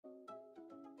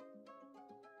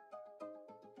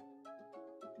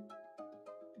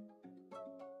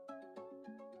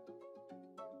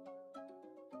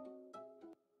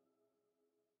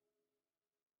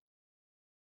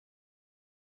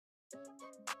Tyler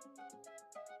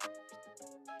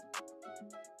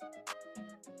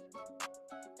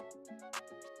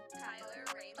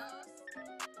Ramos.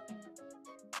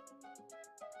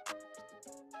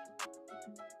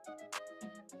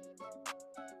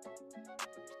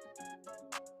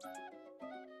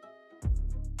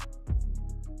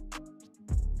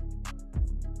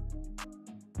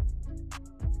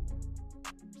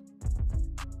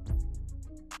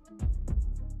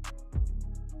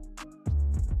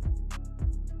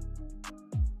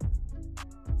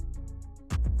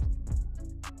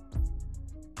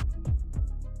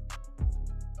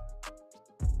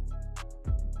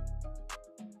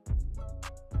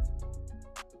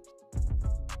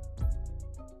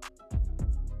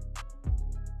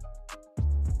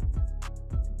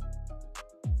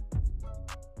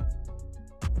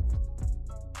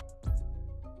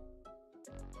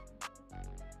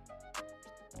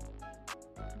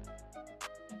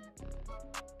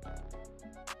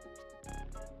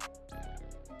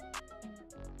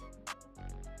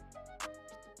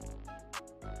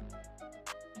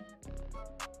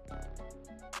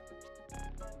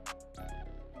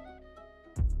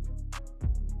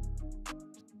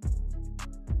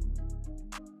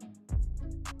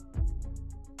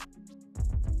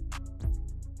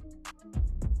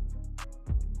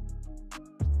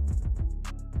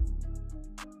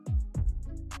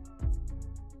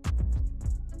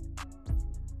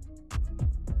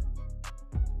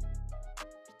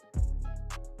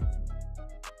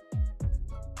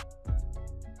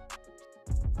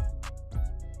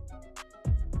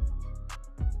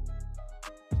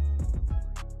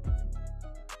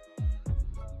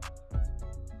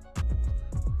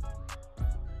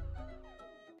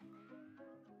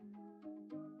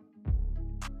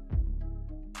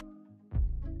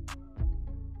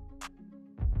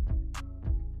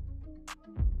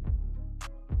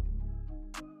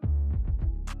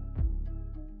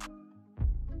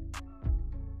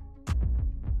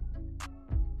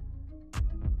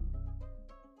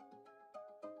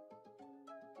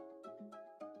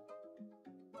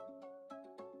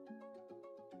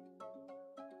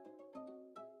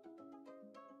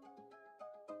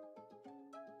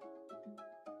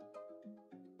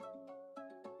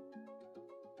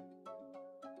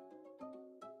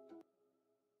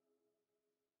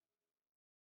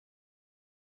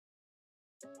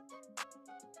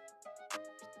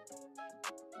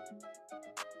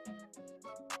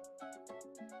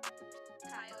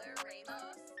 Tyler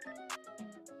Ramos.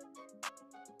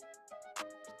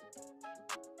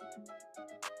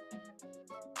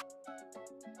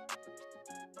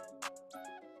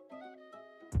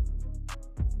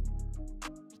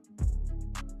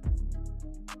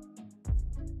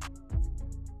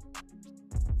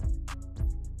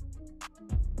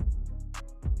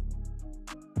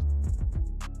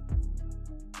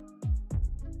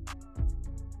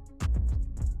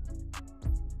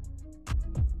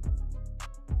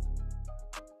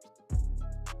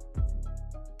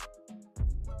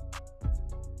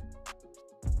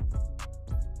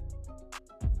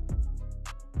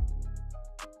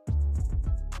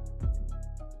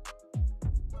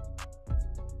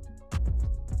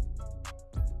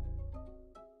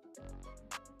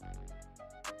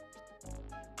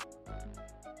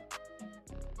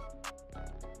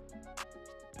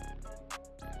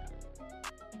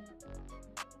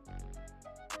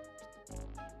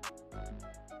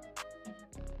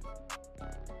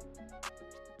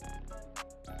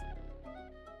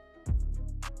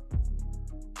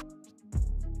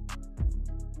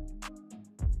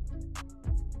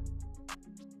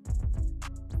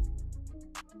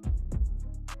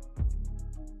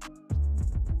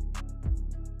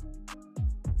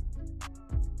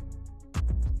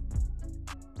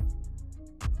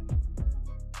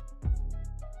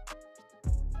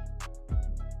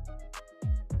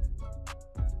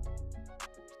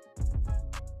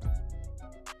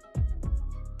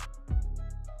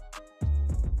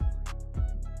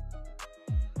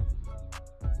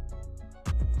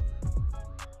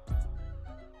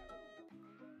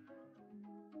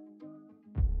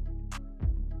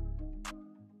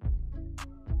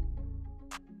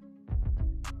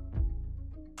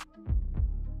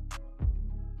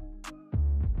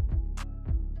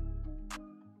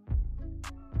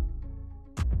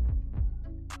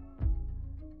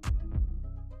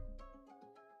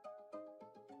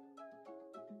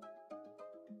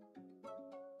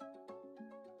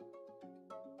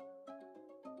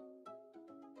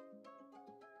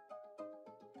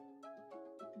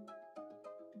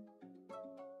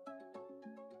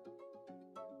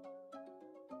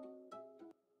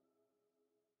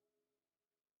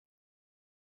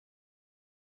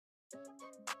 Tyler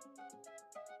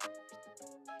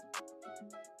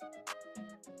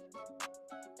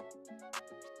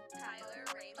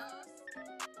Ramos.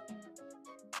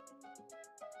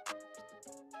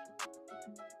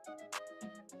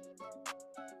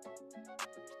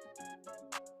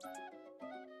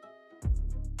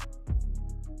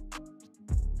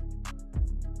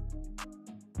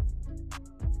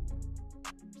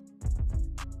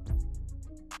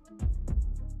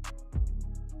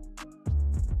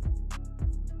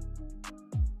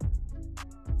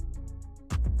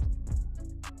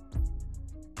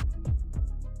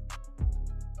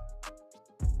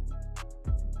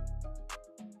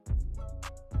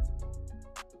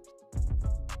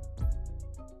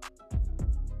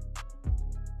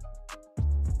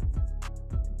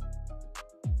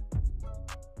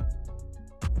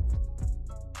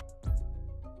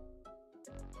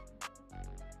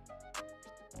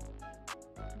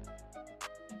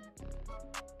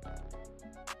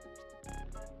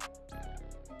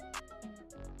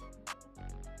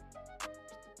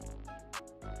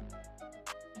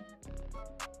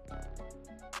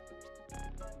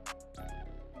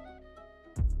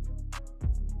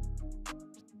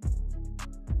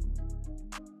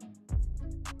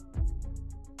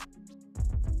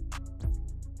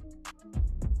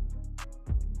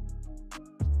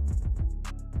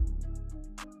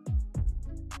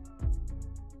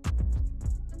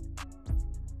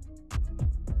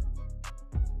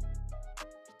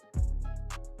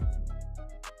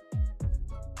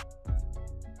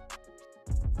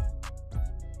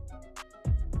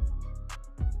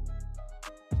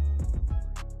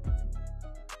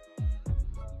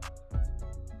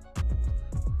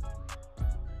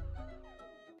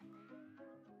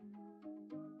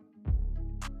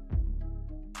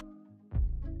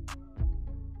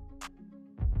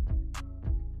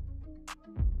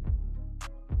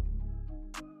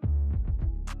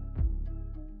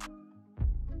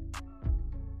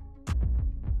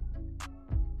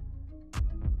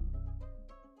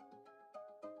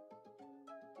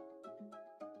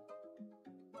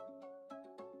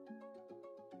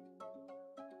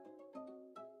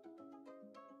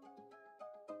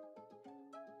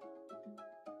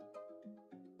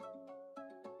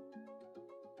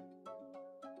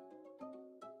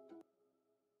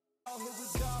 Here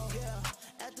we go,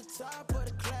 yeah. At the top of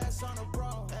the class on a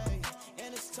roll, hey.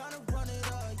 And it's time to run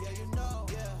it up, yeah, you know,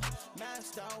 yeah.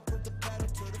 Maxed out, put the pedal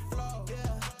to the floor,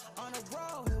 yeah. On a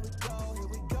roll, here we go, here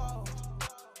we go.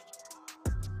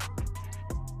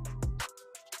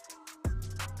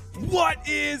 What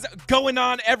is going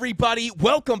on, everybody?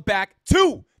 Welcome back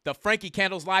to the Frankie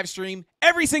Candles live stream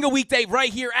every single weekday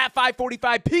right here at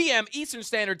 5:45 p.m. Eastern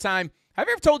Standard Time. Have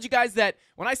I ever told you guys that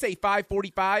when I say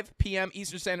 5:45 p.m.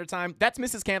 Eastern Standard Time, that's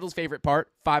Mrs. Candle's favorite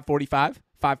part, 5:45,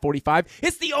 5:45.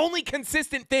 It's the only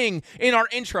consistent thing in our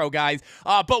intro, guys.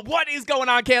 But what is going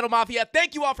on, Candle Mafia?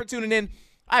 Thank you all for tuning in.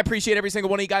 I appreciate every single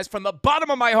one of you guys from the bottom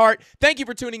of my heart. Thank you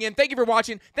for tuning in. Thank you for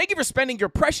watching. Thank you for spending your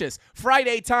precious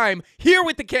Friday time here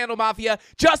with the Candle Mafia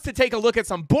just to take a look at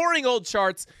some boring old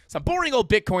charts, some boring old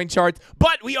Bitcoin charts.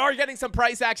 But we are getting some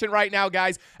price action right now,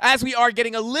 guys, as we are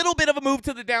getting a little bit of a move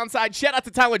to the downside. Shout out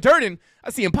to Tyler Durden.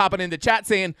 I see him popping in the chat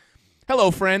saying,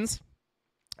 hello, friends.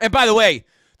 And by the way,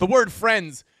 the word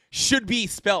friends should be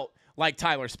spelt like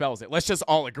Tyler spells it. Let's just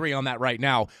all agree on that right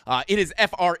now. It is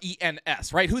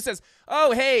F-R-E-N-S, right? Who says,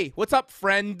 oh, hey, what's up,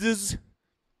 friends?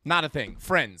 Not a thing.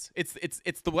 Friends. It's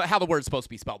how the word's supposed to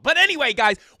be spelled. But anyway,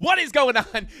 guys, what is going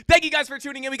on? Thank you guys for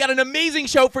tuning in. We got an amazing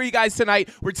show for you guys tonight.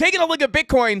 We're taking a look at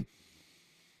Bitcoin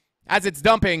as it's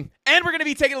dumping, and we're going to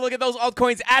be taking a look at those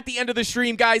altcoins at the end of the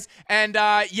stream, guys. And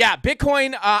yeah,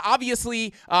 Bitcoin,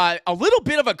 obviously, a little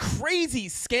bit of a crazy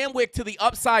scam wick to the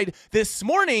upside this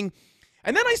morning.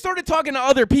 And then I started talking to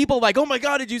other people like, oh my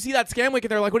God, did you see that scam wick?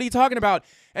 And they're like, what are you talking about?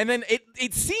 And then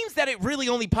it seems that it really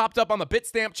only popped up on the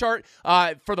Bitstamp chart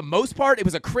for the most part. It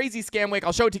was a crazy scam wick.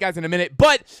 I'll show it to you guys in a minute.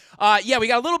 But yeah, we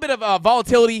got a little bit of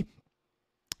volatility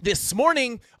this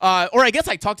morning, or I guess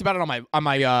I talked about it on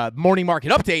my morning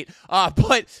market update.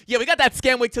 But yeah, we got that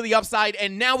scam wick to the upside,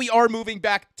 and now we are moving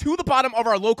back to the bottom of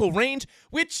our local range,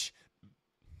 which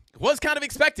was kind of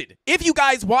expected. If you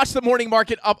guys watch the morning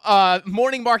market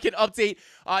update,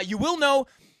 you will know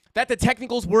that the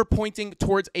technicals were pointing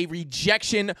towards a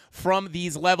rejection from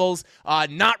these levels.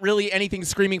 Not really anything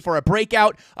screaming for a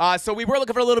breakout. So we were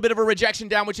looking for a little bit of a rejection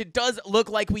down, which it does look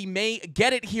like we may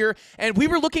get it here. And we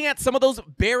were looking at some of those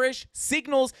bearish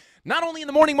signals, not only in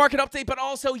the morning market update, but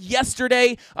also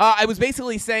yesterday. I was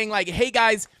basically saying like, hey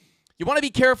guys, You want to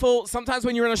be careful. Sometimes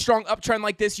when you're in a strong uptrend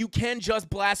like this, you can just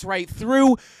blast right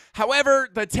through. However,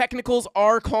 the technicals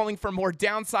are calling for more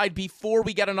downside before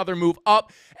we get another move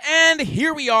up. And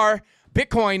here we are.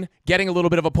 Bitcoin getting a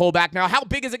little bit of a pullback. Now, how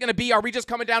big is it going to be? Are we just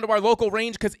coming down to our local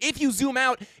range? Because if you zoom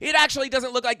out, it actually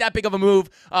doesn't look like that big of a move.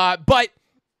 But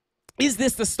is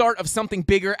this the start of something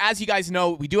bigger? As you guys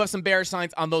know, we do have some bearish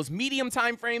signs on those medium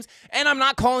time frames, and I'm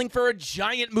not calling for a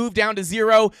giant move down to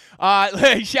zero.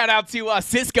 Shout out to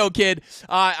Cisco Kid.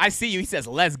 I see you. He says,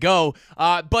 let's go.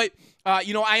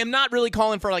 You know, I am not really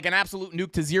calling for like an absolute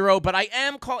nuke to zero, but I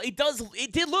am calling.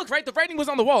 It did look, right? The writing was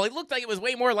on the wall. It looked like it was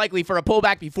way more likely for a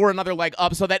pullback before another leg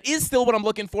up. So that is still what I'm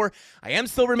looking for. I am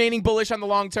still remaining bullish on the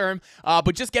long term,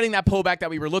 but just getting that pullback that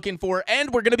we were looking for.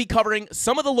 And we're going to be covering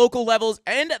some of the local levels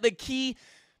and the key,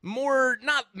 more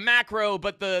not macro,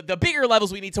 but the bigger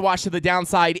levels we need to watch to the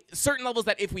downside. Certain levels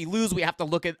that if we lose, we have to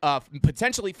look at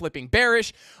potentially flipping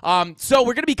bearish. So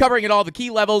we're going to be covering it all, the key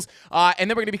levels, and then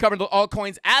we're going to be covering the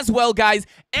altcoins as well, guys.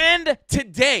 And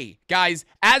today, guys,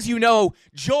 as you know,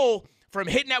 Joel from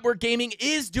Hit Network Gaming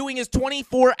is doing his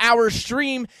 24-hour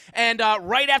stream, and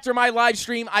right after my live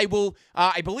stream, I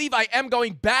believe I am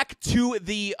going back to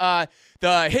the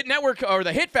Hit Network or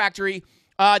the Hit Factory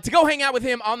to go hang out with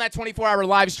him on that 24-hour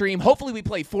live stream. Hopefully we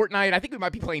play Fortnite. I think we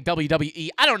might be playing WWE.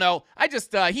 I don't know. He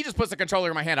just puts the controller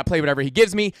in my hand. I play whatever he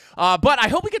gives me. But I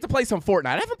hope we get to play some Fortnite.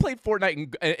 I haven't played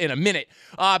Fortnite in a minute.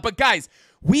 But guys,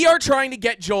 we are trying to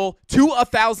get Joel to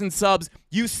 1,000 subs.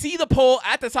 You see the poll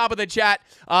at the top of the chat.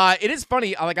 It is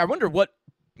funny. I wonder what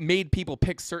made people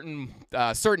pick certain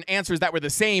answers that were the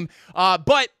same.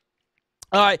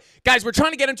 Guys, we're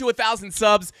trying to get him to 1,000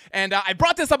 subs, and I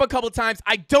brought this up a couple times.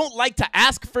 I don't like to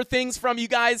ask for things from you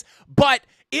guys, but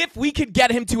if we could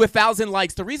get him to 1,000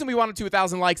 likes, the reason we want him to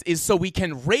 1,000 likes is so we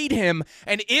can raid him,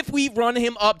 and if we run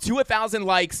him up to 1,000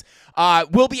 likes,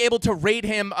 we'll be able to raid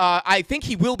him. I think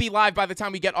he will be live by the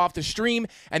time we get off the stream,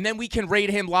 and then we can raid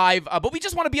him live, but we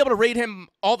just want to be able to raid him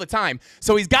all the time.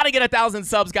 So he's got to get 1,000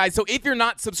 subs, guys. So if you're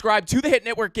not subscribed to the Hit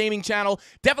Network Gaming channel,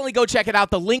 definitely go check it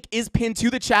out. The link is pinned to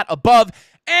the chat above.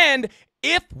 And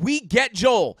if we get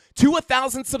Joel to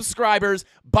 1,000 subscribers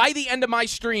by the end of my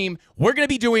stream, we're going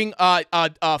to be doing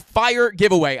a fire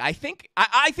giveaway. I think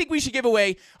we should give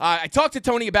away, I talked to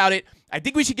Tony about it, I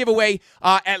think we should give away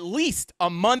at least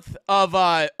a month of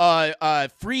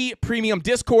free premium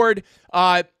Discord,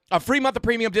 a free month of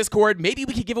premium Discord. Maybe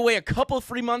we could give away a couple of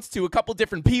free months to a couple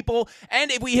different people. And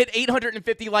if we hit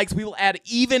 850 likes, we will add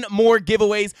even more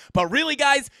giveaways. But really,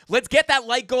 guys, let's get that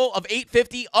like goal of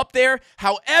 850 up there.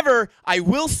 However, I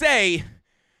will say,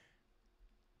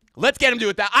 let's get him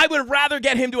to that. I would rather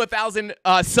get him to 1,000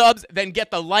 subs than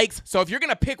get the likes. So if you're going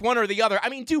to pick one or the other, I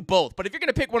mean, do both. But if you're going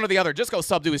to pick one or the other, just go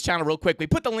sub to his channel real quick. We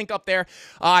put the link up there.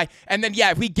 And then,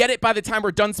 yeah, if we get it by the time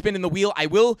we're done spinning the wheel, I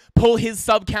will pull his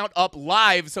sub count up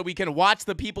live so we can watch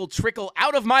the people trickle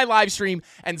out of my live stream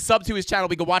and sub to his channel.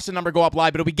 We can watch the number go up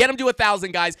live. But if we get him to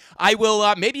 1,000, guys, I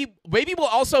will maybe we'll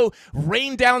also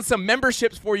rain down some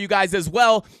memberships for you guys as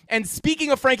well. And speaking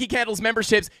of Frankie Candle's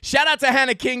memberships, shout out to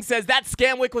Hannah King, says that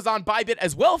Scamwick was on Bybit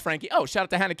as well, Frankie. Oh, shout out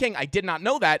to Hannah King. I did not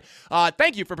know that.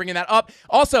 Thank you for bringing that up.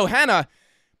 Also, Hannah,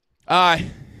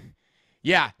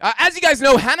 yeah, as you guys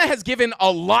know, Hannah has given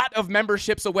a lot of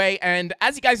memberships away, and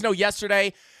as you guys know,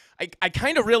 yesterday, I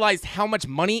kind of realized how much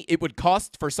money it would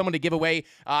cost for someone to give away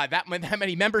that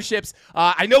many memberships.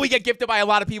 I know we get gifted by a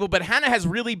lot of people, but Hannah has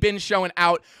really been showing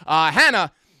out.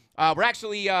 Hannah, we're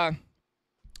actually...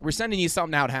 we're sending you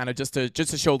something out, Hannah, just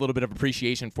to show a little bit of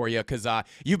appreciation for you, because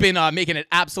you've been making it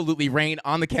absolutely rain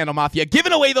on the Candle Mafia,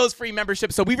 giving away those free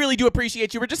memberships, so we really do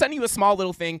appreciate you. We're just sending you a small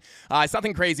little thing. It's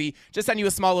nothing crazy. Just sending you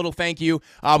a small little thank you.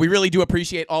 We really do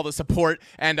appreciate all the support,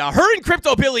 and her and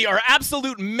Crypto Billy are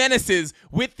absolute menaces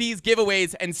with these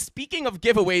giveaways. And speaking of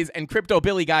giveaways and Crypto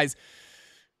Billy, guys,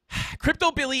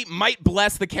 Crypto Billy might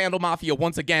bless the Candle Mafia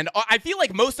once again. I feel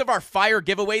like most of our fire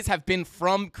giveaways have been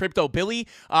from Crypto Billy,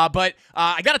 but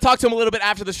I got to talk to him a little bit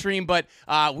after the stream, but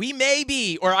we may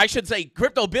be, or I should say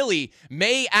Crypto Billy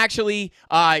may actually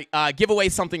give away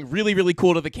something really, really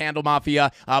cool to the Candle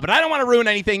Mafia, but I don't want to ruin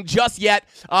anything just yet.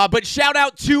 But shout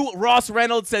out to Ross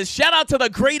Reynolds, says, shout out to the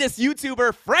greatest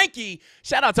YouTuber, Frankie.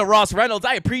 Shout out to Ross Reynolds.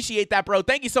 I appreciate that, bro.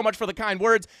 Thank you so much for the kind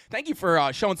words. Thank you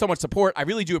for showing so much support. I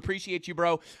really do appreciate you,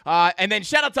 bro. And then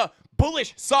shout out to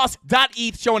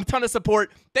bullishsauce.eth showing a ton of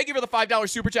support. Thank you for the $5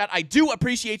 super chat. I do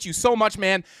appreciate you so much,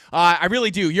 man. I really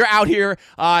do. You're out here.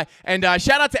 And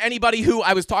shout out to anybody who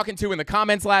I was talking to in the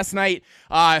comments last night.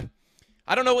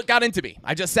 I don't know what got into me.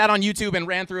 I just sat on YouTube and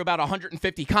ran through about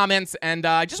 150 comments, and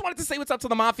I just wanted to say what's up to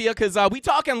the Mafia, because we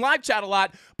talk in live chat a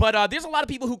lot, but there's a lot of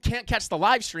people who can't catch the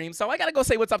live stream, so I got to go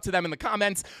say what's up to them in the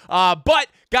comments. But,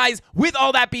 guys, with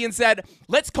all that being said,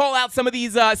 let's call out some of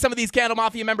these Candle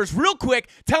Mafia members real quick,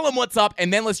 tell them what's up,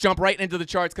 and then let's jump right into the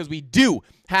charts, because we do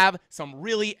have some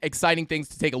really exciting things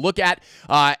to take a look at,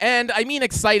 and I mean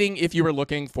exciting if you were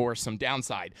looking for some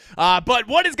downside. But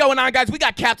what is going on, guys? We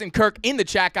got Captain Kirk in the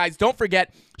chat, guys. Don't forget,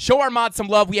 show our mods some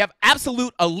love. We have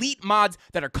absolute elite mods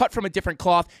that are cut from a different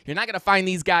cloth. You're not going to find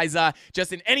these guys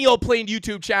just in any old plain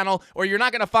YouTube channel, or you're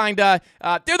not going to find, they're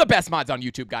the best mods on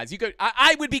YouTube, guys.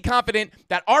 I would be confident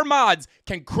that our mods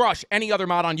can crush any other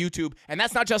mod on YouTube, and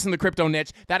that's not just in the crypto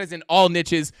niche. That is in all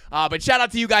niches. But shout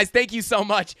out to you guys. Thank you so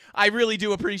much. I really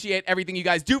do appreciate everything you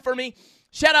guys do for me.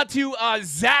 Shout out to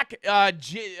Zach,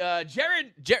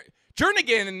 Jernigan,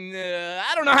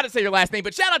 I don't know how to say your last name,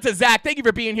 but shout out to Zach. Thank you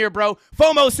for being here, bro.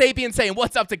 FOMO Sapien saying,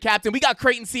 what's up to Captain? We got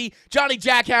Creighton C, Johnny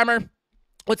Jackhammer.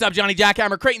 What's up, Johnny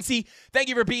Jackhammer? Creighton C, thank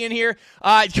you for being here.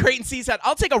 Creighton C said,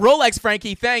 I'll take a Rolex,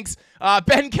 Frankie. Thanks.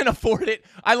 Ben can afford it.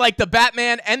 I like the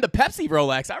Batman and the Pepsi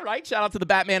Rolex. All right, shout out to the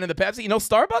Batman and the Pepsi. You know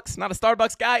Starbucks? Not a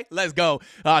Starbucks guy? Let's go.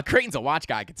 Creighton's a watch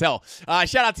guy, I can tell.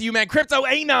 Shout out to you, man. Crypto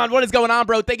Anon, what is going on,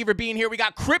 bro? Thank you for being here. We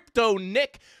got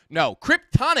Kryptonic.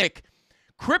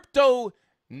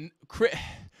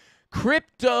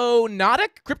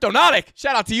 Cryptonautic.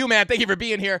 Shout out to you, man. Thank you for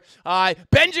being here.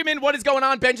 Benjamin, what is going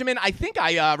on, Benjamin? I think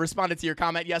I responded to your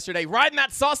comment yesterday. Riding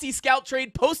that saucy scout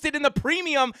trade posted in the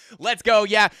premium. Let's go.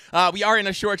 Yeah, we are in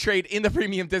a short trade in the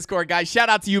premium Discord, guys. Shout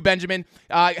out to you, Benjamin.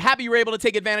 Happy you were able to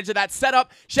take advantage of that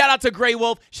setup. Shout out to Grey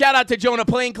Wolf. Shout out to Jonah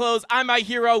Plainclothes. I'm my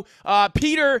hero.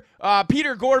 Peter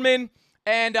Gorman.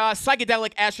 And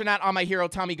Psychedelic Astronaut on my hero,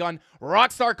 Tommy Gunn,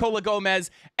 Rockstar Cola Gomez,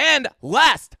 and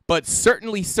last, but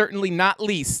certainly not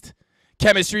least,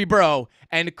 Chemistry Bro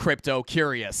and Crypto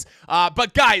Curious.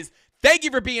 But guys, thank you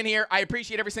for being here. I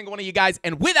appreciate every single one of you guys.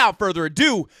 And without further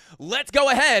ado, let's go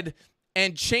ahead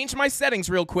and change my settings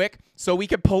real quick so we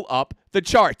can pull up the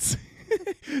charts.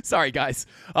 Sorry, guys.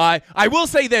 I will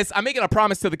say this. I'm making a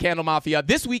promise to the Candle Mafia.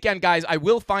 This weekend, guys, I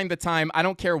will find the time. I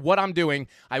don't care what I'm doing.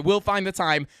 I will find the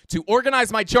time to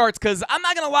organize my charts, because I'm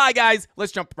not going to lie, guys.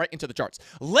 Let's jump right into the charts.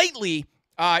 Lately,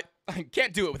 I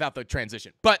can't do it without the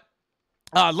transition, but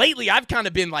lately, I've kind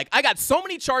of been like, I got so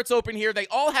many charts open here. They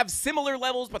all have similar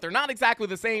levels, but they're not exactly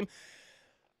the same.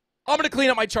 I'm going to clean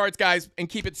up my charts, guys, and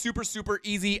keep it super simple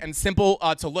and simple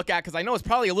to look at, because I know it's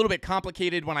probably a little bit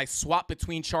complicated when I swap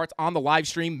between charts on the live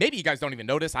stream. Maybe you guys don't even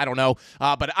notice. I don't know.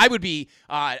 But I would be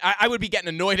getting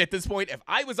annoyed at this point if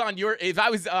I was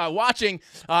watching,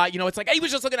 it's like, hey, he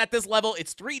was just looking at this level.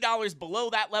 It's $3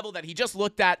 below that level that he just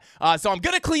looked at. So I'm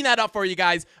going to clean that up for you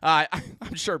guys.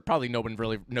 I'm sure probably no one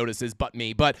really notices but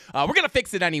me, but we're going to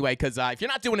fix it anyway, because if you're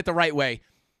not doing it the right way,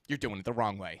 you're doing it the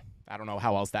wrong way. I don't know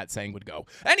how else that saying would go.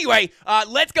 Anyway,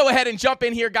 let's go ahead and jump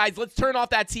in here, guys. Let's turn off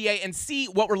that TA and see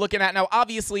what we're looking at. Now,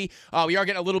 obviously, we are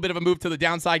getting a little bit of a move to the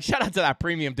downside. Shout out to that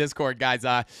premium Discord, guys.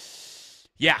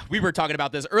 Yeah, we were talking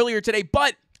about this earlier today,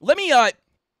 but let me,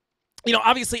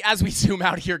 obviously, as we zoom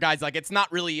out here, guys, like, it's not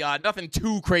really nothing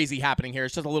too crazy happening here.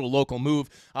 It's just a little local move,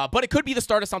 but it could be the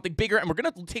start of something bigger, and we're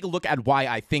going to take a look at why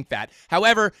I think that.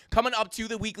 However, coming up to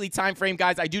the weekly time frame,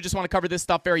 guys, I do just want to cover this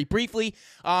stuff very briefly.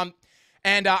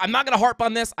 And I'm not going to harp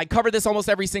on this. I cover this almost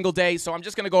every single day, so I'm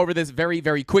just going to go over this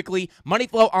very quickly. Money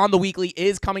flow on the weekly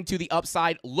is coming to the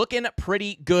upside, looking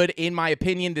pretty good in my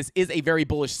opinion. This is a very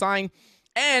bullish sign,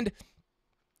 and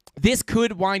this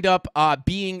could wind up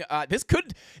being this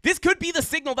could be the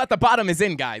signal that the bottom is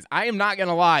in, guys. I am not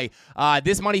gonna lie.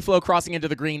 This money flow crossing into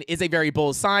the green is a very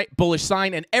bullish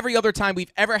sign, and every other time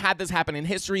we've ever had this happen in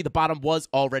history, the bottom was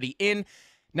already in.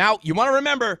 Now, you want to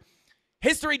remember,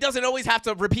 history doesn't always have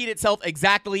to repeat itself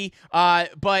exactly,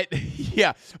 but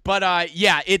it's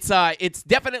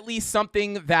definitely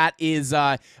something that is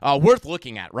worth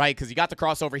looking at, right? Because you got the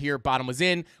crossover here, bottom was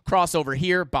in, crossover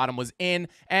here, bottom was in,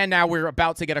 and now we're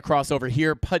about to get a crossover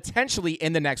here, potentially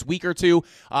in the next week or two.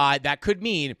 That could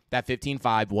mean that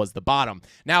 15.5 was the bottom.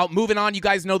 Now, moving on, you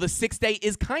guys know the 6-day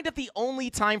is kind of the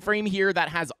only time frame here that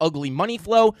has ugly money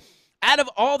flow. Out of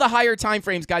all the higher time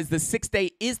frames, guys, the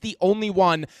 6-day is the only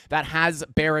one that has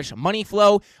bearish money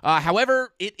flow.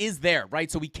 However, it is there, right?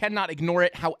 So we cannot ignore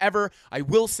it. However, I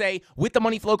will say with the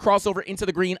money flow crossover into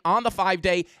the green on the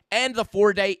 5-day and the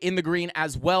 4-day in the green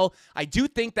as well, I do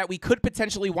think that we could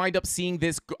potentially wind up seeing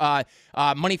this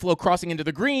money flow crossing into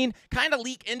the green, kind of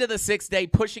leak into the 6-day,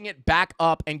 pushing it back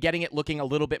up and getting it looking a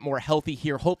little bit more healthy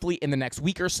here, hopefully in the next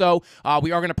week or so.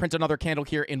 We are going to print another candle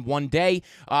here in one day.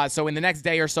 So in the next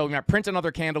day or so, we're going to print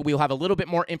another candle. We'll have a little bit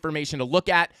more information to look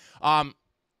at.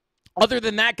 Other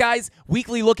than that, guys,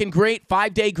 weekly looking great.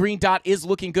 5-day green dot is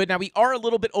looking good. Now, we are a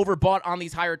little bit overbought on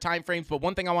these higher time frames, but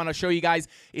one thing I want to show you guys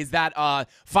is that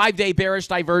 5-day bearish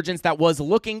divergence that was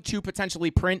looking to potentially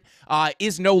print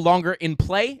is no longer in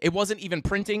play. It wasn't even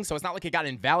printing, so it's not like it got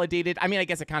invalidated. I mean, I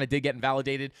guess it kind of did get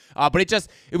invalidated, but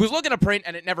it was looking to print,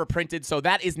 and it never printed, so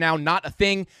that is now not a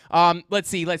thing. Let's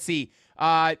see.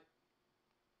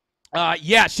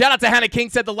 Yeah, shout out to Hannah King,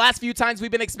 said the last few times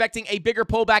we've been expecting a bigger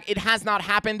pullback, it has not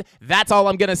happened. That's all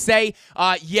I'm going to say.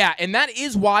 Yeah, and that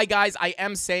is why, guys, I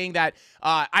am saying that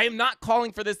I am not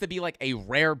calling for this to be like a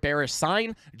rare bearish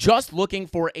sign, just looking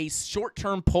for a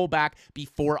short-term pullback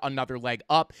before another leg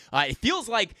up. It feels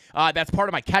like that's part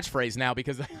of my catchphrase now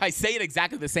because I say it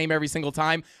exactly the same every single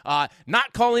time.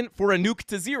 Not calling for a nuke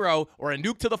to zero or a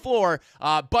nuke to the floor,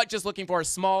 but just looking for a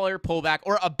smaller pullback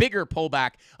or a bigger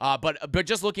pullback, but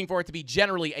just looking for it to be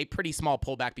generally a pretty small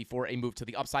pullback before a move to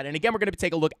the upside. And again, we're going to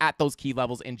take a look at those key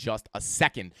levels in just a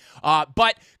second.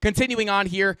 But continuing on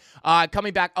here,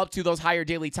 coming back up to those higher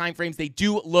daily time frames, they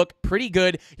do look pretty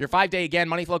good. Your 5-day, again,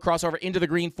 money flow crossover into the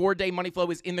green. 4-day money flow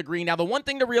is in the green. Now, the one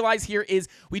thing to realize here is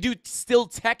we do still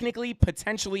technically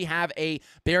potentially have a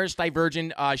bearish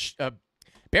divergent.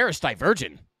 Bearish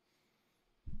divergent?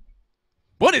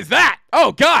 What is that?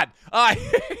 Oh, God.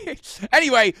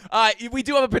 Anyway, we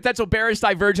do have a potential bearish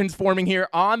divergence forming here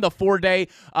on the 4-day.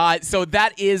 So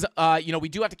that is, we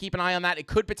do have to keep an eye on that. It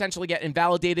could potentially get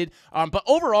invalidated. But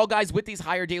overall, guys, with these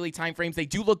higher daily time frames, they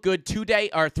do look good. 2-day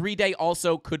or 3-day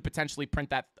also could potentially print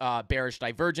that bearish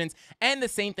divergence. And the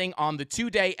same thing on the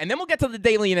 2-day. And then we'll get to the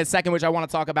daily in a second, which I want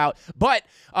to talk about. But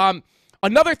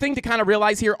another thing to kind of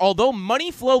realize here, although money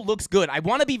flow looks good, I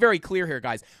want to be very clear here,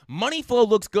 guys. Money flow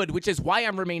looks good, which is why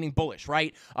I'm remaining bullish,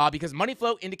 right? Because money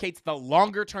flow indicates the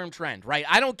longer-term trend, right?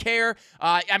 I don't care.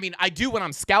 I mean, I do when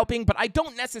I'm scalping, but I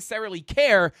don't necessarily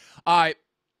care. I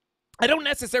don't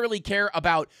necessarily care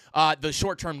about the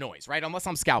short-term noise, right? Unless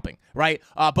I'm scalping, right?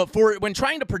 But when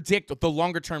trying to predict the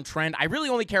longer-term trend, I really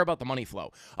only care about the money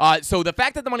flow. So the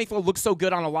fact that the money flow looks so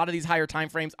good on a lot of these higher time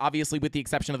frames, obviously with the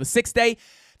exception of the 6-day,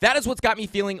 that is what's got me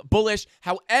feeling bullish.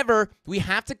 However, we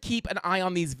have to keep an eye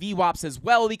on these VWAPs as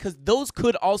well because those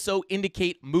could also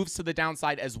indicate moves to the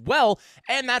downside as well.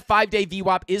 And that 5-day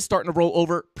VWAP is starting to roll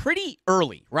over pretty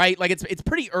early, right? Like it's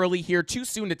pretty early here. Too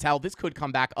soon to tell. This could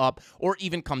come back up or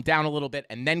even come down a little bit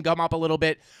and then come up a little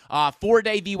bit.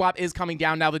 4-day VWAP is coming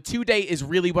down. Now, the 2-day is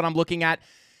really what I'm looking at.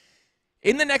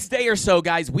 In the next day or so,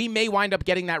 guys, we may wind up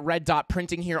getting that red dot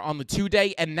printing here on the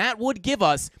 2-day, and that would give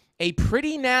us a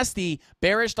pretty nasty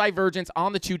bearish divergence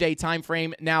on the 2-day time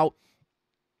frame. Now,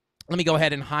 let me go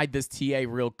ahead and hide this TA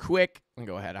real quick. Let me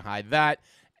go ahead and hide that.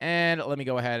 And let me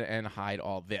go ahead and hide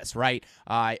all this, right?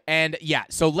 And yeah,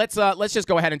 so let's just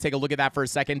go ahead and take a look at that for a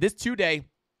second. This 2-day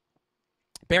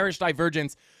bearish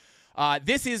divergence,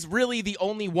 this is really the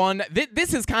only one.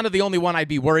 This is kind of the only one I'd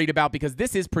be worried about because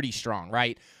this is pretty strong,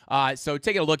 right? So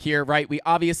taking a look here, right? We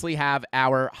obviously have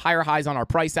our higher highs on our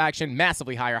price action,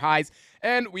 massively higher highs,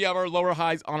 and we have our lower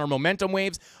highs on our momentum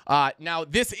waves. Now,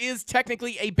 this is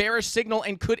technically a bearish signal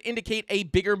and could indicate a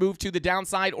bigger move to the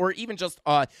downside or even just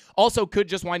also could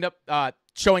just wind up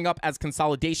showing up as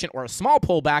consolidation or a small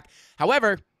pullback.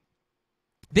 However,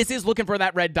 this is looking for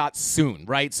that red dot soon,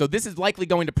 right? So this is likely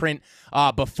going to print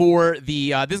before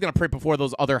the this is going to print before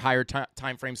those other higher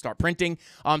time frames start printing.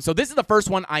 So this is the first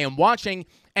one I am watching,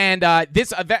 and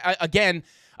this again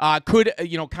could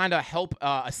kind of help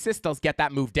assist us get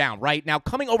that move down, right? Now,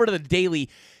 coming over to the daily,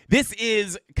 this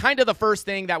is kind of the first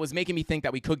thing that was making me think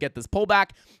that we could get this pullback.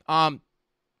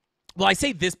 Well, I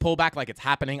say this pullback like it's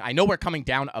happening. I know we're coming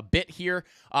down a bit here,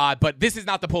 but this is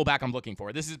not the pullback I'm looking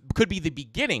for. This could be the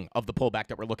beginning of the pullback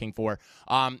that we're looking for.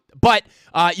 But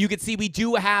you can see we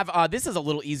do have, this is a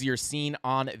little easier seen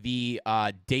on the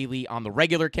daily, on the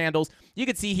regular candles. You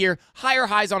can see here, higher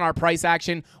highs on our price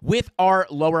action with our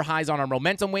lower highs on our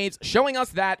momentum waves, showing us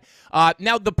that.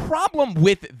 Now, the problem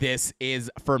with this is,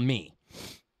 for me,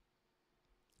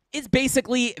 is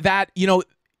basically that,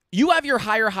 you have your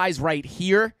higher highs right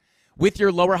here with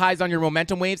your lower highs on your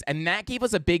momentum waves, and that gave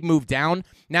us a big move down.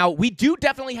 Now, we do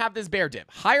definitely have this bear dip.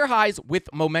 Higher highs with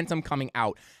momentum coming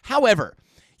out. However,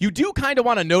 you do kind of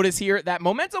want to notice here that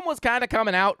momentum was kind of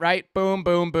coming out, right? Boom,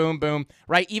 boom, boom, boom,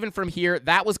 right? Even from here,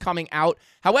 that was coming out.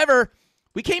 However,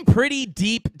 we came pretty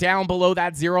deep down below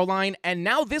that zero line, and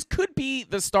now this could be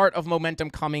the start of momentum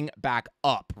coming back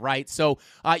up, right? So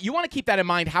you want to keep that in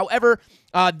mind. However,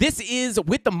 this is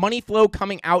with the money flow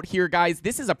coming out here, guys.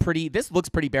 This looks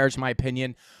pretty bearish in my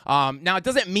opinion. Now, it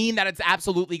doesn't mean that it's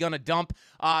absolutely going to dump,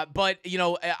 but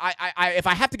if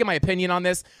I have to give my opinion on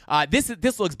this,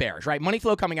 this looks bearish, right? Money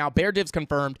flow coming out, bear divs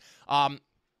confirmed,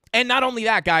 and not only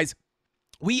that, guys.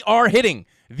 we are hitting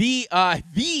the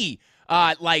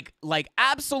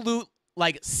absolute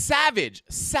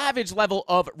savage level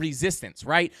of resistance,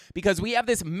 right? Because we have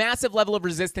this massive level of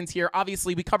resistance here.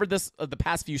 Obviously, we covered this the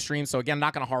past few streams, so again,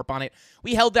 not going to harp on it.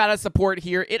 We held that as support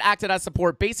here. It acted as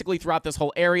support basically throughout this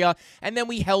whole area, and then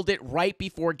we held it right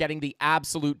before getting the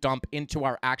absolute dump into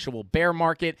our actual bear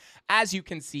market, as you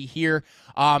can see here.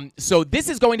 So this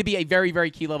is going to be a very,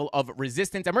 very key level of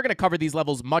resistance, and we're going to cover these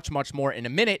levels much, much more in a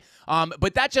minute.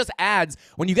 But that just adds,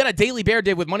 when you get a daily bear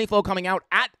div with money flow coming out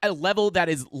at a level that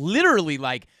is literally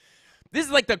this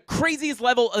is like the craziest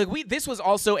level. This was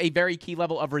also a very key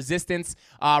level of resistance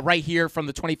right here from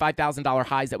the $25,000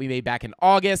 highs that we made back in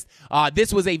August.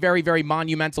 This was a very, very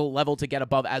monumental level to get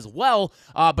above as well.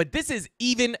 But this is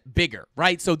even bigger,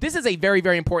 right? So this is a very,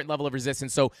 very important level of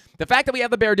resistance. So the fact that we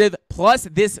have the bear div plus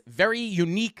this very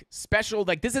unique special,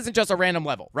 this isn't just a random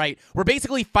level, right? We're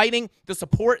basically fighting the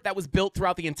support that was built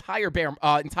throughout the entire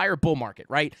bull market,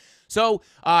 right? So,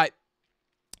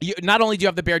 not only do you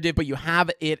have the bear div, but you have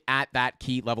it at that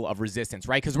key level of resistance,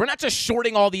 right? Because we're not just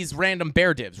shorting all these random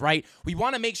bear divs, right? We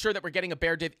want to make sure that we're getting a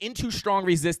bear div into strong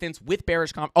resistance with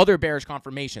other bearish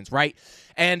confirmations, right?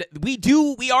 And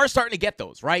we are starting to get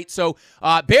those, right? So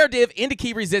bear div into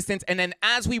key resistance, and then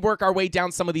as we work our way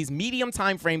down some of these medium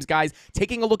time frames, guys,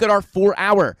 taking a look at our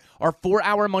 4-hour. Our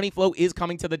 4-hour money flow is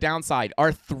coming to the downside.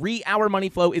 Our 3-hour money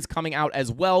flow is coming out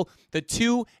as well. The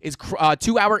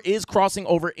 2-hour is crossing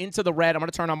over into the red. I'm going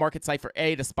to turn on Market Cipher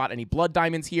A to spot any blood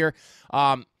diamonds here.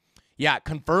 Yeah,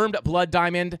 confirmed blood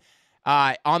diamond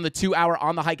on the 2-hour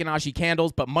on the Heikinashi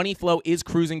candles, but money flow is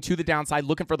cruising to the downside,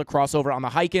 looking for the crossover on the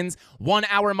Heikins.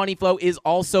 1-hour money flow is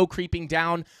also creeping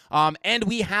down, and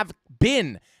we have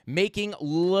been making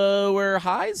lower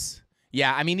highs.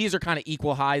 Yeah, I mean, these are kind of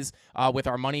equal highs with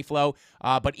our money flow.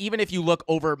 But even if you look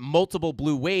over multiple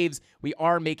blue waves, we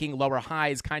are making lower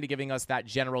highs, kind of giving us that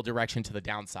general direction to the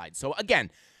downside. So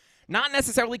again, not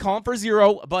necessarily calling for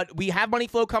zero, but we have money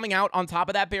flow coming out on top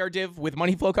of that bear div, with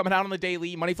money flow coming out on the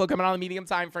daily, money flow coming out on the medium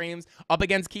time frames, up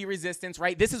against key resistance,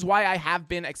 right? This is why I have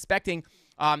been expecting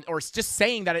or just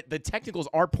saying that the technicals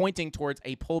are pointing towards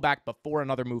a pullback before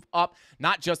another move up,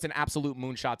 not just an absolute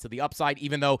moonshot to the upside,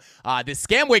 even though this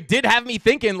scam wick did have me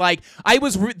thinking this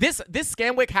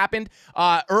scam wick happened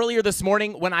earlier this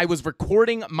morning when I was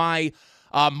recording my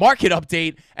market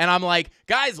update, and I'm like,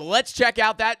 guys, let's check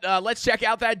out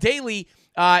that daily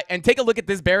and take a look at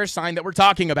this bearish sign that we're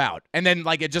talking about. And then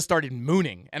it just started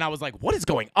mooning, and I was like, what is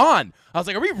going on? I was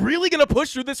like, are we really gonna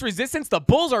push through this resistance? The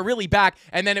bulls are really back.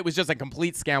 And then it was just a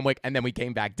complete scam wick, and then we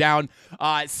came back down.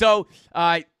 But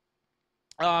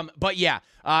yeah.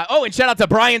 Oh, and shout out to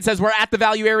Brian, says we're at the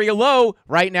value area low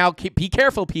right now. Be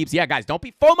careful, peeps. Yeah, guys, don't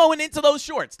be FOMOing into those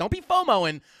shorts. Don't be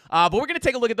FOMOing. But we're going to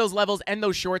take a look at those levels and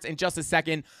those shorts in just a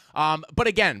second. But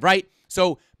again, right?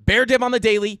 So bear div on the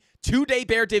daily, 2-day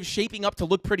bear div shaping up to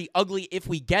look pretty ugly if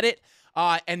we get it.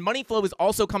 And money flow is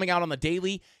also coming out on the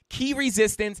daily. Key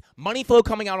resistance, money flow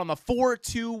coming out on the 4,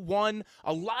 2, 1,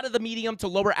 a lot of the medium to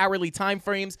lower hourly time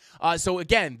frames. So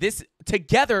again, this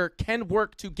together can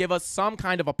work to give us some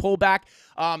kind of a pullback.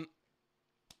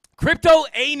 Crypto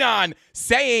Anon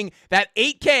saying that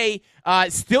 8K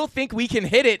still think we can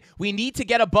hit it. We need to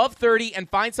get above 30 and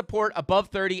find support above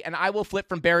 30, and I will flip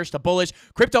from bearish to bullish.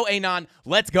 Crypto Anon,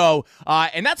 let's go.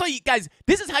 And that's all you guys,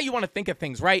 this is how you want to think of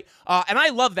things, right? And I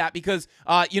love that because,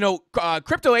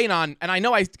 Crypto Anon, and I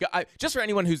know just for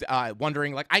anyone who's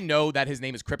wondering, I know that his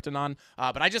name is Kryptonon,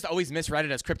 but I just always misread it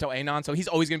as Crypto Anon, so he's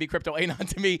always going to be Crypto Anon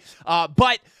to me.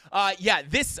 Yeah,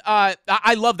 this,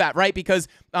 I love that, right? Because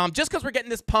just because we're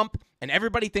getting this pump and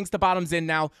everybody thinks the bottom's in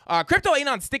now, Crypto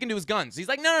Anon's sticking to his guns. He's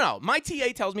like, no. My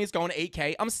TA tells me it's going to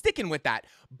 8K. I'm sticking with that.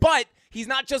 But he's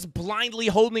not just blindly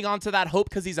holding on to that hope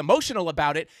because he's emotional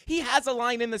about it. He has a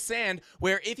line in the sand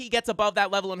where if he gets above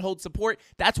that level and holds support,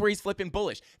 that's where he's flipping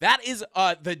bullish. That is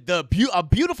a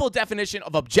beautiful definition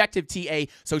of objective TA.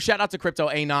 So shout out to Crypto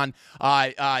Anon.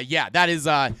 Yeah, that is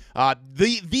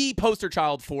the poster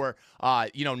child for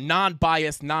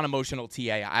non-biased, non-emotional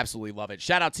TA. I absolutely love it.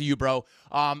 Shout out to you, bro.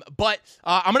 But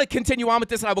I'm going to continue on with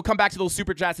this, and I will come back to those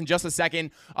super chats in just a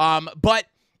second. But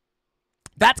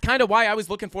that's kind of why I was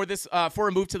looking for this, for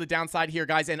a move to the downside here,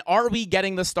 guys. And are we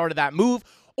getting the start of that move,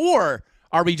 or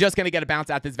are we just going to get a bounce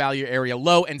at this value area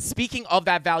low? And speaking of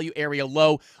that value area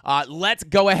low, let's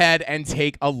go ahead and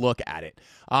take a look at it.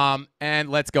 And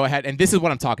let's go ahead. And this is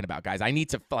what I'm talking about, guys. I need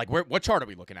to, what chart are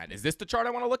we looking at? Is this the chart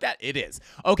I want to look at? It is.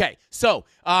 Okay. So,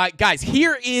 guys,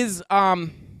 here is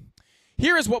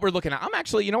what we're looking at. I'm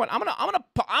actually, you know what?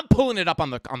 I'm pulling it up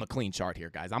on the clean chart here,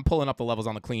 guys. I'm pulling up the levels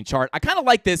on the clean chart. I kind of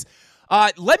like this.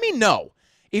 Let me know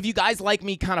if you guys like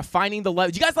me kind of finding the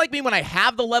levels. Do you guys like me when I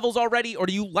have the levels already, or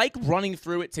do you like running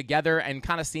through it together and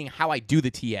kind of seeing how I do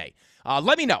the TA?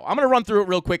 Let me know. I'm going to run through it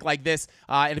real quick like this,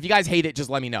 and if you guys hate it, just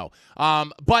let me know.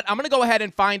 But I'm going to go ahead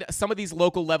and find some of these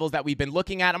local levels that we've been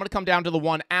looking at. I'm going to come down to the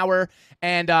 1 hour,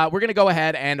 and we're going to go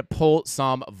ahead and pull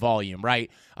some volume,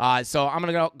 right? So I'm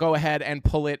going to go ahead and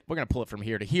pull it. We're going to pull it from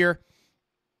here to here.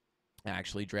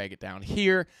 Actually drag it down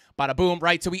here. Bada boom,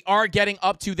 right? So we are getting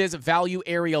up to this value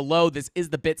area low. This is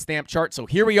the Bitstamp chart. So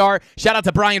here we are. Shout out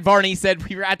to Brian Varney. Said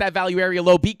we were at that value area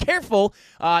low. Be careful.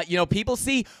 People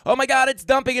see, oh my God, it's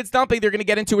dumping, it's dumping. They're going to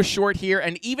get into a short here.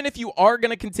 And even if you are going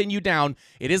to continue down,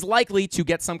 it is likely to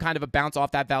get some kind of a bounce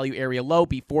off that value area low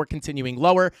before continuing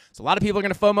lower. So a lot of people are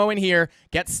going to FOMO in here,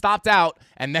 get stopped out,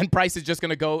 and then price is just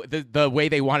going to go the way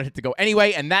they wanted it to go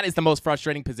anyway. And that is the most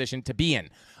frustrating position to be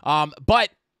in.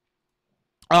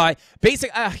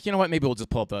 You know what? Maybe we'll just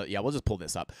pull up we'll just pull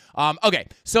this up. Okay,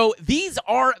 so these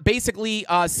are basically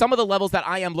some of the levels that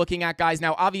I am looking at, guys.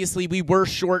 Now, obviously, we were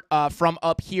short from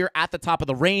up here at the top of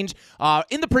the range.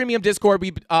 In the premium Discord,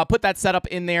 we put that setup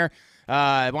in there.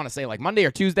 I want to say like Monday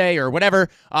or Tuesday or whatever.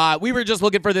 We were just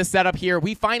looking for this setup here.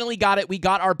 We finally got it. We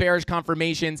got our bearish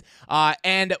confirmations,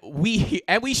 and we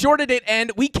shorted it,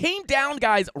 and we came down,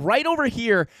 guys, right over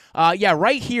here.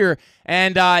 Right here.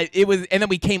 And then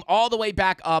we came all the way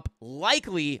back up.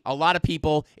 Likely, a lot of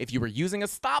people, if you were using a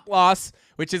stop loss,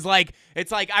 which is like,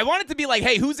 it's like, I want it to be like,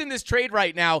 hey, who's in this trade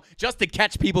right now, just to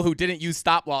catch people who didn't use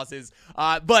stop losses.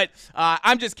 But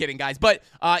I'm just kidding, guys. But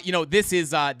this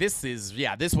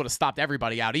would have stopped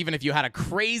everybody out. Even if you had a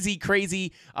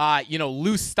crazy,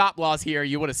 loose stop loss here,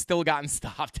 you would have still gotten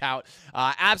stopped out.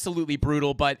 Absolutely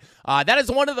brutal. But that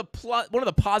is one of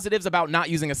the positives about not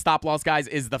using a stop loss, guys,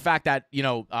 is the fact that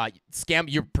you're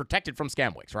protected from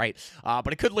scam wicks, right?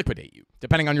 But it could liquidate you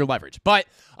depending on your leverage. But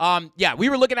we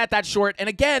were looking at that short, and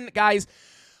again, guys,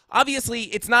 obviously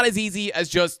it's not as easy as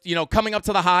just coming up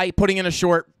to the high, putting in a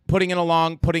short, putting in a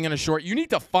long, putting in a short. You need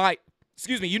to find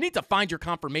your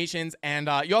confirmations, and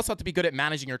you also have to be good at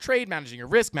managing your trade, managing your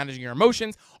risk, managing your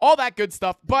emotions, all that good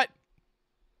stuff. But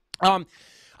I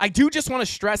do just want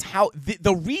to stress how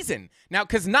the reason now,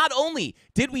 because not only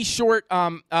did we short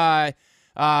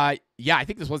I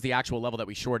think this was the actual level that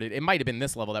we shorted. It might have been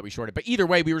this level that we shorted. But either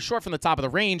way, we were short from the top of the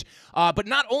range. But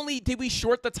not only did we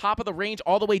short the top of the range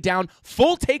all the way down,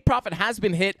 full take profit has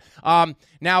been hit. But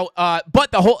the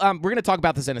whole we're going to talk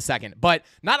about this in a second. But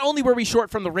not only were we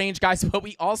short from the range, guys, but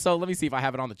we also, let me see if I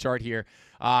have it on the chart here.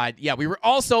 We were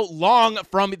also long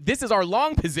from, this is our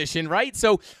long position, right?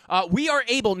 So we are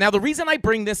able, now the reason I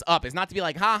bring this up is not to be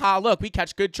like, look, we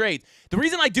catch good trades. The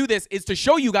reason I do this is to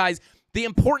show you guys the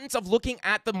importance of looking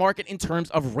at the market in terms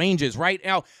of ranges, right?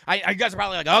 Now, I guys are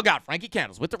probably like, oh, God, Frankie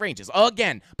Candles with the ranges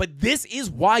again. But this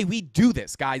is why we do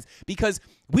this, guys, because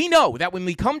we know that when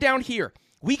we come down here,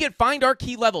 we can find our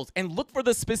key levels and look for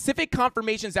the specific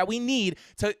confirmations that we need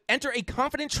to enter a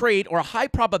confident trade or a high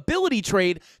probability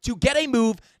trade to get a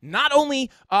move not only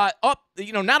up,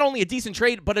 not only a decent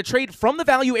trade, but a trade from the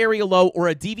value area low or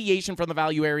a deviation from the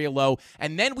value area low.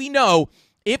 And then we know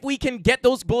if we can get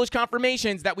those bullish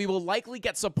confirmations that we will likely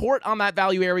get support on that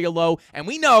value area low, and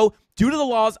we know due to the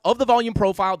laws of the volume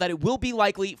profile that it will be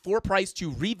likely for price to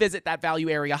revisit that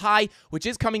value area high, which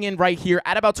is coming in right here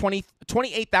at about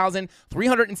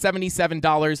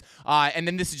 $28,377. And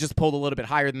then this is just pulled a little bit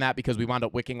higher than that because we wound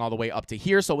up wicking all the way up to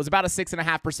here. So it was about a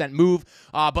 6.5% move.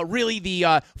 But really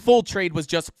the full trade was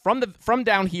just from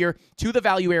down here to the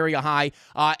value area high.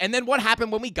 And then what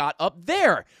happened when we got up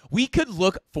there? We could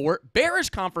look for bearish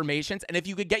confirmations. And if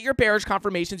you could get your bearish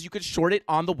confirmations, you could short it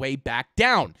on the way back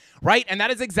down, right? And that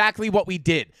is exactly what we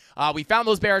did. We found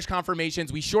those bearish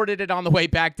confirmations. We shorted it on the way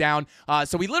back down.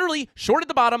 So we literally shorted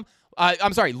the bottom.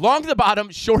 Long the bottom,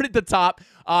 shorted the top.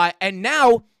 And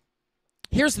now,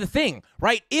 here's the thing,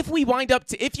 right? If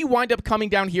you wind up coming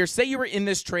down here, say you were in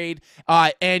this trade,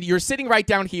 and you're sitting right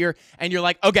down here, and you're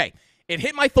like, okay, it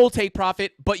hit my full take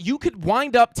profit, but you could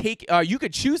you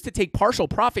could choose to take partial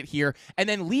profit here and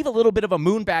then leave a little bit of a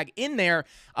moon bag in there.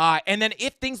 And then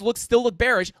if things still look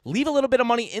bearish, leave a little bit of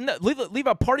money in leave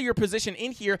a part of your position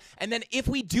in here. And then if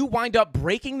we do wind up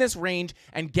breaking this range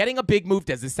and getting a big move,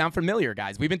 does this sound familiar,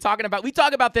 guys? We talk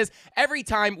about this every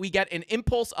time we get an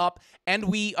impulse up and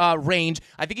we range.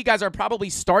 I think you guys are probably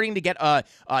starting to get a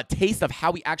taste of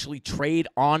how we actually trade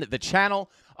on the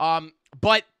channel.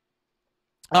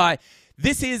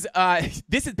 this is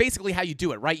basically how you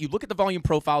do it, right? You look at the volume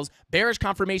profiles, bearish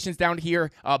confirmations down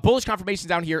here, bullish confirmations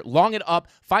down here, long it up,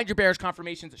 find your bearish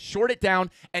confirmations, short it down,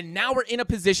 and now we're in a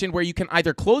position where you can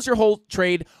either close your whole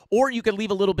trade or you can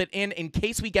leave a little bit in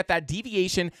case we get that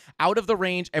deviation out of the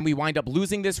range and we wind up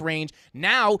losing this range.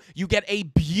 Now you get a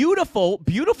beautiful,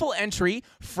 beautiful entry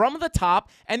from the top,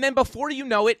 and then before you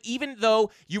know it, even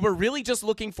though you were really just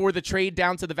looking for the trade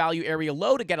down to the value area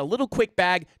low to get a little quick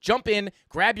bag, jump in,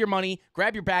 grab your money,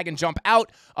 grab your bag, and jump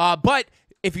out. But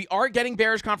if we are getting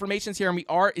bearish confirmations here, and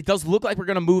it does look like we're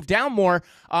going to move down more,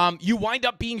 you wind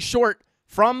up being short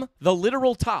from the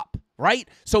literal top, right?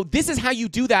 So this is how you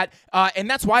do that, and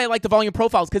that's why I like the volume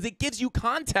profiles, because it gives you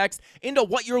context into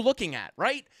what you're looking at,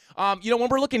 right? When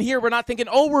we're looking here, we're not thinking,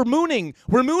 oh, we're mooning,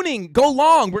 go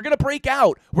long, we're going to break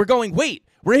out. We're going, wait,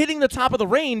 we're hitting the top of the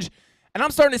range, and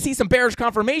I'm starting to see some bearish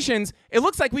confirmations. It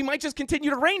looks like we might just continue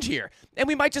to range here, and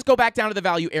we might just go back down to the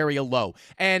value area low.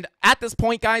 And at this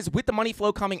point, guys, with the money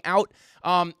flow coming out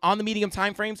on the medium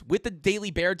time frames, with the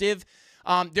daily bear div,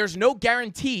 there's no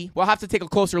guarantee. We'll have to take a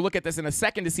closer look at this in a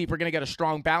second to see if we're going to get a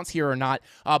strong bounce here or not.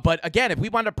 But again, if we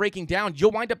wind up breaking down,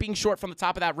 you'll wind up being short from the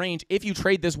top of that range if you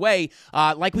trade this way,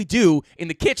 like we do in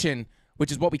the kitchen, which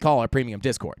is what we call our premium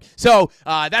Discord. So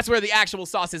that's where the actual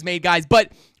sauce is made, guys.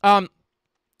 But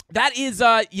that is,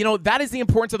 that is the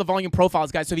importance of the volume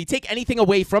profiles, guys. So if you take anything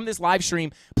away from this live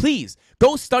stream, please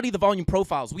go study the volume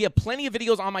profiles. We have plenty of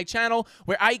videos on my channel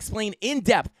where I explain in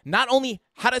depth not only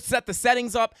how to set the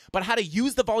settings up, but how to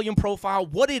use the volume profile,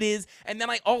 what it is, and then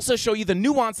I also show you the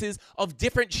nuances of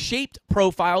different shaped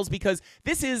profiles, because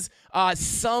this is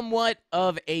somewhat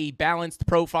of a balanced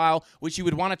profile, which you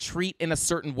would want to treat in a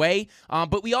certain way.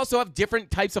 But we also have different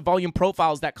types of volume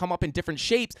profiles that come up in different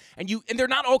shapes, and they're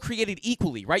not all created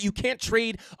equally, right? You can't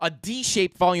trade a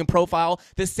D-shaped volume profile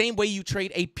the same way you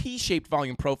trade a P-shaped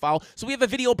volume profile. So we have a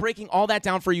video breaking all that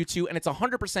down for you too, and it's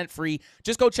 100% free.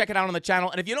 Just go check it out on the channel.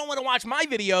 And if you don't want to watch my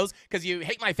videos because you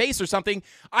hate my face or something,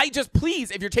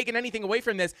 please, if you're taking anything away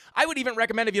from this, I would even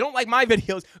recommend, if you don't like my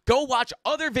videos, go watch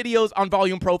other videos on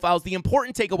volume profiles. The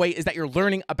important takeaway is that you're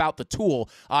learning about the tool.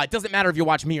 It doesn't matter if you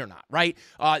watch me or not, right?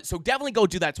 So definitely go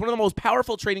do that. It's one of the most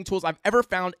powerful trading tools I've ever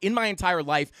found in my entire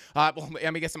life. Well,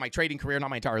 I guess in my trading career, not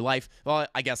my entire life. Well,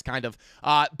 I guess kind of.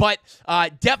 But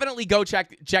definitely go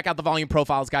check out the volume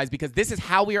profiles, guys, because this is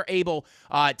how we are able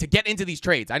to get into these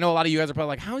trades. I know a lot of you guys are probably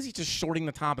like, how is he just shorting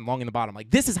the top and longing the bottom? Like,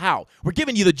 this is how. We're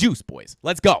giving you the juice, boys.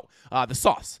 Let's go. The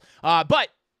sauce. But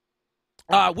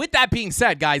with that being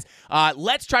said, guys,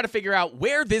 let's try to figure out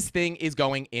where this thing is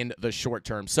going in the short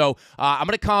term. So I'm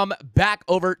going to come back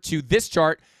over to this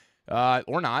chart,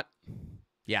 or not.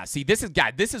 Yeah, see, this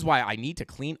is why I need to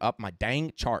clean up my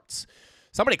dang charts.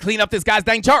 Somebody clean up this guy's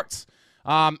dang charts.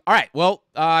 All right, well,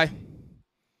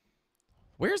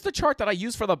 where's the chart that I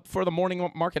use for the morning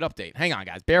market update? Hang on,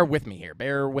 guys. Bear with me here.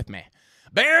 Bear with me.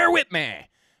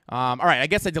 All right, I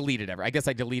guess I deleted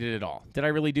it all. Did I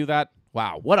really do that?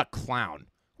 Wow, what a clown.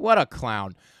 What a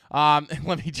clown.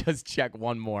 Let me just check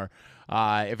one more.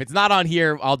 If it's not on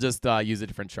here, I'll just use a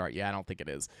different chart. Yeah, I don't think it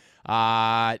is.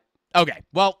 Okay,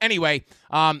 well, anyway,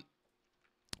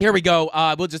 here we go.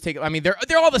 We'll just take it. I mean,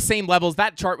 they're all the same levels.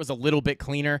 That chart was a little bit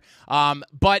cleaner.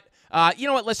 But you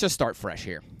know what? Let's just start fresh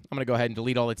here. I'm going to go ahead and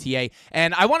delete all the TA.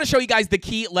 And I want to show you guys the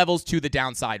key levels to the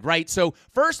downside, right? So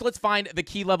first, let's find the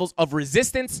key levels of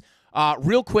resistance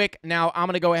real quick. Now, I'm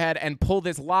going to go ahead and pull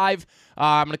this live.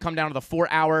 I'm going to come down to the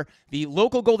 4-hour. The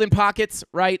local golden pockets,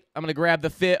 right? I'm going to grab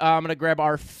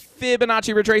our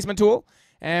Fibonacci retracement tool.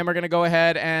 And we're going to go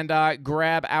ahead and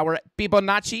grab our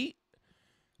Fibonacci.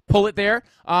 Pull it there.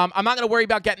 I'm not going to worry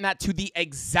about getting that to the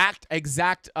exact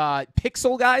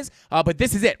pixel, guys, but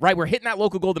this is it, right? We're hitting that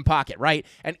local golden pocket, right?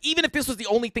 And even if this was the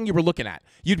only thing you were looking at,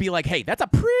 you'd be like, hey, that's a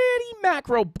pretty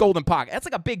macro golden pocket. That's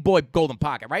like a big boy golden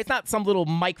pocket, right? It's not some little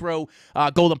micro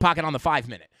golden pocket on the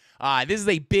 5-minute. This is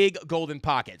a big golden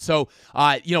pocket. So,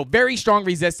 very strong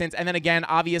resistance. And then again,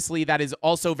 obviously, that is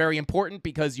also very important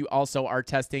because you also are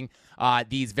testing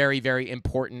these very, very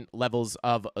important levels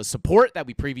of support that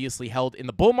we previously held in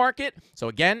the bull market. So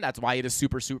again, that's why it is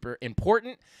super, super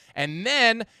important. And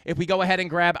then if we go ahead and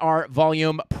grab our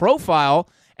volume profile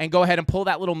and go ahead and pull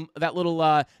that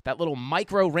little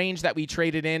micro range that we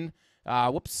traded in.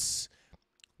 Whoops.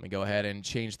 Let me go ahead and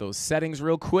change those settings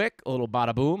real quick. A little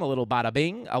bada boom, a little bada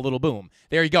bing, a little boom.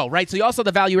 There you go, right? So you also have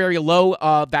the value area low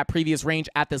of that previous range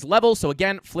at this level. So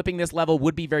again, flipping this level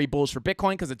would be very bullish for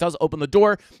Bitcoin because it does open the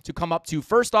door to come up to,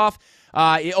 first off,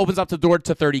 it opens up the door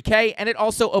to 30K, and it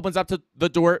also opens up to the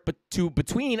door to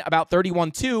between about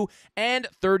 31.2 and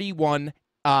 31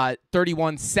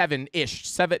 31.7-ish,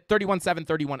 31.7,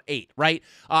 31.8, right?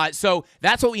 So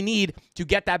that's what we need to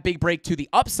get that big break to the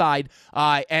upside.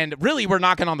 And really, we're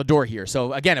knocking on the door here.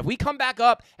 So again, if we come back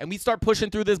up and we start pushing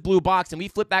through this blue box and we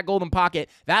flip that golden pocket,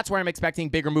 that's where I'm expecting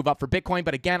bigger move up for Bitcoin.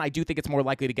 But again, I do think it's more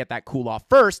likely to get that cool off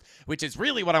first, which is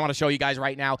really what I want to show you guys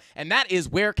right now. And that is,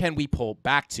 where can we pull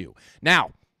back to?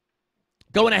 Now,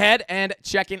 going ahead and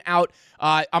checking out,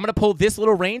 I'm going to pull this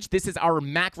little range. This is our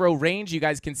macro range. You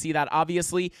guys can see that,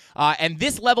 obviously. And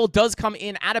this level does come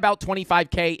in at about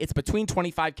 25K. It's between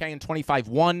 25K and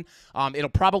 25.1. It'll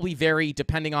probably vary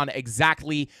depending on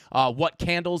exactly what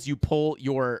candles you pull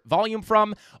your volume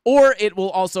from, or it will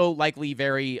also likely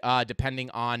vary depending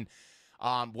on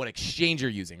what exchange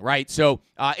you're using, right? So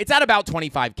it's at about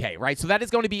 25K, right? So that is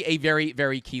going to be a very,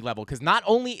 very key level, because not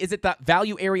only is it the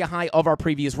value area high of our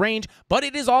previous range, but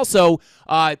it is also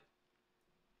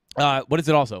what is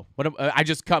it also? I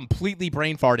just completely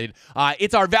brain farted.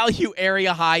 It's our value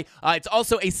area high. It's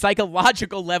also a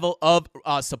psychological level of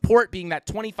support, being that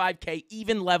 25K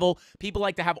even level. People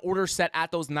like to have orders set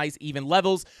at those nice even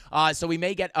levels. So we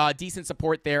may get decent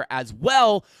support there as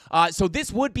well. So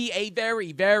this would be a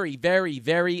very, very, very,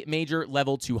 very major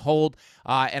level to hold.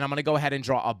 And I'm going to go ahead and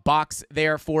draw a box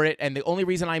there for it. And the only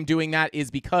reason I'm doing that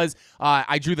is because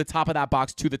I drew the top of that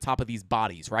box to the top of these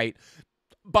bodies, right?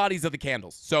 Bodies of the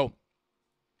candles. So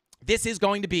this is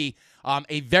going to be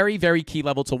a very, very key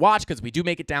level to watch, because we do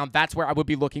make it down. That's where I would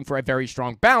be looking for a very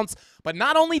strong bounce. But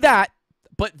not only that,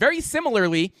 but very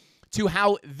similarly to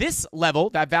how this level,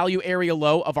 that value area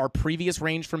low of our previous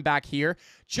range from back here,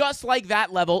 just like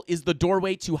that level is the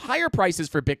doorway to higher prices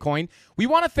for Bitcoin, we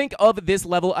want to think of this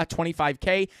level at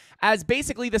 25K as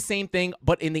basically the same thing,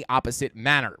 but in the opposite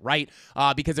manner, right?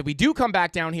 Because if we do come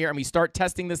back down here and we start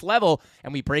testing this level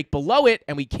and we break below it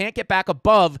and we can't get back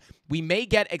above, we may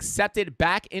get accepted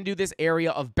back into this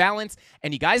area of balance.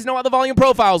 And you guys know how the volume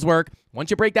profiles work. Once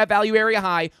you break that value area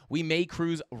high, we may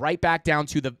cruise right back down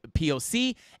to the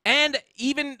POC. And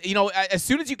even, you know, as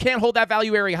soon as you can't hold that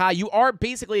value area high, you are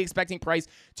basically expecting price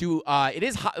to, it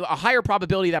is a higher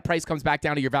probability that price comes back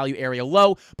down to your value area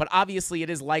low. But obviously, it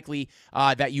is likely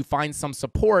that you find some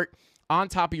support on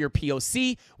top of your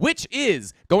POC, which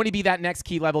is going to be that next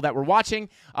key level that we're watching.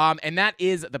 And that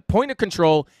is the point of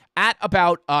control at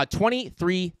about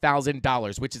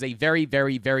 $23,000, which is a very,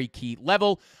 very, very key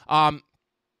level.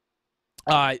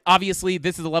 Obviously,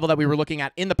 this is a level that we were looking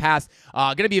at in the past.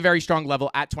 Going to be a very strong level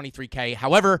at 23K.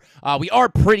 However, we are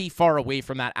pretty far away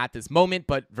from that at this moment.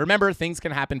 But remember, things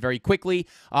can happen very quickly.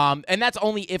 And that's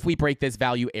only if we break this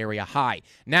value area high.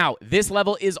 Now, this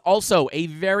level is also a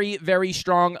very, very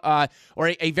strong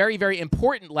or a very, very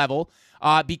important level.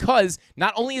 Because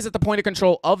not only is it the point of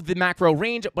control of the macro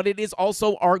range, but it is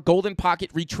also our golden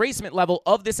pocket retracement level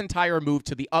of this entire move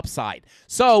to the upside.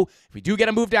 So if we do get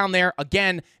a move down there,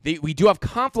 again, we do have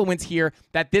confluence here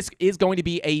that this is going to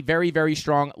be a very, very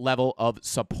strong level of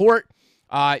support.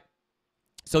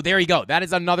 So there you go. That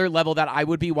is another level that I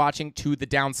would be watching to the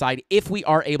downside if we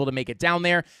are able to make it down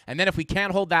there. And then if we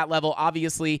can't hold that level,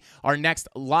 obviously our next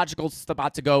logical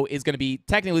spot to go is going to be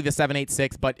technically the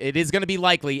 786, but it is going to be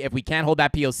likely, if we can't hold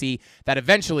that POC, that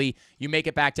eventually you make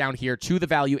it back down here to the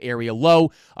value area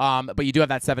low. But you do have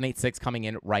that 786 coming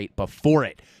in right before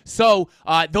it. So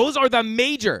those are the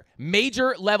major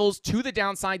levels to the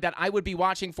downside that I would be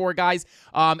watching for, guys.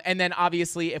 And then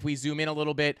obviously if we zoom in a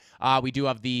little bit, we do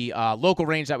have the local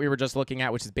range that we were just looking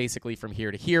at, which is basically from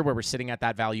here to here, where we're sitting at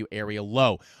that value area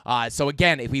low. So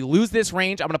again, if we lose this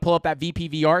range, I'm going to pull up that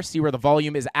VPVR, see where the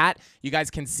volume is at. You guys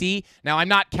can see. Now, I'm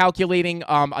not calculating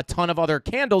a ton of other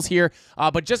candles here,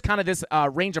 but just kind of this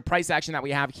range of price action that we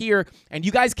have here, and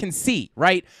you guys can see,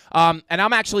 right? And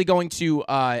I'm actually going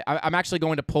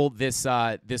to pull this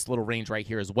this little range right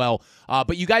here as well.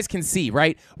 But you guys can see,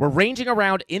 right? We're ranging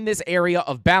around in this area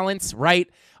of balance, right?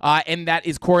 And that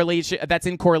is that's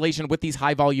in correlation with these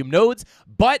high volume nodes.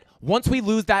 But once we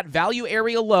lose that value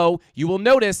area low, you will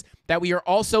notice that we are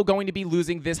also going to be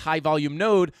losing this high volume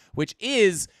node, which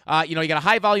is, you got a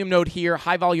high volume node here,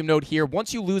 high volume node here.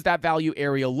 Once you lose that value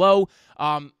area low,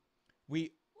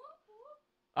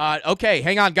 okay,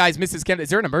 hang on, guys. Mrs. Kent, is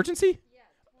there an emergency? Yeah,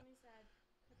 Tony said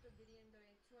put the video and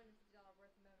donate $250 worth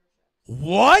of membership.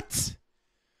 What?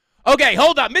 Okay,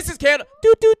 hold up. Mrs. Candle.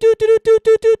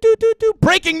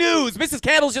 Breaking news. Mrs.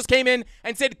 Candles just came in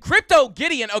and said, Crypto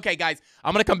Gideon. Okay, guys,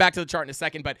 I'm going to come back to the chart in a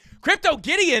second, but Crypto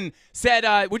Gideon said,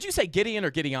 would you say Gideon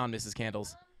or Gideon, Mrs.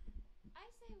 Candles? I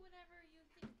say whatever you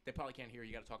think. They probably can't hear you.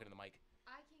 You got to talk into the mic.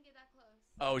 I can't get that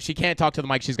close. Oh, she can't talk to the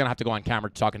mic. She's going to have to go on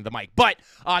camera talking to the mic. But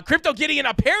Crypto Gideon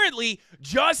apparently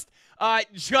just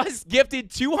just gifted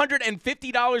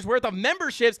 $250 worth of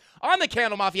memberships on the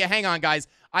Candle Mafia. Hang on, guys.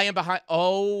 I am behind.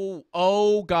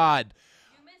 Oh, God.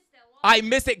 You missed it. What? I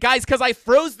missed it, guys, because I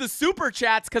froze the super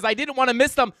chats because I didn't want to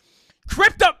miss them.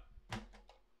 Crypto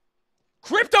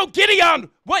Gideon.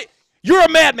 Wait, you're a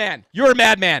madman. You're a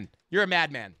madman. You're a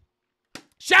madman.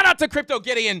 Shout out to Crypto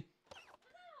Gideon.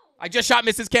 I just shot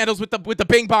Mrs. Candles with the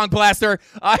Bing Bong Blaster.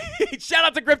 Shout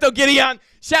out to Crypto Gideon.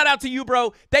 Shout out to you,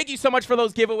 bro. Thank you so much for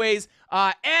those giveaways.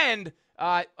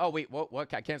 Oh, wait,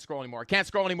 what? I can't scroll anymore. I can't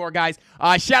scroll anymore, guys.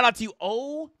 Shout out to you.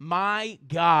 Oh, my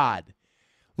God.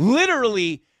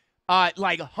 Literally,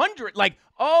 everybody's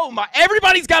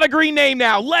got a green name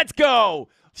now. Let's go.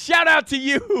 Shout out to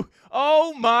you.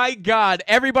 Oh, my God.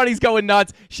 Everybody's going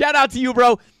nuts. Shout out to you,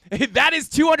 bro. That is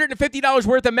 $250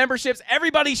 worth of memberships.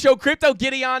 Everybody show Crypto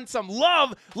Gideon some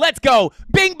love. Let's go.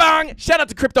 Bing bong. Shout out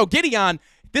to Crypto Gideon.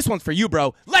 This one's for you,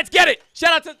 bro. Let's get it.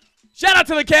 Shout out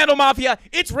to the Candle Mafia.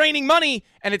 It's raining money,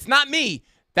 and it's not me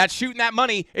that's shooting that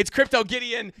money. It's Crypto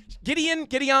Gideon.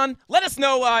 Gideon. Let us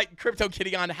know, Crypto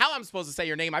Gideon, how I'm supposed to say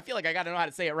your name. I feel like I got to know how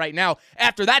to say it right now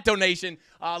after that donation.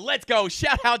 Let's go.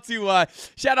 Shout out to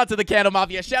the Candle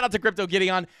Mafia. Shout out to Crypto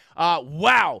Gideon.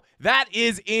 Wow, that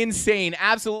is insane.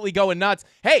 Absolutely going nuts.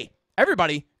 Hey,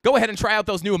 everybody, go ahead and try out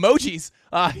those new emojis.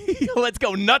 Let's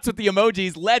go nuts with the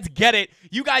emojis. Let's get it.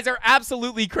 You guys are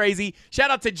absolutely crazy. Shout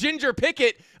out to Ginger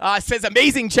Pickett. Says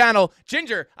amazing channel.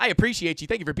 Ginger, I appreciate you.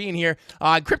 Thank you for being here.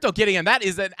 Crypto Gideon, that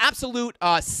is an absolute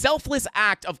selfless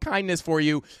act of kindness for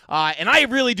you. And I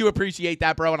really do appreciate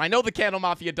that, bro. And I know the Candle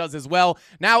Mafia does as well.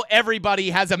 Now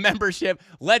everybody has a membership.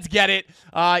 Let's get it.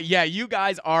 Yeah, you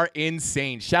guys are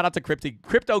insane. Shout out to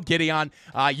Crypto Gideon.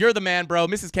 You're the man, bro.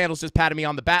 Mrs. Candles just patted me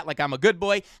on the back like I'm a good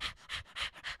boy.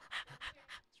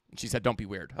 She said, don't be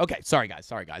weird. Okay, sorry, guys.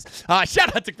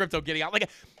 Shout out to Crypto Gideon. Like,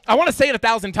 I want to say it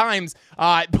 1,000 times,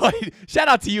 but shout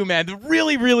out to you, man.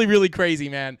 Really, really, really crazy,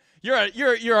 man.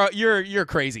 You're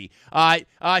crazy. Shout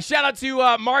out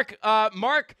to Mark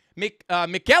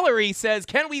McEllery says,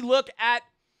 can we look at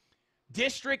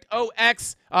District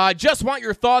OX? Just want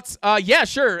your thoughts. Yeah,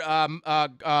 sure.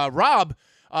 Rob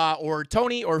or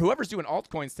Tony or whoever's doing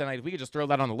altcoins tonight, if we could just throw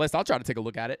that on the list, I'll try to take a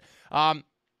look at it.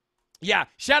 Yeah,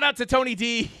 shout out to Tony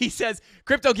D. He says,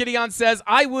 Crypto Gideon says,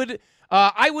 I would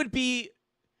be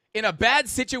in a bad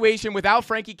situation without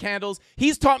Frankie Candles.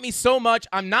 He's taught me so much.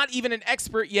 I'm not even an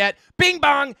expert yet. Bing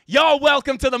bong. Y'all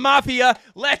welcome to the Mafia.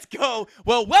 Let's go.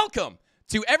 Well, welcome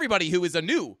to everybody who is a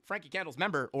new Frankie Candles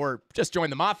member or just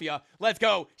joined the Mafia. Let's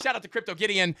go. Shout out to Crypto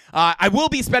Gideon. I will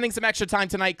be spending some extra time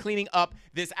tonight cleaning up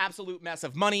this absolute mess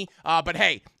of money. But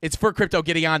hey, it's for Crypto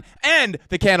Gideon and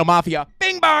the Candle Mafia.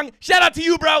 Bing bong. Shout out to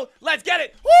you, bro. Let's get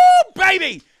it. Woo,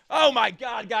 baby. Oh my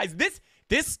God, guys. This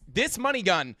money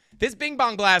gun, this Bing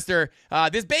bong blaster,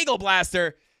 this bagel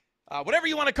blaster, whatever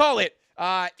you want to call it,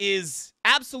 is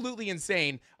absolutely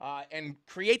insane and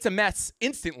creates a mess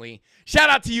instantly. Shout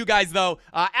out to you guys, though.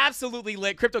 Absolutely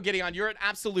lit. Crypto Gideon, you're an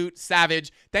absolute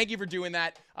savage. Thank you for doing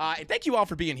that. And thank you all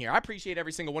for being here. I appreciate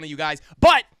every single one of you guys.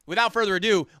 But without further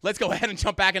ado, let's go ahead and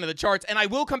jump back into the charts. And I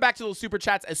will come back to those super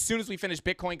chats as soon as we finish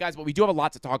Bitcoin, guys. But we do have a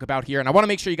lot to talk about here. And I want to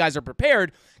make sure you guys are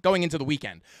prepared going into the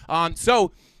weekend.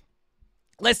 So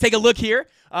let's take a look here.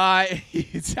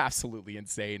 It's absolutely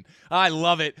insane. I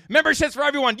love it. Memberships for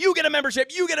everyone. You get a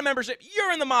membership. You get a membership.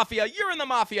 You're in the Mafia. You're in the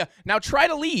Mafia. Now try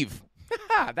to leave.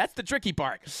 That's the tricky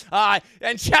part.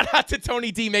 And shout out to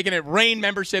Tony D making it rain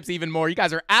memberships even more. You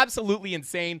guys are absolutely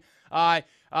insane. Let's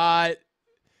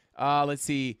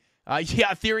see.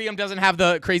 Yeah, Ethereum doesn't have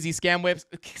the crazy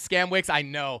scam wicks. I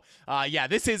know. Yeah,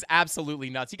 this is absolutely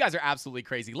nuts. You guys are absolutely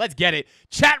crazy. Let's get it.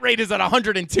 Chat rate is at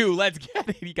 102. Let's get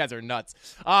it. You guys are nuts.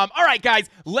 All right, guys,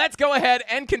 let's go ahead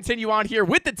and continue on here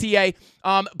with the TA.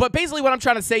 But basically what I'm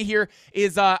trying to say here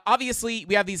is obviously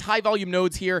we have these high volume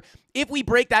nodes here. If we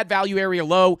break that value area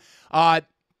low,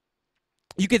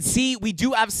 you can see we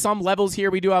do have some levels here.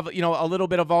 We do have, a little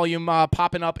bit of volume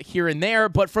popping up here and there.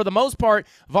 But for the most part,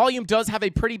 volume does have a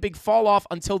pretty big fall off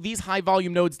until these high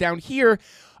volume nodes down here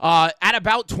at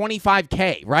about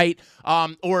 25K, right?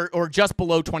 Or just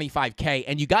below 25K.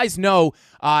 And you guys know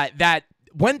that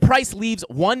when price leaves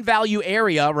one value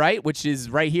area, right, which is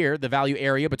right here, the value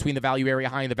area between the value area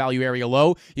high and the value area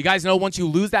low, you guys know once you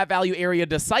lose that value area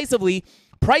decisively,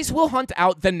 price will hunt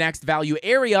out the next value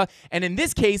area, and in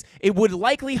this case, it would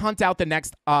likely hunt out the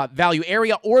next value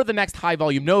area or the next high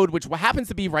volume node, which happens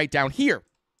to be right down here.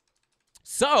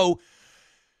 So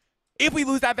If we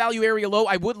lose that value area low,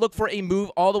 I would look for a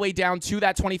move all the way down to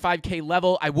that 25K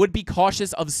level. I would be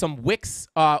cautious of some wicks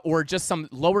or just some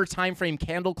lower time frame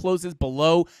candle closes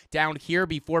below down here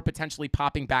before potentially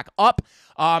popping back up.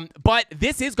 But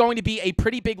this is going to be a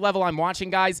pretty big level I'm watching,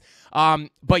 guys.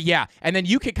 But yeah, and then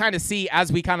you could kind of see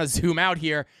as we kind of zoom out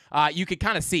here, you could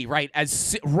kind of see, right,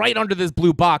 as right under this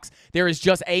blue box, there is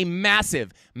just a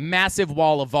massive, massive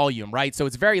wall of volume, right? So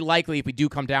it's very likely if we do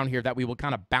come down here that we will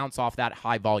kind of bounce off that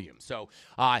high volume. So,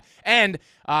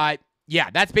 yeah,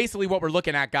 that's basically what we're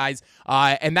looking at, guys,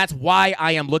 and that's why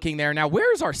I am looking there. Now,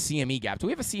 where's our CME gap? Do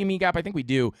we have a CME gap? I think we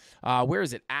do. Where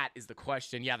is it at is the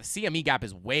question. Yeah, the CME gap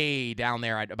is way down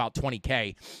there at about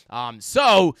 20K.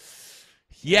 So,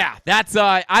 yeah, that's,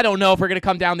 I don't know if we're going to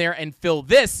come down there and fill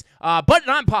this, but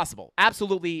not impossible.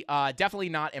 Absolutely, definitely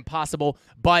not impossible.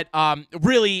 But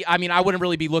really, I mean, I wouldn't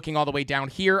really be looking all the way down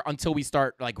here until we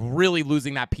start, like, really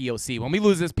losing that POC. When we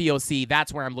lose this POC,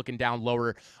 that's where I'm looking down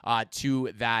lower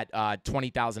to that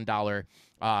 $20,000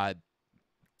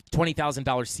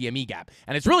 CME gap.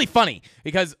 And it's really funny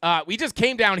because we just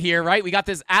came down here, right? We got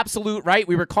this absolute, right?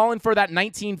 We were calling for that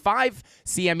 19.5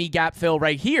 CME gap fill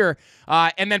right here.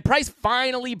 And then price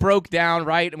finally broke down,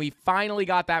 right? And we finally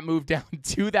got that move down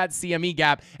to that CME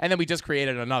gap. And then we just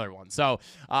created another one. So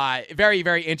very,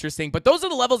 very interesting. But those are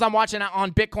the levels I'm watching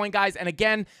on Bitcoin, guys. And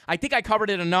again, I think I covered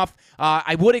it enough.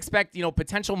 I would expect, you know,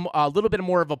 potential a little bit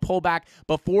more of a pullback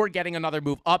before getting another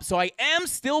move up. So I am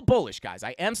still bullish, guys.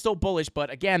 I am still bullish. But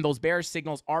again, those bearish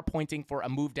signals are pointing for a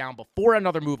move down before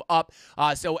another move up.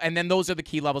 And then those are the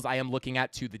key levels I am looking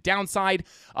at to the downside.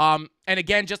 And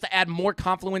again, just to add more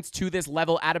confluence to this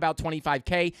level at about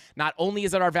 25K, not only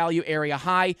is it our value area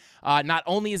high, not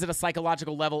only is it a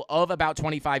psychological level of about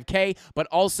 25K, but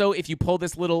also if you pull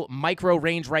this little micro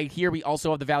range right here, we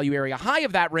also have the value area high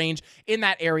of that range in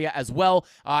that area as well.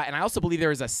 And I also believe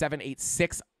there is a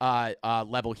 786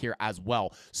 level here as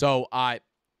well. So,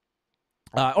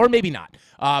 or maybe not.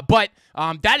 But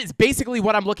that is basically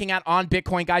what I'm looking at on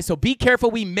Bitcoin, guys. So be careful.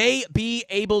 We may be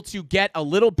able to get a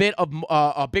little bit of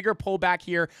a bigger pullback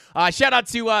here. Shout out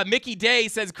to Mickey Day,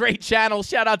 says, great channel.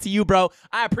 Shout out to you, bro.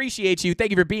 I appreciate you.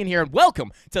 Thank you for being here. And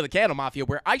welcome to the Candle Mafia,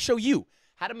 where I show you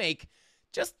how to make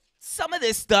just some of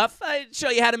this stuff. I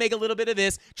show you how to make a little bit of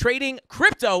this trading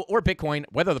crypto or Bitcoin,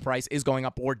 whether the price is going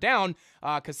up or down,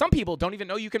 because some people don't even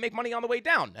know you can make money on the way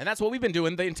down. And that's what we've been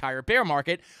doing the entire bear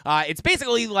market. It's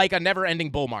basically like a never-ending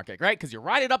bull market, right? Because you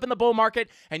ride it up in the bull market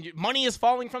and money is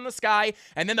falling from the sky,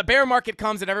 and then the bear market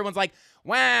comes and everyone's like,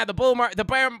 wow, the bull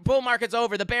market's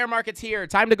over. The bear market's here.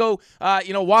 Time to go,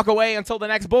 walk away until the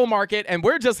next bull market. And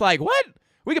we're just like, what?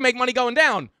 We can make money going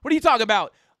down. What are you talking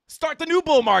about? Start the new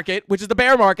bull market, which is the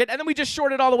bear market, and then we just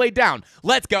short it all the way down.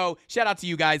 Let's go. Shout out to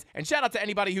you guys, and shout out to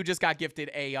anybody who just got gifted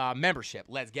a membership.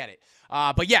 Let's get it.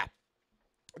 But yeah,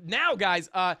 now, guys,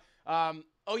 and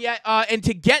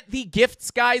to get the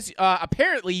gifts, guys,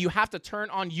 apparently you have to turn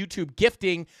on YouTube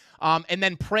gifting and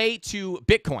then pray to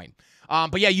Bitcoin.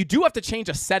 But yeah, you do have to change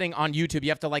a setting on YouTube. You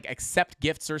have to like accept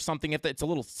gifts or something. It's a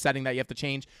little setting that you have to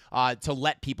change to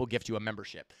let people gift you a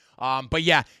membership. But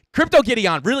yeah, Crypto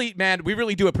Gideon, really, man, we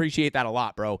really do appreciate that a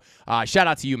lot, bro. Shout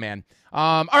out to you, man.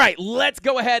 All right, let's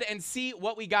go ahead and see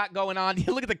what we got going on.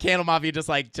 Look at the Candle Mafia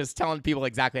just telling people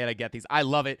exactly how to get these. I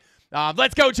love it.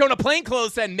 Let's go. Jonah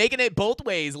Plainclothes and making it both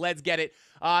ways. Let's get it.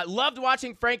 Loved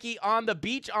watching Frankie on the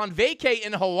beach on vacay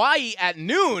in Hawaii at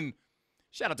noon.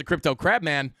 Shout out to Crypto Crab,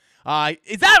 man.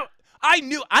 Is that... I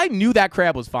knew that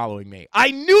crab was following me.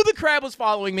 I knew the crab was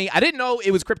following me. I didn't know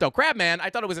it was Crypto Crabman. I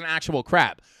thought it was an actual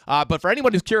crab. But for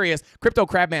anyone who's curious, Crypto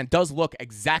Crabman does look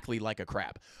exactly like a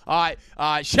crab.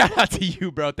 Shout out to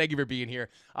you, bro. Thank you for being here.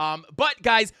 But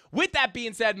guys, with that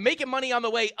being said, making money on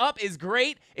the way up is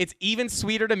great. It's even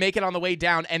sweeter to make it on the way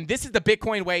down. And this is the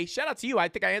Bitcoin way. Shout out to you. I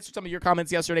think I answered some of your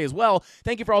comments yesterday as well.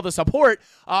 Thank you for all the support.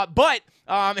 I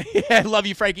love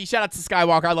you, Frankie. Shout out to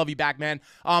Skywalker. I love you back, man.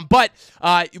 Now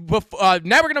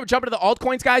we're going to jump into the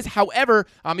altcoins, guys. However,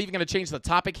 I'm even going to change the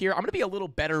topic here. I'm going to be a little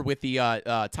better with the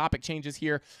topic changes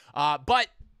here. Hey,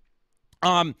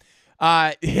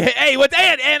 what's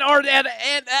Ant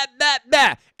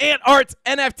Art's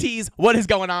NFTs? What is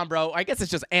going on, bro? I guess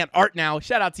it's just Ant Art now.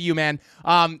 Shout out to you, man.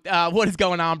 What is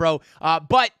going on, bro?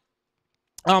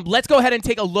 Let's go ahead and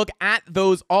take a look at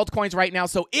those altcoins right now.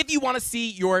 So if you want to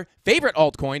see your favorite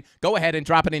altcoin, go ahead and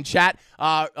drop it in chat.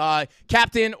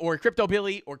 Captain or Crypto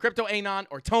Billy or Crypto Anon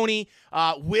or Tony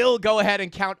will go ahead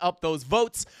and count up those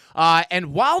votes.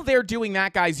 And while they're doing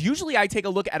that, guys, usually I take a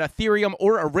look at Ethereum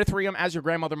or Erythrium, as your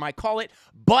grandmother might call it.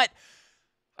 But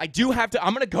I do have to,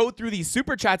 I'm going to go through these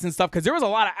super chats and stuff because there was a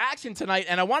lot of action tonight,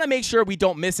 and I want to make sure we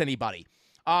don't miss anybody.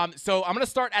 So I'm going to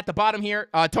start at the bottom here.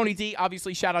 Tony D,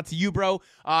 obviously, shout out to you, bro.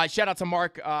 Shout out to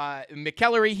Mark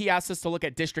McKellery. He asked us to look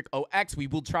at District OX. We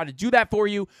will try to do that for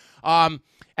you.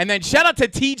 And then shout out to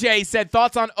TJ, said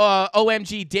thoughts on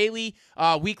OMG Daily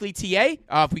Weekly TA.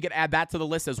 If we could add that to the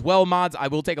list as well, mods, I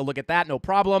will take a look at that. No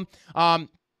problem.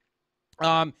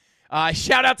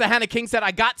 Shout out to Hannah King, said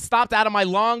I got stopped out of my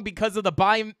long because of the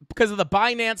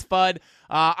Binance FUD.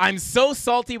 I'm so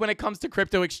salty when it comes to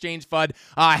crypto exchange FUD.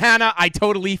 Hannah, I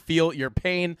totally feel your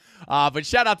pain. But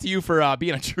shout out to you for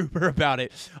being a trooper about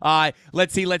it.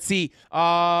 Let's see.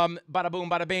 Bada boom,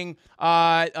 bada bing.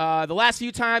 The last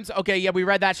few times, okay, yeah, we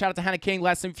read that. Shout out to Hannah King.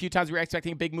 Last few times we were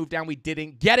expecting a big move down. We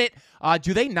didn't get it.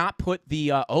 Do they not put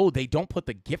the they don't put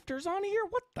the gifters on here?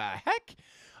 What the heck?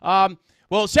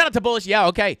 Well, shout out to Bullish. Yeah,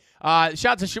 okay. Shout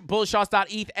out to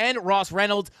bullishshots.eth and Ross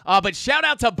Reynolds. But shout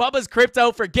out to Bubba's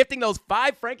Crypto for gifting those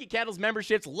 5 Frankie Candles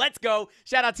memberships. Let's go.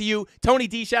 Shout out to you. Tony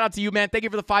D, shout out to you, man. Thank you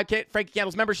for the 5 Frankie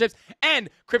Candles memberships. And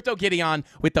Crypto Gideon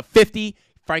with the 50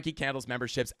 Frankie Candles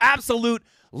memberships. Absolute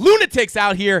lunatics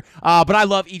out here. But I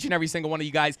love each and every single one of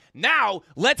you guys. Now,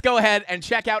 let's go ahead and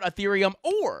check out Ethereum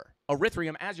or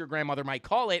Erythrium, as your grandmother might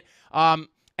call it.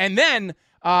 And then...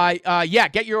 yeah,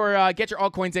 get your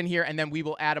altcoins in here, and then we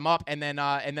will add them up, and then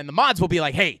the mods will be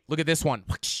like, hey, look at this one,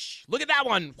 look at that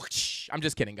one. I'm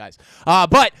just kidding, guys.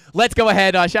 But let's go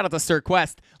ahead. Shout out to Sir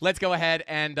Quest. Let's go ahead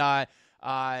and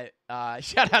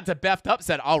shout out to Beft Up.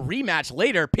 Said I'll rematch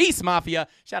later. Peace, Mafia.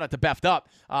 Shout out to Beft Up.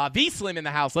 V Slim in the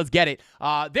house. Let's get it.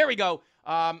 There we go.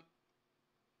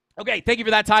 Okay, thank you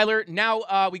for that, Tyler.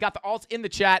 Now we got the alts in the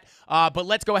chat, but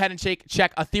let's go ahead and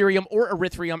check Ethereum or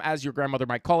Erythrium, as your grandmother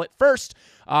might call it, first.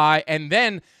 And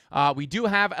then we do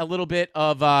have a little bit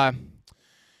of...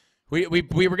 we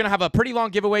were going to have a pretty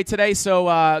long giveaway today, so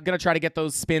going to try to get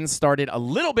those spins started a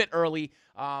little bit early.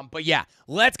 But yeah,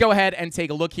 let's go ahead and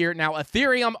take a look here. Now,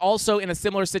 Ethereum also in a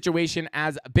similar situation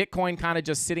as Bitcoin, kind of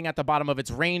just sitting at the bottom of its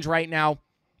range right now,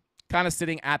 kind of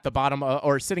sitting at the bottom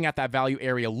or sitting at that value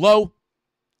area low.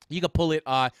 You can pull it.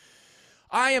 I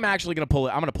am actually going to pull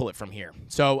it. I'm going to pull it from here.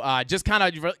 So just kind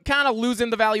of losing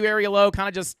the value area low, kind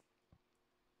of just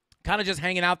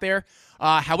hanging out there.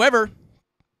 However,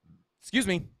 excuse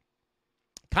me,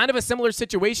 kind of a similar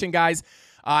situation, guys.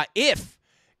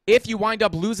 If you wind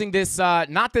up losing this,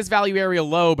 not this value area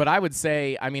low, but I would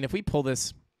say, I mean, if we pull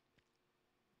this,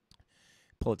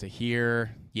 pull it to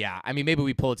here. Yeah, I mean, maybe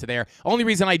we pull it to there. Only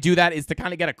reason I do that is to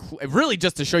kind of get really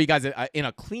just to show you guys in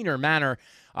a cleaner manner.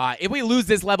 If we lose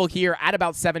this level here at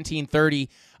about 1730,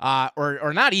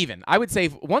 or not even, I would say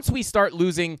once we start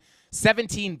losing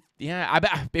 17, yeah,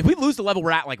 if we lose the level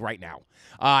we're at like right now,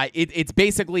 it's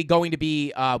basically going to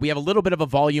be we have a little bit of a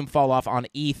volume fall off on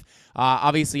ETH.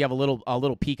 Obviously, you have a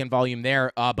little peak in volume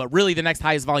there, but really the next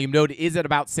highest volume node is at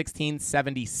about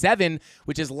 1677,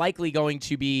 which is likely going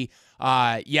to be.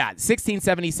 Yeah,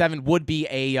 1677 would be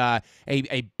a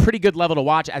pretty good level to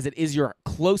watch, as it is your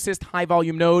closest high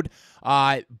volume node.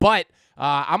 But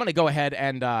I'm gonna go ahead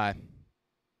and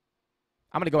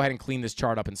clean this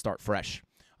chart up and start fresh.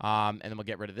 And then we'll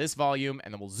get rid of this volume,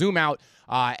 and then we'll zoom out.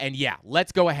 And yeah,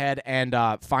 let's go ahead and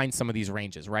find some of these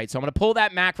ranges, right? So I'm gonna pull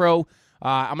that macro.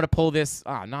 I'm going to pull this.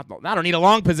 I don't need a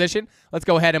long position. Let's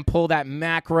go ahead and pull that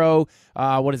macro.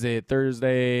 What is it?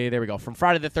 Thursday. There we go. From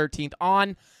Friday the 13th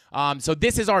on. So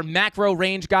this is our macro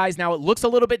range, guys. Now, it looks a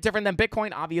little bit different than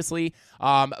Bitcoin, obviously.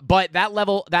 But that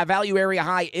level, that value area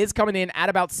high is coming in at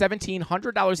about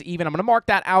 $1,700 even. I'm going to mark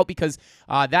that out because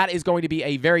that is going to be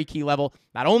a very key level.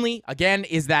 Not only, again,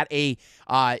 is that a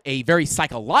very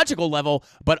psychological level,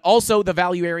 but also the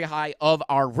value area high of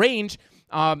our range.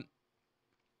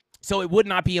 So it would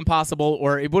not be impossible,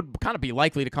 or it would kind of be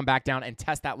likely to come back down and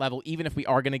test that level, even if we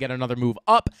are going to get another move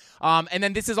up. And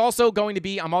then this is also going to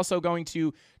be, I'm also going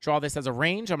to draw this as a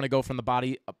range. I'm going to go from the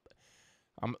body up.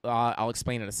 I'll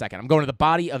explain in a second. I'm going to the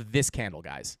body of this candle,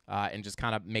 guys, and just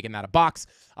kind of making that a box.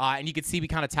 And you can see we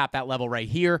kind of tap that level right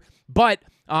here. But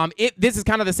this is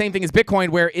kind of the same thing as Bitcoin,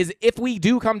 where if we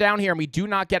do come down here and we do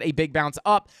not get a big bounce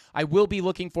up, I will be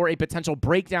looking for a potential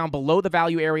breakdown below the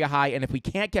value area high. And if we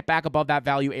can't get back above that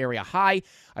value area high,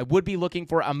 I would be looking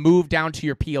for a move down to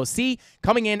your POC,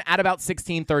 coming in at about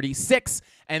 1636.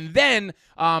 And then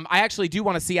I actually do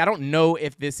want to see, I don't know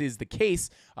if this is the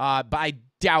case, but I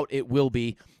doubt it will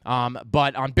be.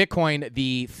 But on Bitcoin,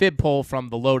 the fib pull from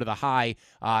the low to the high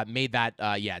made that,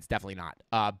 yeah, it's definitely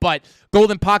not. But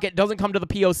Golden Pocket doesn't come to the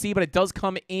POC, but it does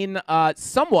come in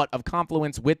somewhat of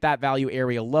confluence with that value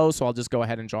area low. So I'll just go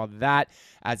ahead and draw that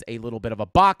as a little bit of a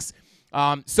box.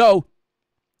 So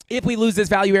If we lose this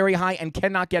value area high and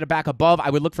cannot get it back above, I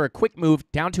would look for a quick move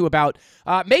down to about,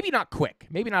 maybe not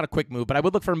a quick move, but I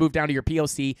would look for a move down to your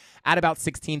POC at about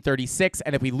 1636.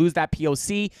 And if we lose that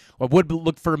POC, I would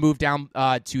look for a move down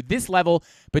to this level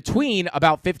between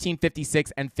about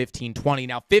 1556 and 1520.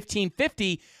 Now,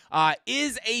 1550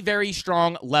 is a very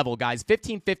strong level, guys.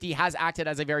 1550 has acted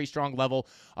as a very strong level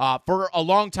for a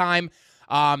long time.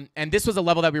 And this was a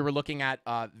level that we were looking at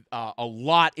a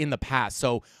lot in the past.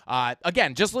 So,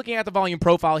 again, just looking at the volume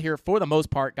profile here for the most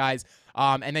part, guys.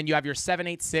 And then you have your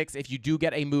 786. If you do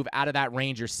get a move out of that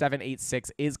range, your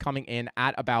 786 is coming in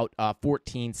at about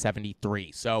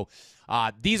 1473. So,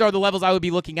 these are the levels I would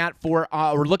be looking at for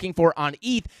or looking for on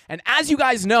ETH. And as you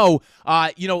guys know,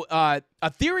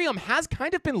 Ethereum has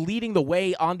kind of been leading the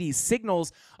way on these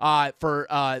signals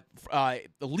for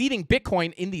leading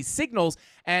Bitcoin in these signals.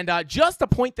 And just to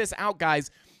point this out,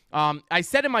 guys, I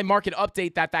said in my market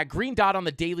update that green dot on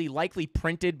the daily likely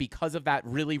printed because of that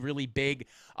really big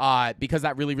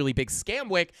scam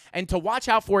wick, and to watch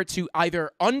out for it to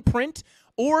either unprint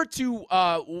or to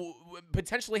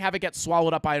potentially have it get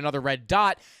swallowed up by another red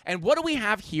dot. And what do we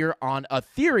have here on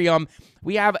Ethereum?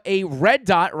 We have a red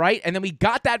dot, right? And then we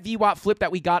got that VWAP flip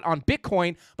that we got on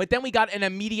Bitcoin, but then we got an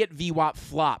immediate VWAP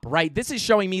flop, right? This is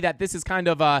showing me that this is kind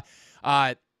of the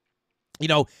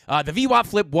VWAP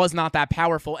flip was not that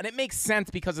powerful, and it makes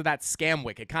sense because of that scam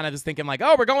wick. It kind of is thinking like,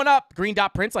 oh, we're going up. Green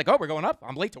dot prints like, oh, we're going up.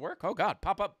 I'm late to work. Oh, God.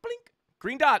 Pop up. Blink.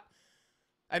 Green dot.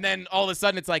 And then all of a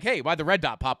sudden it's like, hey, why'd the red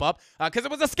dot pop up? Because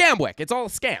it was a scam wick. It's all a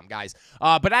scam, guys.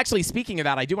 But actually, speaking of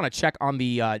that, I do want to check on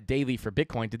the daily for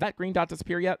Bitcoin. Did that green dot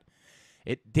disappear yet?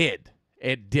 It did.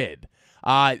 It did.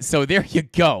 So there you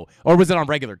go. Or was it on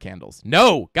regular candles?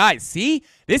 No, guys, see?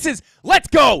 This is, let's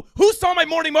go. Who saw my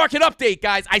morning market update,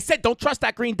 guys? I said, don't trust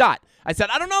that green dot. I said,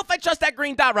 I don't know if I trust that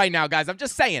green dot right now, guys. I'm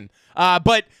just saying.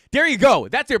 But there you go.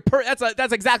 That's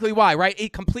exactly why, right?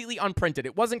 It completely unprinted.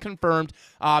 It wasn't confirmed,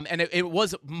 and it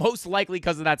was most likely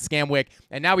because of that scam wick.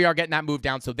 And now we are getting that move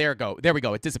down. So there we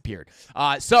go. It disappeared.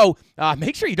 So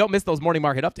make sure you don't miss those morning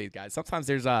market updates, guys. Sometimes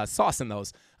there's sauce in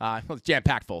those.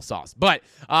 Jam-packed full sauce. But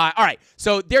all right.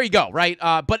 So there you go, right?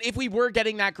 But if we were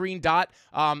getting that green dot,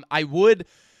 I would,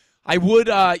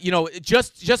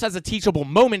 just as a teachable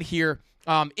moment here.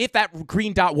 If that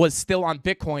green dot was still on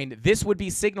Bitcoin, this would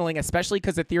be signaling, especially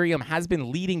because Ethereum has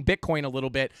been leading Bitcoin a little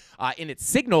bit in its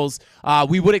signals.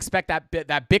 We would expect that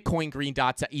Bitcoin green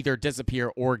dot to either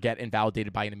disappear or get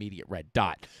invalidated by an immediate red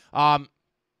dot.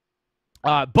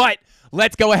 But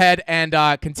let's go ahead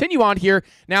and continue on here.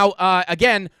 Now,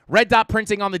 again, red dot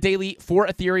printing on the daily for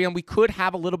Ethereum. We could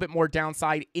have a little bit more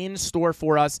downside in store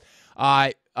for us.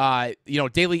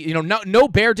 Daily, no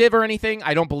bear div or anything,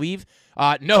 I don't believe.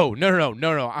 No.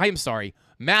 I am sorry.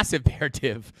 Massive bear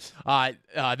div.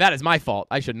 That is my fault.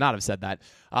 I should not have said that.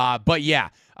 But yeah,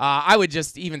 I would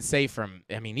just even say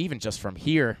even just from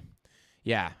here.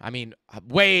 Yeah,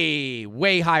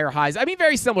 way higher highs.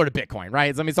 Very similar to Bitcoin,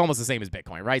 right? It's almost the same as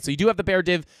Bitcoin, right? So you do have the bear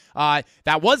div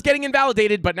that was getting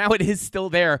invalidated, but now it is still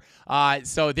there.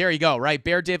 So there you go, right?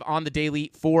 Bear div on the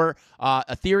daily for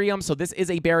Ethereum. So this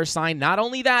is a bearish sign. Not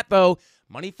only that, though,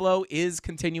 money flow is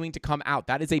continuing to come out.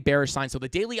 That is a bearish sign. So the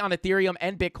daily on Ethereum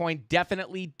and Bitcoin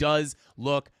definitely does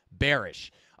look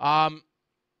bearish.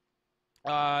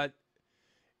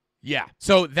 Yeah,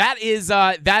 so that is,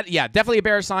 definitely a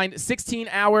bearish sign.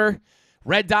 16-hour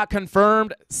red dot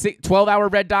confirmed, 12-hour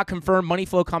red dot confirmed, money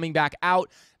flow coming back out.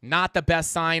 Not the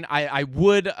best sign. I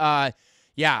would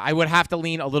have to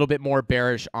lean a little bit more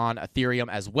bearish on Ethereum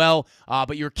as well.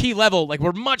 But your key level,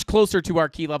 we're much closer to our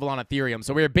key level on Ethereum.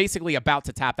 So we're basically about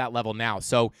to tap that level now.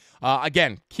 So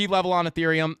again, key level on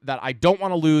Ethereum that I don't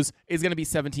want to lose is going to be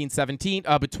 1717,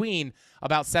 between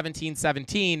about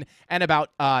 1717 and about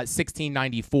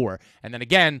 1694. And then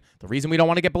again, the reason we don't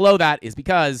want to get below that is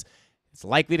because it's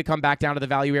likely to come back down to the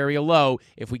value area low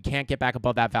if we can't get back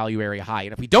above that value area high.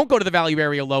 And if we don't go to the value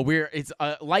area low, it's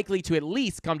likely to at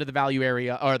least come to the value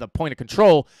area or the point of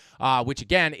control, which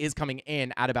again is coming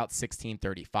in at about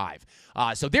 1635.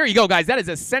 So there you go, guys. That is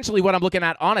essentially what I'm looking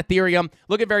at on Ethereum.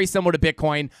 Looking very similar to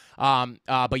Bitcoin.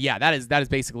 But yeah, that is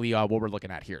basically what we're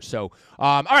looking at here. So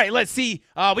all right, let's see.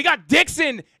 We got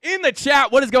Dixon in the chat.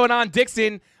 What is going on,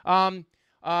 Dixon?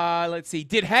 Let's see.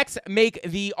 Did Hex make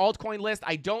the altcoin list?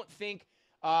 I don't think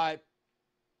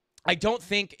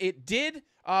it did.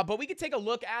 But we could take a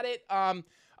look at it.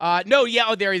 No, yeah,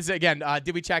 oh, there is again.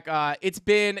 Did we check? It's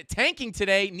been tanking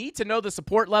today. Need to know the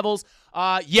support levels.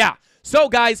 Yeah. So,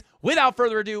 guys, without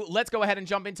further ado, let's go ahead and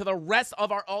jump into the rest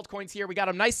of our altcoins here. We got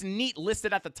them nice and neat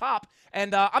listed at the top.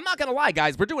 And I'm not going to lie,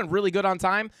 guys. We're doing really good on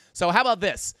time. So how about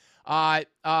this?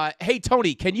 Hey,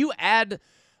 Tony, can you add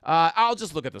I'll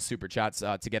just look at the super chats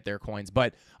to get their coins.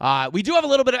 But we do have a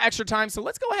little bit of extra time, so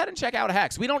let's go ahead and check out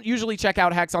Hex. We don't usually check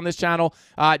out Hex on this channel,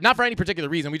 not for any particular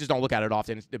reason. We just don't look at it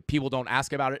often. People don't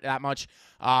ask about it that much.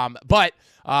 But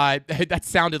that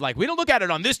sounded like we don't look at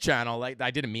it on this channel. Like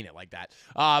I didn't mean it like that.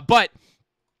 But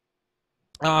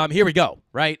here we go,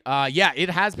 right? Yeah,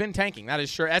 it has been tanking. That is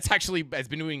sure. That's actually has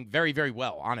been doing very, very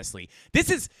well, honestly.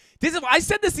 This is I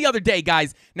said this the other day,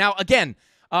 guys. Now, again,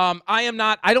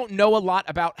 I don't know a lot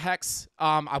about Hex.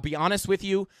 I'll be honest with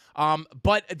you.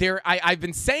 But I've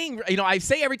been saying, I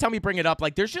say every time we bring it up,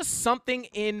 like there's just something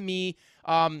in me.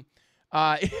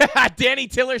 Danny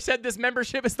Tiller said this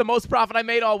membership is the most profit I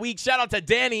made all week. Shout out to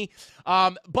Danny.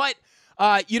 But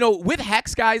with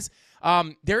Hex, guys,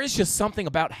 there is just something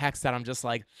about Hex that I'm just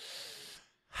like,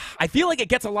 I feel like it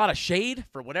gets a lot of shade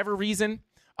for whatever reason.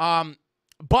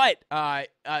 But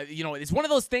it's one of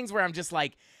those things where I'm just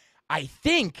like, I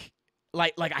think,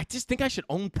 I just think I should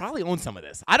probably own some of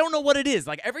this. I don't know what it is.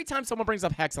 Like, every time someone brings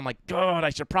up Hex, I'm like, God, I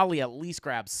should probably at least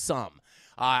grab some.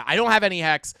 I don't have any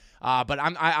Hex, but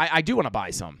I do want to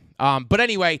buy some. But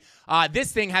anyway,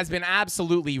 this thing has been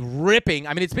absolutely ripping.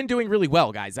 I mean, it's been doing really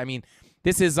well, guys. I mean,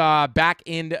 this is back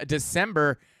in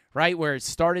December, right, where it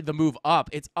started the move up.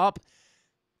 It's up.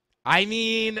 I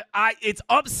mean, it's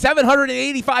up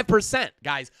 785%,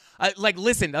 guys.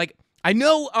 Listen, I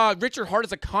know Richard Hart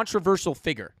is a controversial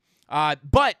figure,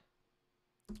 but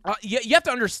you have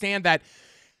to understand that,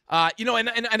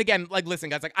 and again, listen,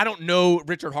 guys, I don't know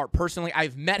Richard Hart personally.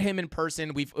 I've met him in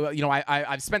person. We've,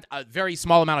 I've spent a very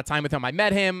small amount of time with him. I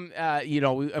met him,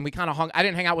 and we kind of hung. I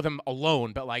didn't hang out with him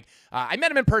alone, but I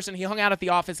met him in person. He hung out at the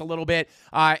office a little bit,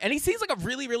 and he seems like a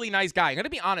really, really nice guy. I'm gonna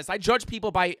be honest. I judge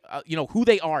people by, who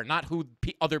they are, not who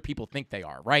other people think they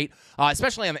are, right?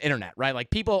 Especially on the internet, right? Like,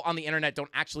 people on the internet don't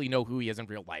actually know who he is in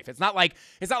real life. It's not like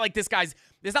this guy's.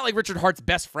 It's not like Richard Hart's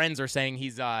best friends are saying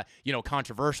he's,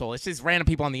 controversial. It's just random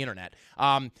people on the internet.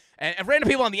 And random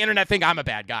people on the internet think I'm a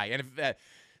bad guy. And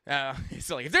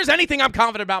if there's anything I'm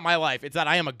confident about in my life, it's that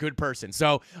I am a good person.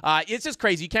 So it's just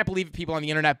crazy. You can't believe people on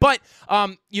the internet. But,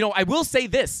 I will say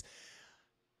this.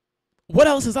 What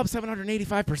else is up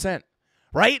 785%?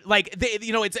 Right?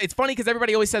 It's funny because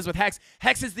everybody always says with Hex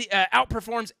is the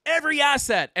outperforms every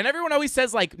asset. And everyone always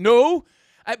says, no.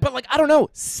 But I don't know,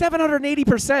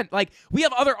 780%. We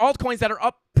have other altcoins that are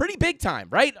up pretty big time,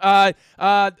 right?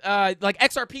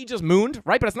 XRP just mooned,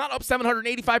 right? But it's not up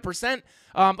 785%.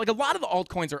 A lot of the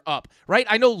altcoins are up, right?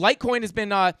 I know Litecoin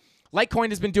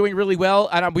has been doing really well,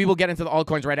 and we will get into the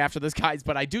altcoins right after this, guys.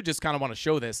 But I do just kind of want to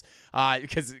show this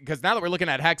because now that we're looking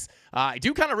at Hex, I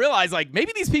do kind of realize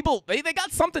maybe these people they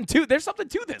got something to. There's something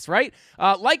to this, right?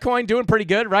 Litecoin doing pretty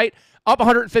good, right? Up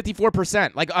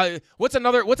 154%. What's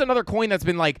another coin that's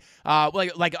been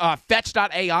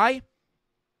Fetch.ai?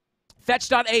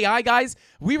 Fetch.ai, guys.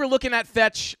 We were looking at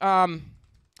Fetch. Where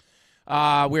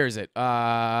is it?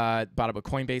 Bottom of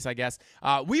Coinbase, I guess.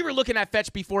 We were looking at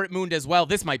Fetch before it mooned as well.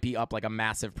 This might be up a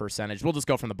massive percentage. We'll just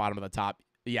go from the bottom of the top.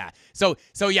 Yeah. So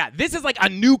yeah, this is a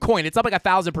new coin. It's up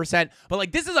 1,000%.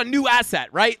 But this is a new asset,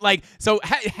 right? So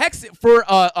Hex, for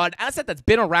an asset that's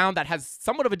been around that has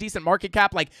somewhat of a decent market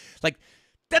cap,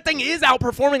 that thing is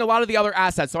outperforming a lot of the other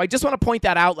assets. So I just want to point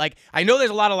that out. I know there's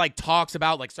a lot of talks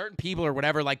about certain people or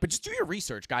whatever, but just do your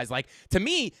research, guys. To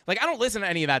me, I don't listen to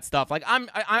any of that stuff.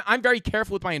 I'm very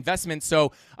careful with my investments.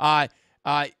 So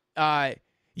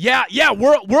yeah,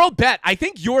 World Bet. I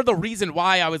think you're the reason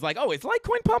why I was oh, it's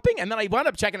Litecoin pumping, and then I wound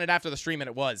up checking it after the stream, and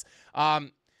it was.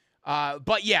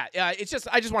 But yeah, it's just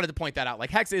I just wanted to point that out.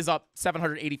 Hex is up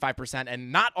 785%,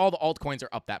 and not all the altcoins are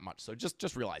up that much. So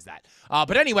just realize that.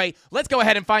 But anyway, let's go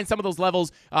ahead and find some of those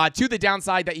levels to the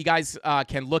downside that you guys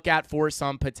can look at for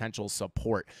some potential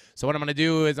support. So what I'm gonna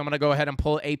do is I'm gonna go ahead and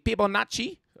pull a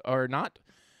Fibonacci or not.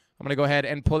 I'm gonna go ahead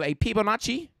and pull a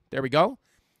Fibonacci. There we go.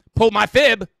 Pull my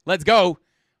fib. Let's go.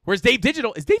 Where's Dave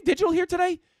Digital? Is Dave Digital here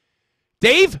today?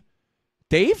 Dave?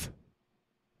 Dad?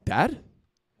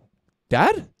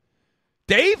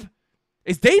 Dave?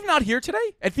 Is Dave not here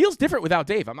today? It feels different without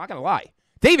Dave. I'm not going to lie.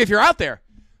 Dave, if you're out there,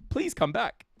 please come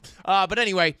back. But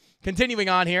anyway, continuing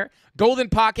on here. Golden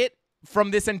Pocket from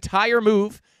this entire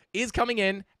move is coming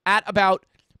in at about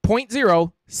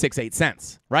 0.068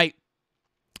 cents, right?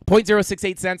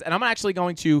 0.068 cents. And I'm actually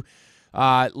going to,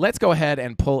 let's go ahead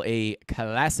and pull a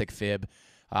classic fib.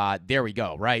 There we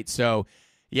go, right? So,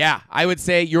 yeah, I would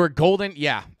say your golden,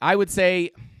 I would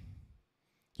say,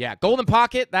 Golden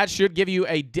Pocket, that should give you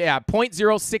a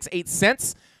 0.068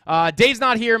 cents. Dave's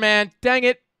not here, man. Dang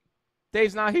it.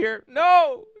 Dave's not here.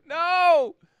 No.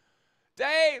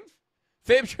 Dave.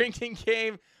 Fib drinking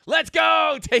game. Let's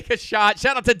go. Take a shot.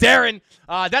 Shout out to Darren.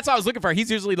 That's what I was looking for.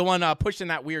 He's usually the one pushing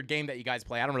that weird game that you guys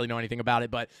play. I don't really know anything about it,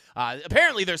 but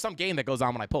apparently there's some game that goes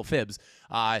on when I pull fibs.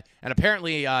 And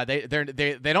apparently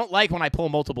they don't like when I pull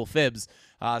multiple fibs.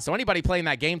 So anybody playing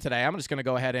that game today, I'm just going to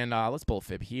go ahead and let's pull a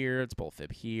fib here. Let's pull a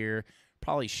fib here.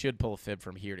 Probably should pull a fib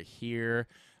from here to here.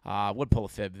 Would pull a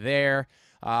fib there.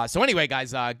 So anyway,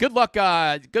 guys, good luck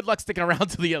sticking around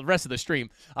to the rest of the stream.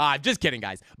 Just kidding,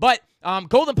 guys. But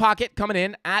Golden Pocket coming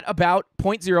in at about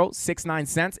 0.069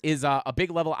 cents is a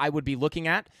big level I would be looking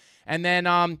at. And then,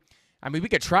 I mean, we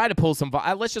could try to pull some.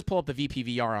 Let's just pull up the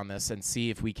VPVR on this and see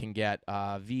if we can get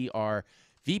VR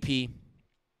VP.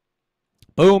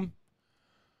 Boom.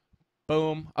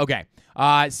 Boom. Okay.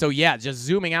 So yeah, just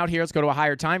zooming out here. Let's go to a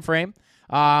higher time frame.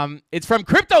 It's from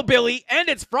Crypto Billy, and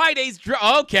it's Friday's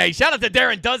okay, shout out to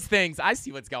Darren Does Things. I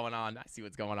see what's going on.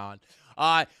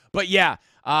 But yeah,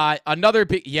 another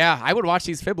big, yeah, I would watch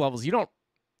these fib levels. You don't,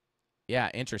 yeah,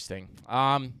 interesting.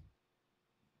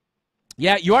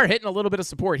 Yeah, you are hitting a little bit of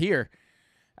support here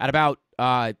at about,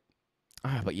 but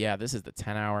yeah, this is the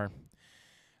 10 hour.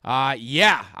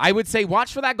 Yeah, I would say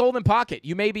watch for that Golden Pocket.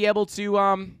 You may be able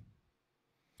to,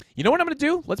 you know what I'm going to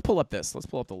do? Let's pull up this. Let's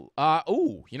pull up the,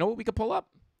 oh, you know what we could pull up?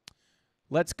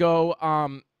 Let's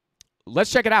go,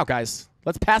 let's check it out, guys.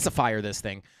 Let's pacifier this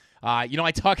thing. You know,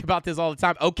 I talk about this all the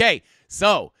time. Okay,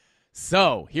 so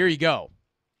here you go.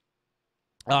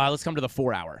 Let's come to the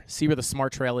 4 hour. See where the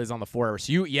smart trail is on the 4 hour.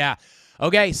 So yeah.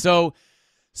 Okay, so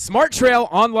Smart Trail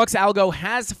on Lux Algo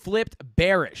has flipped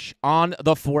bearish on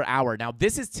the 4 hour. Now,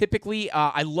 this is typically,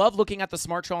 I love looking at the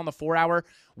Smart Trail on the 4 hour.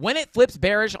 When it flips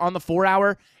bearish on the 4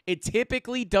 hour, it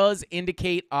typically does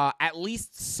indicate at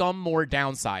least some more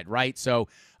downside, right? So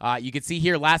you can see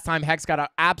here last time Hex got an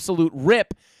absolute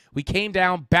rip. We came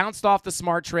down, bounced off the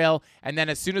Smart Trail, and then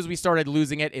as soon as we started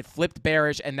losing it, it flipped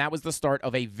bearish, and that was the start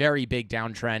of a very big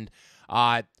downtrend,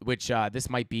 which this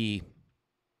might be,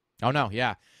 oh no,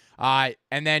 yeah.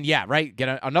 And then, yeah, right,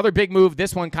 get another big move.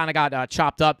 This one kind of got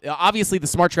chopped up. Obviously, the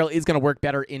Smart Trail is going to work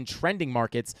better in trending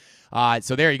markets.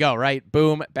 So there you go, right?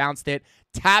 Boom, bounced it,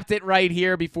 tapped it right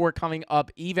here before coming up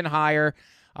even higher.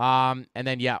 And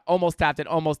then, yeah, almost tapped it,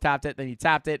 then you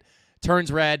tapped it,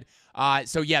 turns red.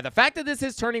 So, yeah, the fact that this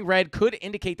is turning red could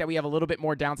indicate that we have a little bit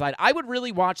more downside. I would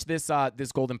really watch this,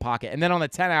 this Golden Pocket. And then on the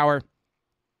 10-hour,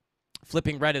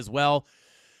 flipping red as well.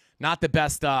 Not the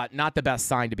best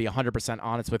sign, to be 100%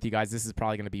 honest with you guys. This is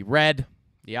probably going to be red.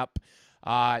 Yep.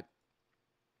 But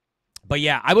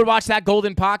yeah, I would watch that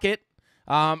Golden Pocket.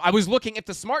 I was looking, if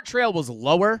the Smart Trail was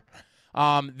lower,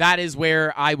 that is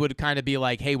where I would kind of be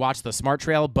like, hey, watch the Smart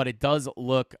Trail. But it does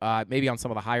look maybe on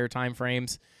some of the higher time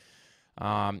frames.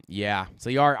 Yeah, so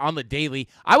you are on the daily.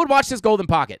 I would watch this Golden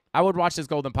Pocket.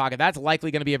 That's likely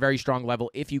going to be a very strong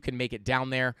level if you can make it down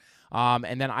there.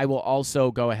 And then I will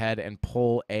also go ahead and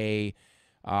pull a,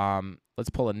 let's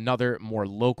pull another more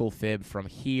local fib from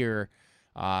here.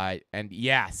 And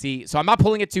yeah, see, so I'm not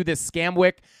pulling it to this scam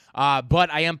wick, but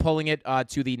I am pulling it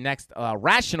to the next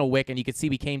rational wick, and you can see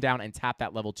we came down and tapped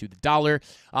that level to the dollar.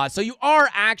 So you are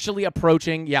actually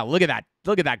approaching, yeah, look at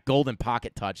that Golden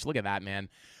Pocket touch. Look at that, man.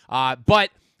 But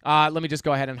let me just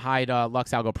go ahead and hide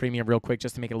Lux Algo Premium real quick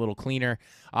just to make it a little cleaner.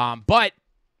 But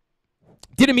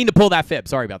didn't mean to pull that fib.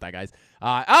 Sorry about that, guys.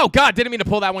 Oh, God, didn't mean to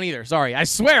pull that one either. Sorry. I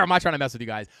swear I'm not trying to mess with you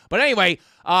guys. But anyway,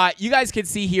 you guys can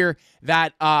see here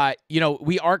that, you know,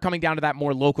 we are coming down to that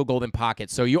more local Golden Pocket.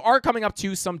 So you are coming up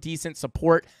to some decent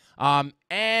support.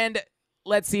 And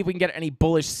let's see if we can get any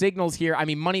bullish signals here. I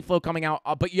mean, money flow coming out.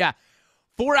 But, yeah,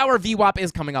 4 hour VWAP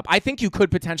is coming up. I think you could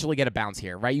potentially get a bounce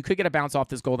here, right? You could get a bounce off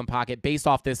this Golden Pocket based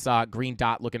off this green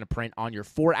dot looking to print on your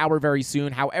 4 hour very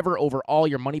soon. However, overall,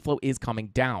 your money flow is coming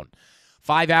down.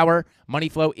 5 hour money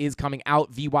flow is coming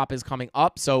out. VWAP is coming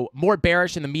up. So more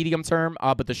bearish in the medium term,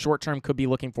 but the short term could be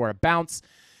looking for a bounce.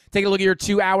 Take a look at your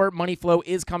 2 hour money flow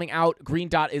is coming out. Green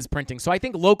dot is printing. So I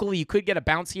think locally you could get a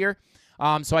bounce here.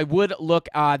 So I would look,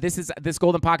 this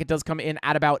Golden Pocket does come in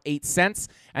at about 8 cents,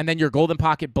 and then your Golden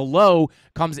Pocket below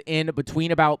comes in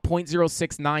between about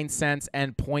 0.069 cents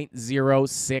and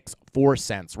 0.064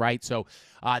 cents, right? So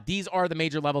these are the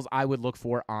major levels I would look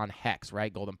for on Hex,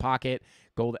 right? Golden Pocket,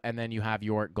 and then you have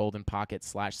your Golden Pocket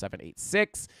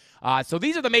 /786. So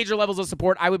these are the major levels of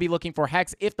support I would be looking for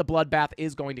Hex if the bloodbath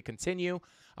is going to continue.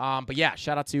 But yeah,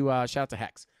 shout out to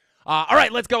Hex. All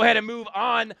right, let's go ahead and move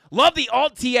on. Love the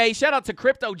alt TA. Shout out to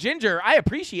Crypto Ginger. I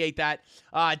appreciate that.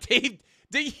 Dave,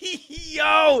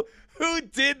 yo, who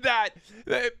did that?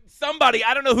 Somebody,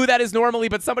 I don't know who that is normally,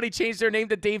 but somebody changed their name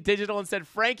to Dave Digital and said,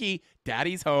 Frankie,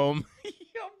 Daddy's home.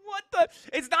 What the?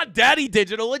 It's not Daddy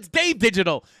Digital. It's Dave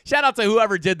Digital. Shout out to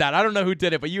whoever did that. I don't know who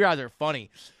did it, but you guys are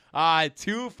funny.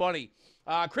 Too funny.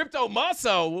 Crypto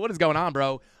Musso, what is going on,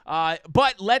 bro?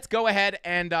 But let's go ahead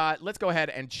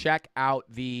and check out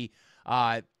the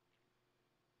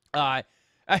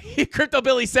Crypto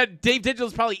Billy said Dave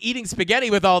Digital's probably eating spaghetti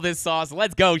with all this sauce.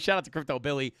 Let's go. Shout out to Crypto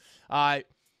Billy.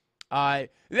 Johnny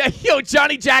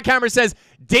Jackhammer says,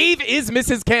 Dave is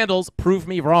Mrs. Candles. Prove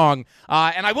me wrong.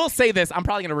 And I will say this. I'm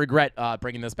probably going to regret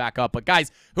bringing this back up. But,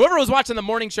 guys, whoever was watching the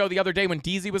morning show the other day when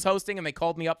DZ was hosting and they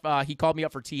called me up, he called me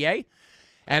up for TA.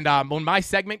 And when my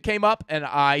segment came up and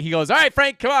he goes, all right,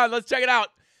 Frank, come on, let's check it out.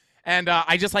 And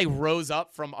I just, like, rose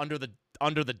up from under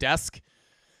the desk.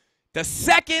 The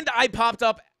second I popped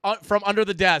up from under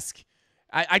the desk,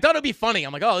 I thought it'd be funny.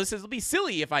 I'm like, oh, it'll be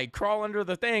silly if I crawl under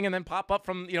the thing and then pop up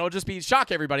from, just be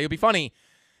shock everybody. It'll be funny.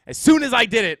 As soon as I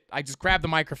did it, I just grabbed the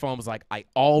microphone and was like, I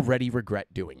already regret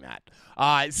doing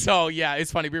that. So, yeah,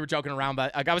 it's funny. We were joking around.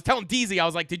 But I was telling DZ, I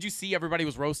was like, did you see everybody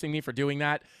was roasting me for doing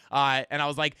that? And I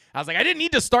was like, I didn't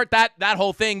need to start that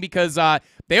whole thing because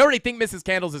they already think Mrs.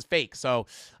 Candles is fake. So,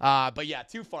 but, yeah,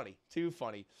 too funny.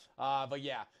 But,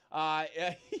 yeah.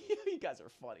 You guys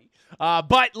are funny.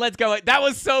 But let's go. That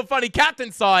was so funny.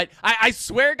 Captain saw it. I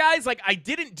swear, guys, like, I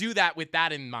didn't do that with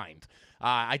that in mind.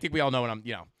 I think we all know what I'm,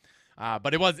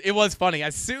 but it was funny.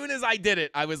 As soon as I did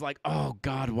it, I was like, oh,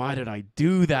 God, why did I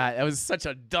do that? That was such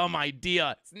a dumb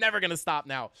idea. It's never going to stop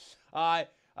now.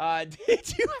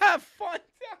 Did you have fun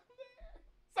down there?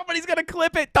 Somebody's going to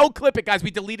clip it. Don't clip it, guys.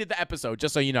 We deleted the episode,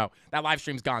 just so you know. That live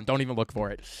stream's gone. Don't even look for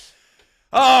it.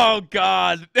 Oh,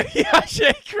 God. Yeah,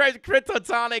 shit.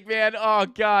 Cryptotonic, man. Oh,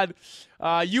 God.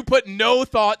 You put no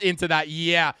thought into that.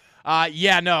 Yeah.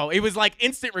 No, it was like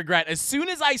instant regret. As soon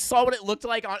as I saw what it looked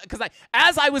like, because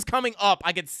as I was coming up,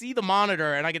 I could see the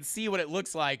monitor and I could see what it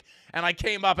looks like. And I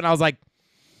came up and I was like,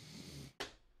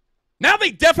 now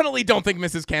they definitely don't think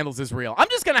Mrs. Candles is real. I'm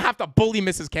just going to have to bully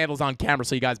Mrs. Candles on camera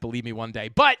so you guys believe me one day.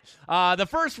 But the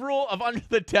first rule of Under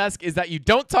the Desk is that you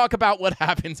don't talk about what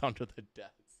happens under the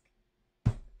desk.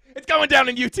 It's going down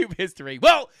in YouTube history.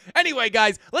 Well, anyway,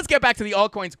 guys, let's get back to the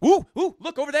altcoins. Woo,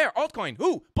 look over there. Altcoin.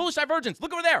 Ooh, bullish divergence.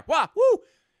 Look over there. Wow, woo.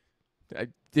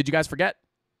 Did you guys forget?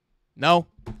 No?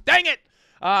 Dang it.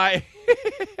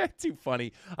 Too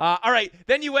funny. All right.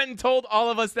 Then you went and told all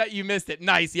of us that you missed it.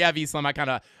 Nice. Yeah, V-Slim. I kind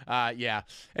of, yeah,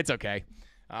 it's okay.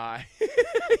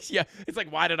 Yeah, it's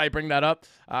like, why did I bring that up?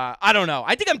 I don't know.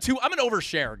 I think I'm an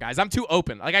overshare, guys. I'm too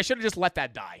open. Like, I should have just let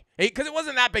that die. Because it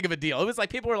wasn't that big of a deal. It was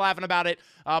like people were laughing about it.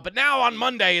 But now on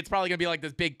Monday, it's probably going to be like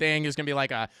this big thing. There's going to be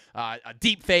like a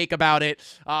deep fake about it.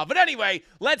 But anyway,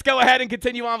 let's go ahead and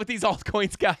continue on with these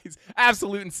altcoins, guys.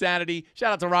 Absolute insanity.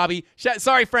 Shout out to Robbie.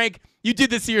 Sorry, Frank. You did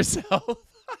this to yourself.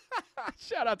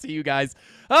 Shout out to you guys.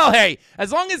 Oh, hey,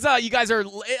 as long as you guys are, if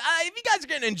you guys are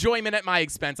getting enjoyment at my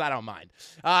expense, I don't mind.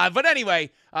 But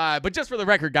anyway, but just for the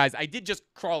record, guys, I did just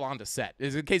crawl onto set.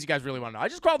 In case you guys really want to know, I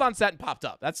just crawled on set and popped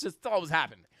up. That's just all that was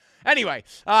happening. Anyway,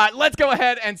 let's go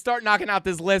ahead and start knocking out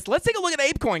this list. Let's take a look at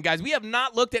ApeCoin, guys. We have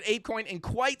not looked at ApeCoin in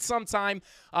quite some time,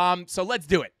 so let's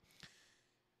do it.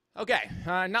 Okay,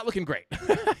 not looking great.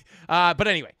 But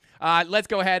anyway, let's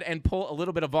go ahead and pull a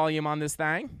little bit of volume on this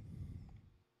thing.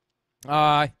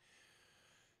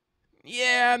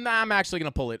 Yeah, I'm actually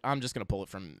going to pull it. I'm just going to pull it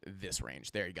from this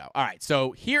range. There you go. All right,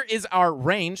 so here is our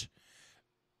range.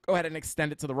 Go ahead and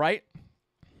extend it to the right.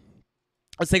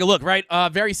 Let's take a look, right?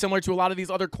 Very similar to a lot of these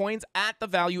other coins at the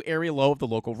value area low of the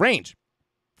local range.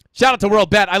 Shout out to World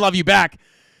Bet. I love you back.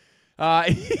 Oh,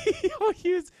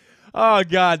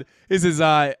 God. This is,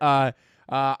 I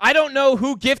don't know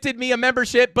who gifted me a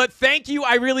membership, but thank you.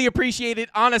 I really appreciate it.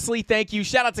 Honestly, thank you.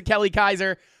 Shout out to Kelly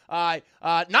Kaiser.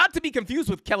 Not to be confused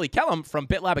with Kelly Kellum from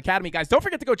BitLab Academy, guys. Don't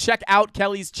forget to go check out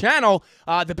Kelly's channel,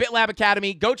 the BitLab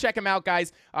Academy. Go check him out,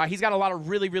 guys. He's got a lot of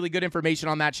really, really good information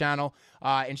on that channel.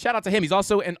 And shout out to him. He's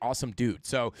also an awesome dude.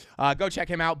 So go check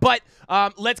him out. But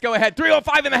let's go ahead.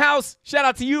 305 in the house. Shout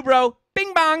out to you, bro.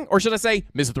 Bing bong. Or should I say,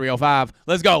 Mr. 305.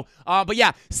 Let's go. But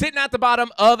yeah, sitting at the bottom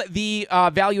of the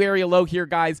value area low here,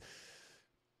 guys.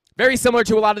 Very similar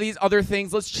to a lot of these other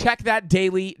things. Let's check that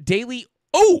daily.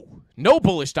 Oh! No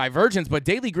bullish divergence, but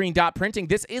daily green dot printing.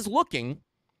 This is looking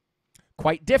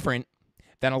quite different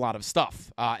than a lot of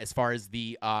stuff as far as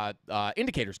the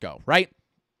indicators go, right?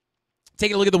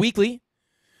 Taking a look at the weekly.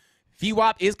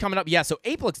 VWAP is coming up. Yeah, so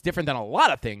Ape looks different than a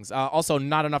lot of things. Also,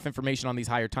 not enough information on these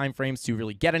higher time frames to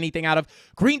really get anything out of.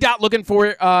 Green dot looking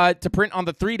for to print on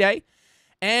the 3-day.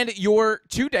 And your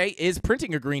 2-day is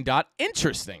printing a green dot.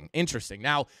 Interesting.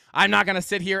 Now, I'm not going to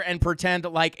sit here and pretend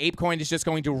like ApeCoin is just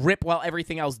going to rip while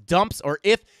everything else dumps, or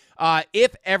if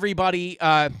everybody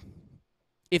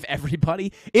if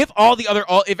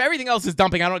everything else is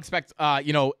dumping, I don't expect,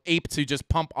 Ape to just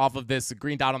pump off of this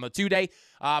green dot on the 2-day.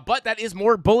 But that is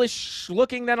more bullish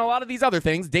looking than a lot of these other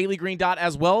things. Daily green dot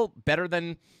as well, better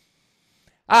than.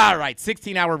 All right,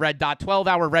 16-hour red dot,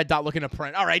 12-hour red dot looking to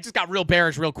print. All right, just got real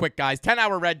bearish real quick, guys.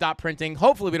 10-hour red dot printing.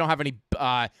 Hopefully we don't have any.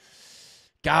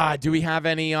 Do we have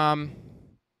any? Do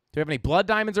we have any blood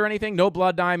diamonds or anything? No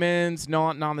blood diamonds.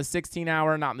 No, not on the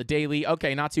 16-hour, not on the daily.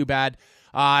 Okay, not too bad.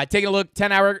 Taking a look,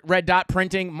 10-hour red dot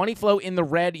printing. Money flow in the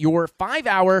red. Your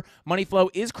 5-hour money flow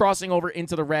is crossing over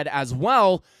into the red as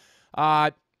well.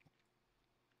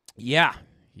 Yeah,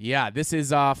 this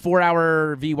is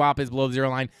 4-hour VWAP is below the zero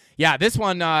line. Yeah, this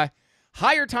one,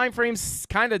 higher time frames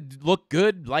kind of look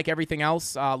good like everything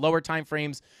else. Lower time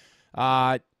frames,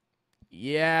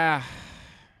 yeah,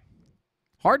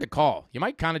 hard to call. You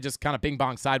might kind of bing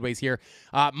bong sideways here.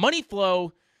 Money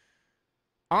flow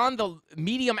on the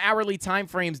medium hourly time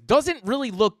frames doesn't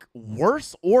really look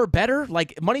worse or better.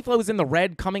 Like money flow is in the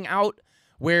red coming out,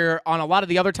 where on a lot of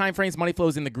the other time frames, money flow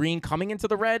is in the green coming into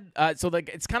the red. So like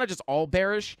it's kind of just all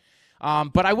bearish.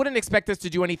 But I wouldn't expect this to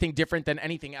do anything different than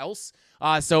anything else.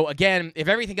 So again, if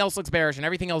everything else looks bearish and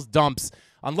everything else dumps,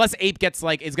 unless Ape gets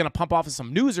is going to pump off of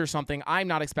some news or something, I'm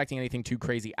not expecting anything too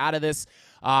crazy out of this.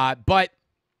 But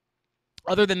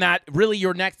other than that, really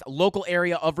your next local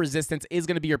area of resistance is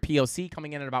going to be your POC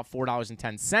coming in at about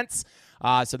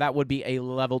 $4.10. So that would be a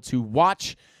level to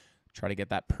watch. Try to get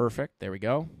that perfect. There we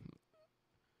go.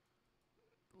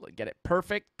 Get it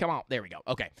perfect. Come on. There we go.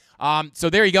 Okay.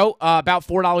 So there you go. About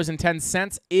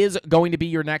 $4.10 is going to be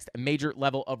your next major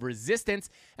level of resistance.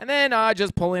 And then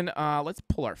just pull in, let's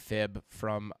pull our fib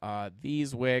from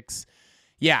these wicks.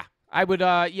 Yeah, I would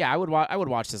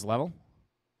watch this level.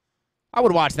 I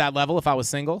would watch that level if I was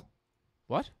single.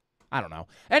 What? I don't know.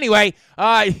 Anyway,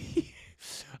 but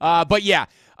yeah,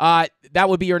 that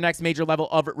would be your next major level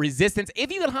of resistance.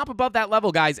 If you can hop above that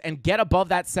level, guys, and get above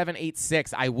that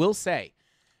 786, I will say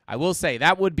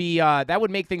that would be that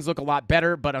would make things look a lot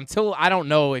better. But until I don't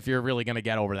know if you're really going to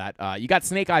get over that. You got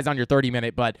snake eyes on your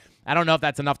 30-minute, but I don't know if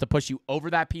that's enough to push you over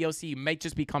that POC. You might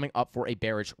just be coming up for a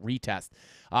bearish retest.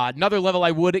 Another level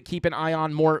I would keep an eye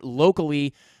on more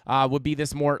locally would be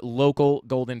this more local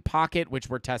golden pocket, which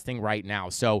we're testing right now.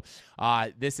 So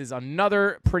this is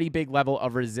another pretty big level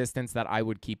of resistance that I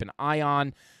would keep an eye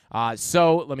on.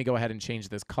 So let me go ahead and change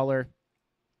this color.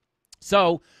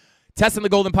 So testing the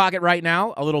golden pocket right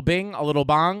now. A little bing, a little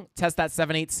bong. Test that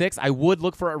 786. I would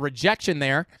look for a rejection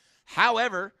there.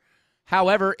 However,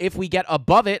 if we get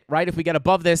above it, right, if we get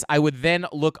above this, I would then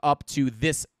look up to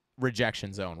this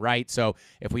rejection zone, right? So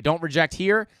if we don't reject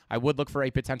here, I would look for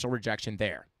a potential rejection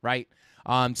there, right?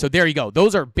 So there you go.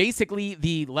 Those are basically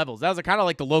the levels. Those are kind of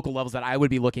like the local levels that I would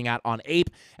be looking at on Ape.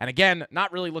 And again,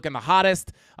 not really looking the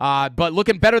hottest, but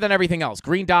looking better than everything else.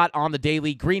 Green dot on the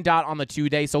daily, green dot on the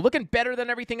 2-day. So looking better than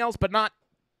everything else, but not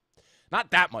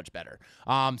that much better.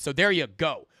 So there you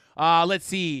go. Let's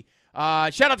see.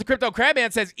 Shout out to Crypto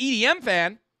Crabman, says EDM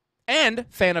fan and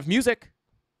fan of music.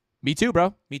 Me too,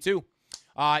 bro. Me too.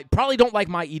 Probably don't like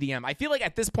my EDM. I feel like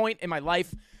at this point in my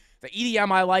life, the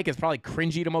EDM I like is probably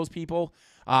cringy to most people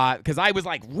because I was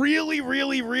like really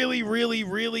early.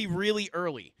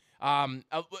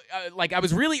 Like I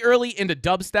was really early into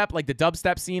dubstep, like the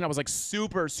dubstep scene. I was like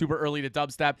super early to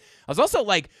dubstep. I was also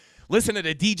like listening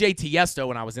to DJ Tiesto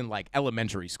when I was in like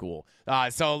elementary school.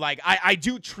 So like I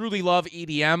do truly love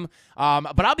EDM.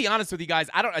 But I'll be honest with you guys,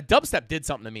 dubstep did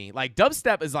something to me. Like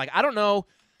dubstep is like, I don't know.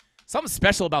 Something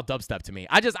special about dubstep to me.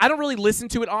 I don't really listen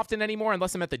to it often anymore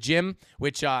unless I'm at the gym,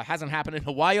 which hasn't happened in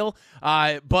a while.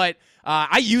 But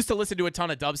I used to listen to a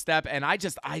ton of dubstep, and I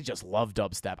just love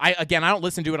dubstep. I don't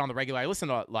listen to it on the regular. I listen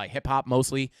to like hip hop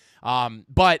mostly. Yeah,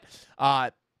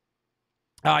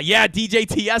 DJ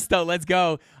Tiesto, let's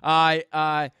go.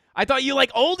 I thought you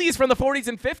like oldies from the 40s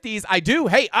and 50s. I do.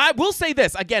 Hey, I will say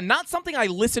this. Again, not something I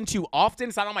listen to often.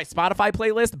 It's not on my Spotify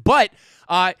playlist. But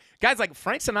guys like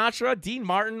Frank Sinatra, Dean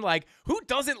Martin, like who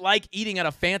doesn't like eating at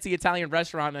a fancy Italian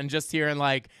restaurant and just hearing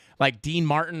like Dean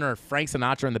Martin or Frank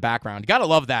Sinatra in the background? You got to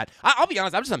love that. I'll be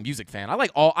honest. I'm just a music fan.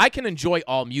 I can enjoy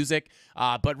all music.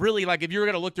 But really, like if you're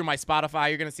going to look through my Spotify,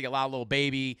 you're going to see a lot of Lil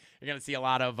Baby. You're going to see a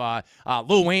lot of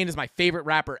Lil Wayne is my favorite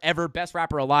rapper ever. Best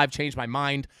rapper alive. Changed my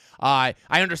mind. I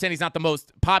understand he's not the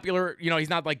most popular. You know, he's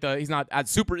not he's not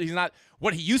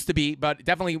what he used to be, but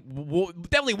definitely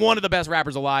one of the best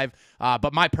rappers alive.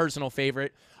 But my personal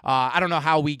favorite. I don't know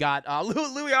how we got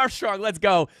Louis Armstrong. Let's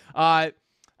go.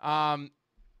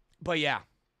 But yeah.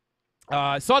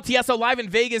 Saw Tiesto live in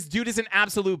Vegas. Dude is an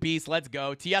absolute beast. Let's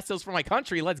go. Tiesto's from my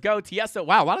country. Let's go. Tiesto.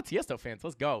 Wow, a lot of Tiesto fans.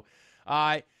 Let's go.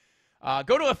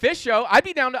 Go to a Fish show. I'd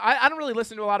be down to. I don't really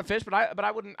listen to a lot of Fish, but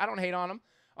I wouldn't. I don't hate on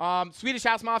them. Swedish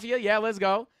House Mafia. Yeah, let's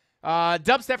go.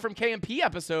 Dubstep from KMP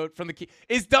episode from the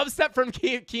is dubstep from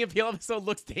KMP episode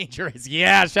looks dangerous.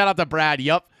 Yeah, shout out to Brad.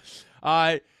 Yup.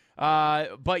 But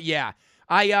yeah,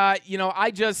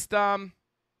 I just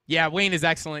yeah, Wayne is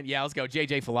excellent. Yeah, let's go.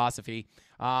 JJ Philosophy.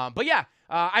 But yeah,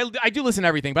 I do listen to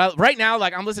everything. But right now,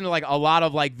 like I'm listening to like a lot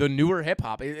of like the newer hip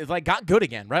hop. It's like got good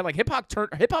again, right? Like hip hop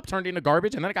turned into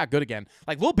garbage and then it got good again.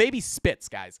 Like Lil Baby spits,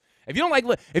 guys. If you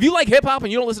like hip hop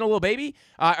and you don't listen to Lil Baby,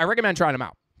 I recommend trying him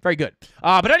out. Very good.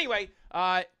 But anyway,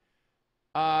 Lil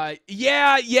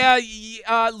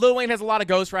Wayne has a lot of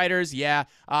ghostwriters. Yeah.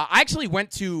 I actually went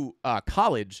to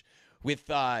college with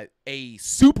a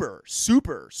super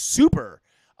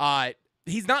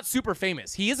he's not super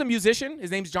famous. He is a musician. His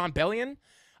name's John Bellion.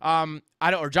 John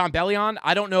Bellion.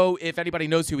 I don't know if anybody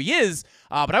knows who he is,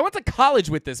 but I went to college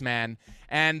with this man,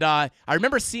 and I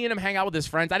remember seeing him hang out with his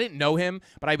friends. I didn't know him,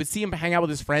 but I would see him hang out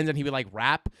with his friends, and he would like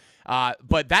rap.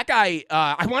 But that guy,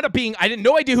 I didn't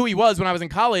no idea who he was when I was in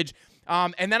college.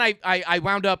 And then I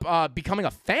wound up becoming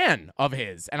a fan of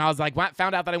his, and I was like,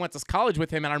 found out that I went to college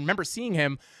with him, and I remember seeing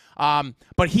him.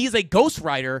 But he's a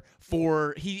ghostwriter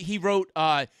for he wrote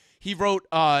like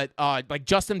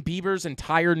Justin Bieber's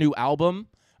entire new album.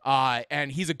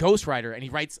 And he's a ghostwriter, and he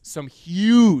writes some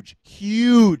huge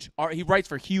art. He writes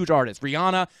for huge artists,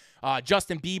 Rihanna,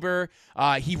 Justin Bieber.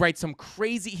 He writes some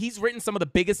crazy. He's written some of the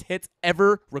biggest hits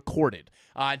ever recorded.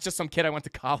 Just some kid I went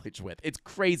to college with. It's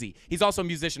crazy. He's also a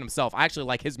musician himself. I actually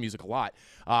like his music a lot.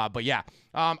 But yeah.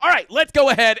 All right, let's go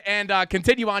ahead and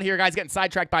continue on here, guys. Getting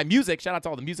sidetracked by music. Shout out to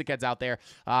all the music heads out there.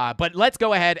 But let's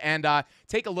go ahead and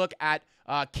take a look at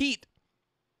Keat.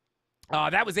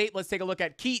 That was 8. Let's take a look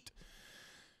at Keat.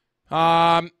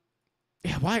 Yeah,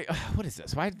 why? What is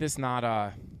this? Why did this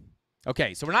not?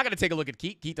 Okay, so we're not going to take a look at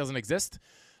Keat. Keat doesn't exist.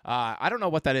 I don't know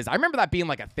what that is. I remember that being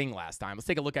like a thing last time. Let's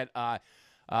take a look at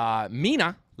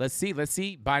Mina. Let's see.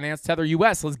 Binance Tether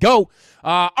US. Let's go.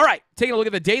 All right, taking a look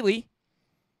at the daily.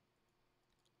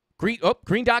 Green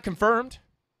dot confirmed.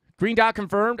 Green dot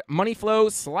confirmed. Money flow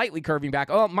slightly curving back.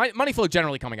 Oh, money flow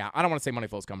generally coming out. I don't want to say money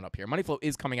flow is coming up here. Money flow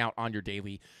is coming out on your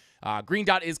daily. Green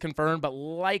dot is confirmed, but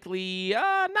likely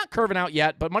not curving out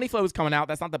yet. But money flow is coming out.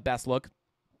 That's not the best look.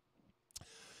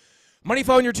 Money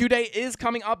flow in your 2-day is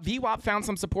coming up. VWAP found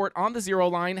some support on the 0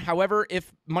 line. However,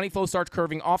 if money flow starts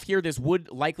curving off here, this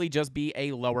would likely just be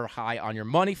a lower high on your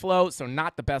money flow. So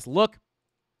not the best look.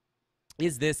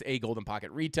 Is this a golden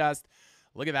pocket retest?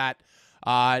 Look at that.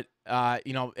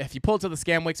 If you pull it to the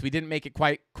scam wicks, we didn't make it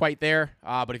quite there.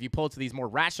 But if you pull it to these more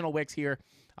rational wicks here,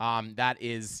 that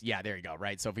is, yeah, there you go,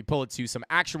 right? So if we pull it to some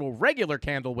actual regular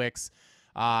candle wicks,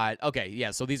 okay,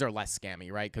 yeah, so these are less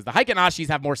scammy, right? Because the Heikenashis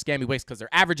have more scammy wicks because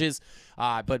they're averages,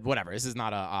 but whatever. This is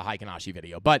not a Heikenashi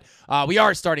video. But we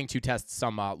are starting to test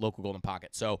some local golden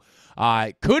pockets. So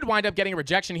could wind up getting a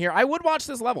rejection here. I would watch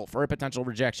this level for a potential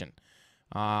rejection.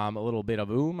 A little bit of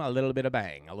boom, a little bit of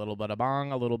bang, a little bit of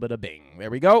bong, a little bit of bing. There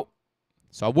we go.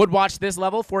 So I would watch this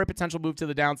level for a potential move to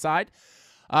the downside.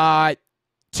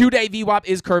 2-day VWAP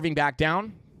is curving back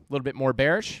down, a little bit more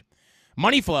bearish.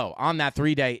 Money flow on that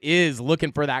 3-day is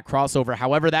looking for that crossover.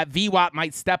 However, that VWAP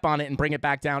might step on it and bring it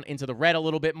back down into the red a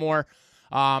little bit more.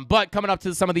 But coming up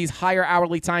to some of these higher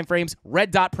hourly time frames,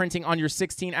 red dot printing on your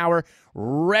 16-hour,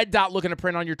 red dot looking to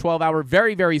print on your 12-hour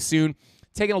very, very soon.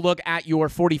 Taking a look at your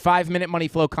 45-minute money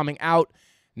flow coming out,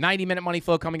 90-minute money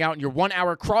flow coming out, and your 1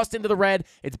 hour crossed into the red.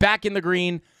 It's back in the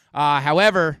green.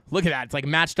 However, look at that. It's like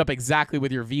matched up exactly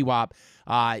with your VWAP.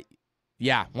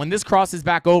 Yeah, when this crosses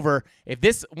back over, if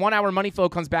this 1 hour money flow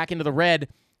comes back into the red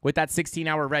with that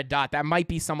 16-hour red dot, that might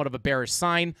be somewhat of a bearish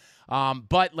sign.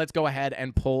 But let's go ahead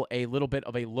and pull a little bit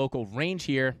of a local range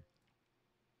here.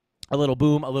 A little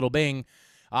boom, a little bing.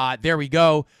 There we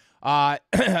go. Yeah,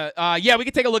 we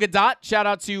can take a look at dot. Shout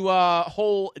out to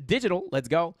Whole Digital. Let's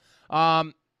go.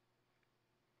 But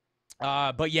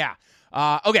yeah.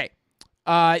 Okay.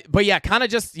 But yeah, kind of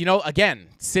just, again,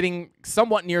 sitting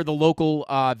somewhat near the local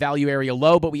value area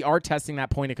low, but we are testing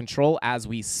that point of control as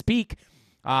we speak.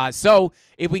 So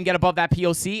if we can get above that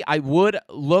POC, I would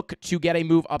look to get a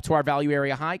move up to our value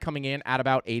area high coming in at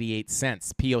about 88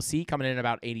 cents. POC coming in at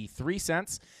about 83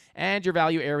 cents. And your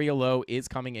value area low is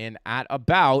coming in at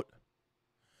about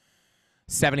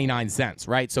 79 cents,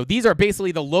 right? So these are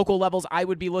basically the local levels I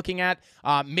would be looking at.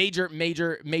 Major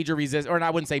resist, or I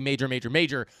wouldn't say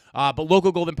major, but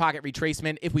local golden pocket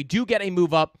retracement. If we do get a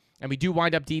move up and we do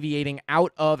wind up deviating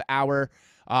out of our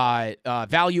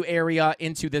value area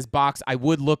into this box, I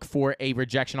would look for a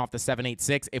rejection off the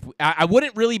 786. I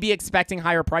wouldn't really be expecting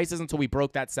higher prices until we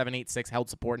broke that 786 held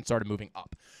support and started moving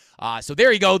up. So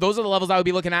there you go. Those are the levels I would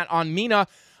be looking at on Mina.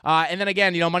 And then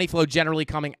again, money flow generally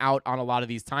coming out on a lot of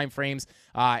these time frames.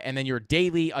 And then your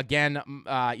daily, again,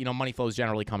 money flow is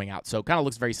generally coming out. So kind of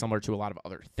looks very similar to a lot of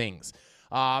other things.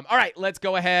 All right, let's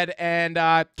go ahead and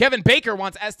Kevin Baker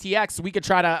wants STX. We could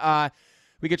try to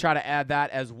add that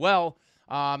as well.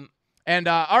 All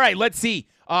right, let's see.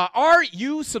 Are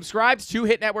you subscribed to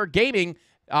Hit Network Gaming?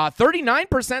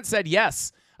 39% said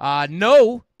yes.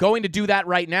 No, going to do that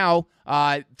right now.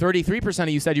 33% of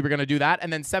you said you were going to do that.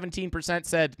 And then 17%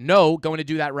 said no, going to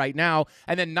do that right now.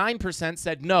 And then 9%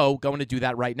 said no, going to do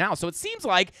that right now. So it seems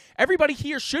like everybody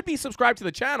here should be subscribed to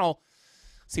the channel.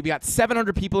 See, we got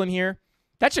 700 people in here.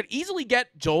 That should easily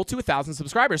get Joel to 1,000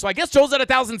 subscribers. So I guess Joel's at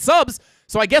 1,000 subs.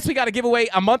 So I guess we got to give away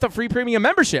a month of free premium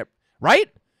membership, right?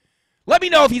 Let me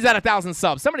know if he's at 1,000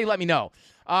 subs. Somebody let me know.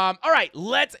 All right,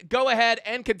 let's go ahead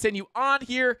and continue on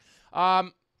here.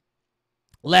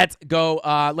 Let's go.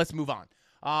 Let's move on.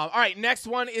 All right, next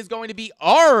one is going to be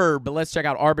Arb. Let's check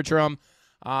out Arbitrum.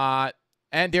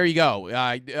 And there you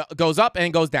go. Goes up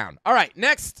and goes down. All right,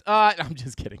 next. I'm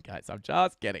just kidding, guys. I'm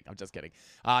just kidding.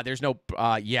 There's no.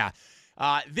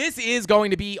 This is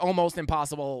going to be almost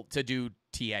impossible to do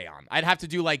TA on. I'd have to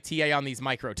do like TA on these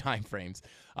micro time frames.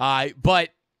 But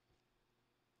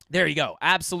there you go.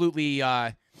 Absolutely.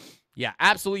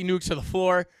 Absolutely nukes to the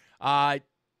floor.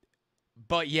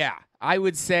 But yeah, I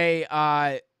would say.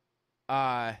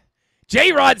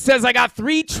 J-Rod says, I got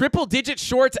 3 triple-digit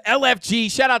shorts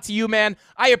LFG. Shout out to you, man.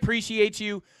 I appreciate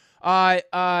you.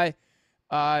 Bufo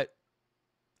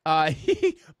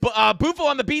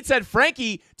on the beat said,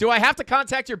 Frankie, do I have to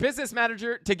contact your business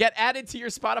manager to get added to your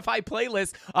Spotify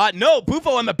playlist? No,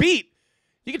 Bufo on the beat.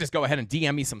 You can just go ahead and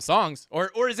DM me some songs.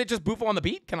 Or is it just Bufo on the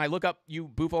beat? Can I look up you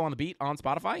Bufo on the beat on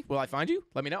Spotify? Will I find you?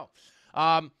 Let me know.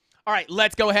 All right,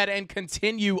 let's go ahead and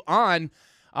continue on.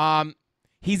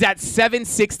 He's at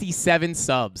 767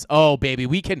 subs. Oh, baby,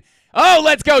 we can. Oh,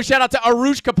 let's go. Shout out to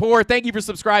Arush Kapoor. Thank you for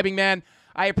subscribing, man.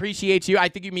 I appreciate you. I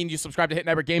think you mean you subscribe to Hit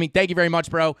Network Gaming. Thank you very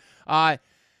much, bro. Yo,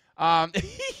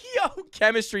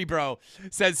 Chemistry, bro,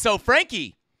 says, so,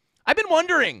 Frankie, I've been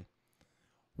wondering,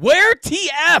 where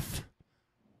TF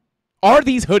are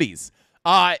these hoodies?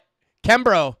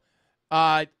 Kembro,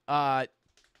 at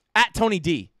Tony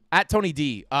D. At Tony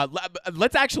D,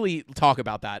 let's actually talk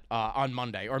about that on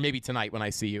Monday or maybe tonight when I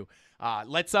see you.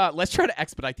 Let's try to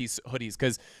expedite these hoodies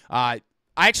because I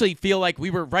actually feel like we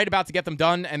were right about to get them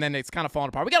done and then it's kind of falling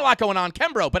apart. We got a lot going on,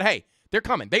 Kembro, but hey, they're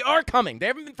coming. They are coming. They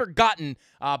haven't been forgotten,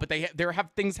 but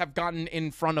things have gotten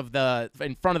in front of the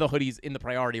hoodies in the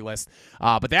priority list,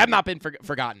 but they have not been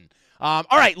forgotten. All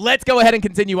right, let's go ahead and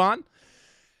continue on.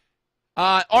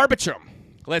 Arbitrum.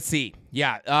 Let's see.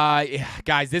 Yeah,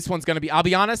 guys, this one's going to be, I'll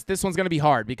be honest, this one's going to be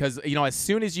hard because, as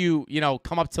soon as you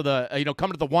come up to the,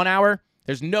 come to the 1 hour,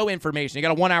 there's no information. You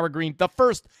got a 1 hour green, the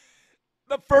first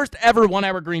ever 1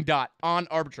 hour green dot on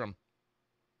Arbitrum.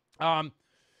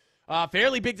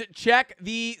 Fairly big check,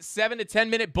 the 7 to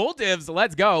 10 minute bull divs.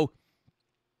 Let's go.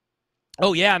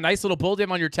 Oh, yeah, nice little bull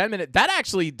div on your 10 minute. That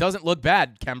actually doesn't look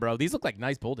bad, Kembro. These look like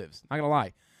nice bull divs. Not going to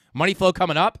lie. Money flow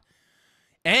coming up.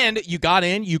 And you got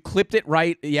in, you clipped it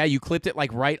right. Yeah, you clipped it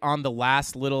like right on the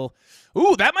last little.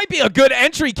 Ooh, that might be a good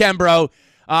entry, Kembro.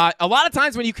 A lot of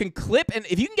times when you can clip, and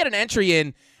if you can get an entry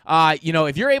in,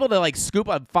 if you're able to like scoop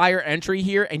a fire entry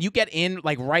here and you get in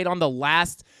like right on the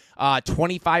last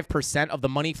 25% of the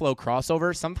money flow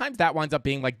crossover, sometimes that winds up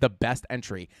being like the best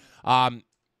entry.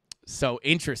 So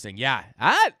interesting. Yeah.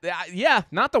 Yeah,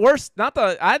 not the worst. That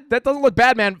doesn't look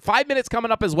bad, man. 5 minutes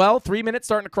coming up as well. 3 minutes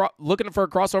starting to looking for a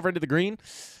crossover into the green.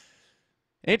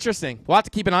 Interesting. We'll have to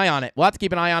keep an eye on it.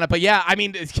 But yeah, I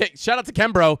mean, shout out to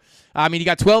Kembro. I mean, you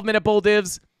got 12-minute bull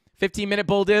divs, 15-minute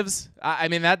bull divs. I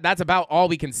mean, that's about all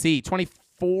we can see.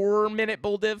 24-minute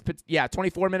bull div. Yeah,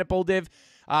 24-minute bull div.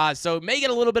 So may get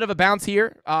a little bit of a bounce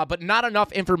here, but not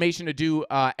enough information to do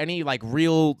any like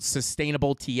real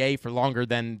sustainable TA for longer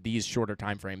than these shorter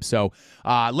time frames. So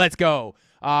let's go.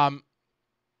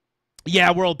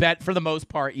 Yeah, world bet for the most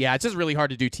part. Yeah, it's just really hard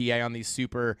to do TA on these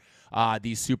super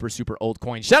old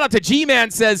coins. Shout out to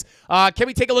G-Man says, can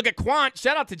we take a look at Quant?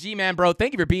 Shout out to G-Man, bro.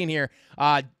 Thank you for being here.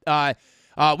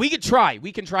 We can try.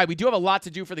 We do have a lot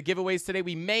to do for the giveaways today.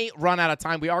 We may run out of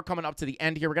time. We are coming up to the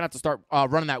end here. We're going to have to start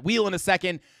running that wheel in a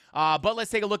second. But let's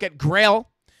take a look at Grail,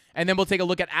 and then we'll take a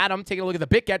look at Adam, take a look at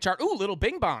the BitGet chart. Ooh, little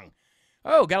bing bong.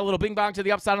 Oh, got a little bing bong to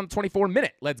the upside on the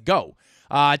 24-minute. Let's go.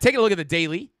 Take a look at the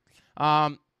daily.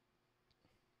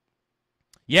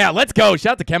 Yeah, let's go.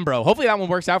 Shout out to Kembro. Hopefully that one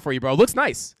works out for you, bro. It looks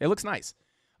nice.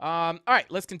 All right,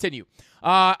 let's continue.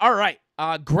 All right,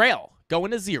 Grail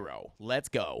going to 0. Let's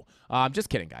go. Just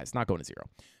kidding, guys. Not going to 0.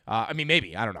 I mean,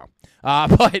 maybe. I don't know.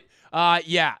 But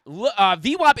yeah,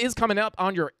 VWAP is coming up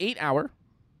on your 8-hour.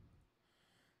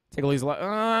 Take a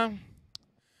look.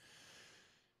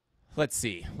 Let's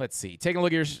see. Taking a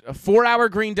look at your 4-hour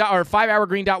green dot or 5-hour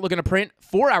green dot looking to print.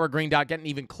 4-hour green dot getting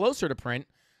even closer to print.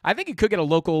 I think it could get a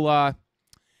local.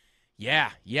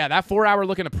 Yeah, that 4-hour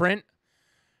looking to print.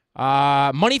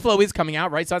 Money flow is coming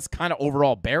out, right? So that's kind of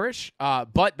overall bearish.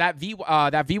 But that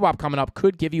VWAP coming up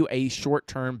could give you a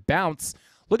short-term bounce.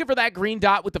 Looking for that green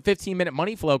dot with the 15-minute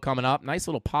money flow coming up. Nice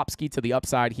little pop ski to the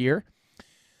upside here.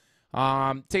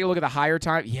 Take a look at the higher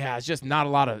time. Yeah, it's just not a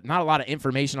lot of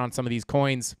information on some of these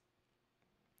coins.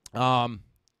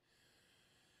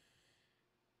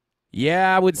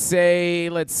 Yeah, I would say,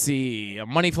 let's see, a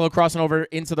money flow crossing over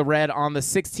into the red on the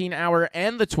 16-hour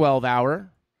and the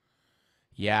 12-hour.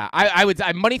 Yeah, I would.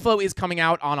 Money flow is coming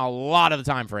out on a lot of the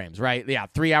time frames, right? Yeah,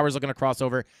 3 hours looking to cross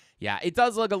over. Yeah, it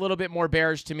does look a little bit more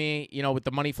bearish to me, with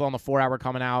the money flow on the 4-hour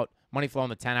coming out, money flow on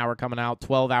the 10-hour coming out,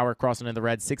 12-hour crossing into the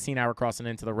red, 16-hour crossing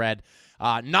into the red.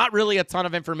 Not really a ton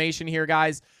of information here,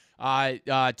 guys,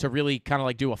 to really kind of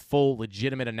like do a full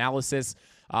legitimate analysis.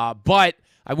 But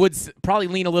I would probably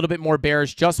lean a little bit more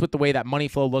bearish just with the way that money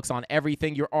flow looks on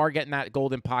everything. You are getting that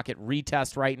golden pocket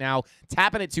retest right now,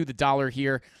 tapping it to the dollar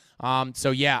here. So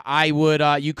yeah, I would.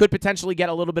 You could potentially get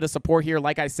a little bit of support here,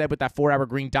 like I said, with that 4-hour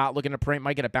green dot looking to print.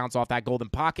 Might get a bounce off that golden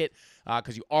pocket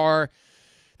because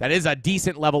that is a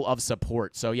decent level of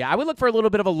support. So yeah, I would look for a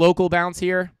little bit of a local bounce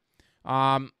here,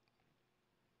 right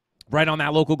on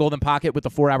that local golden pocket with the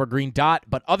 4-hour green dot.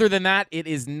 But other than that, it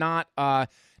is not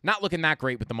looking that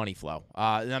great with the money flow.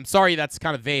 I'm sorry that's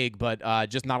kind of vague, but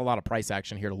just not a lot of price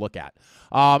action here to look at.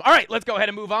 All right, let's go ahead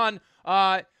and move on.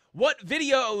 What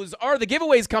videos are the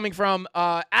giveaways coming from?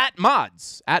 At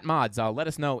Mods. Let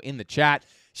us know in the chat.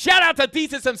 Shout out to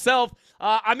Thesis himself.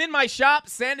 I'm in my shop,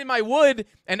 sanding my wood,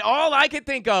 and all I can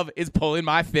think of is pulling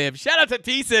my fib. Shout out to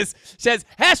Thesis. Says,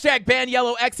 hashtag ban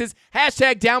yellow X's,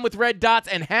 hashtag down with red dots,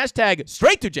 and hashtag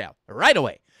straight to jail right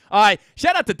away.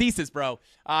 Shout out to Thesis, bro.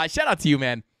 Shout out to you,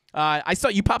 man. I saw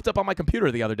you popped up on my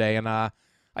computer the other day, and I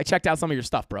checked out some of your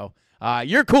stuff, bro.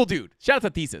 You're a cool dude. Shout out to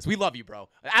Thesis. We love you, bro.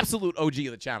 Absolute OG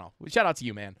of the channel. Shout out to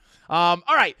you, man. All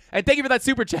right. And thank you for that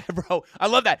super chat, bro. I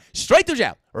love that. Straight to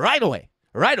jail. Right away.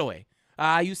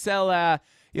 You sell,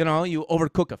 you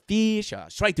overcook a fish.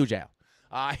 Straight to jail.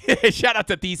 Shout out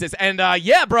to Thesis. And,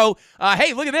 yeah, bro.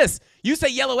 Hey, look at this. You say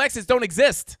yellow X's don't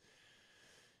exist.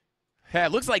 Yeah,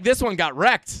 it looks like this one got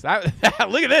wrecked.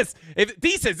 Look at this.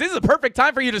 Thesis, this is a perfect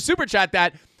time for you to super chat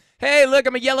that. Hey, look,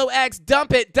 I'm a yellow X.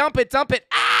 Dump it.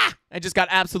 Ah! I just got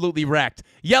absolutely wrecked.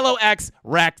 Yellow X,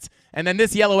 wrecked. And then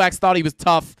this yellow X thought he was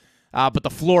tough, but the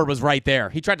floor was right there.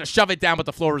 He tried to shove it down, but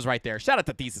the floor was right there. Shout out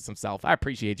to Thesis himself. I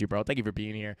appreciate you, bro. Thank you for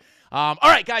being here. All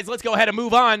right, guys, let's go ahead and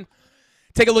move on.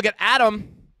 Take a look at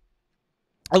Adam.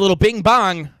 A little bing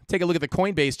bong. Take a look at the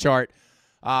Coinbase chart.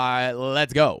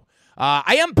 Let's go.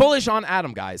 I am bullish on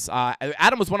Adam, guys.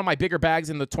 Adam was one of my bigger bags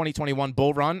in the 2021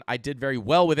 bull run. I did very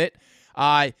well with it.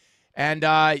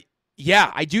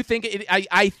 Yeah, I do think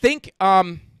I think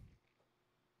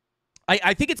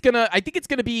it's gonna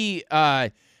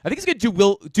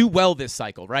do well this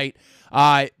cycle, right?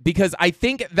 Because I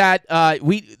think that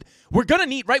we're gonna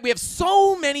need, right? We have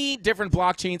so many different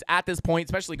blockchains at this point,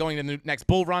 especially going to the next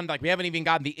bull run. Like, we haven't even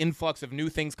gotten the influx of new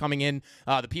things coming in.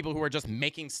 The people who are just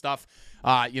making stuff,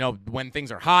 when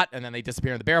things are hot and then they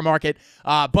disappear in the bear market.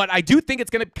 But I do think it's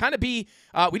gonna kind of be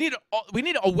we need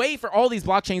a way for all these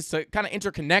blockchains to kind of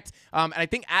interconnect. And I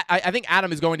think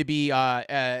Adam is going to be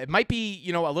it might be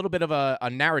a little bit of a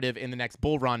narrative in the next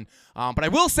bull run. But I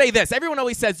will say this: everyone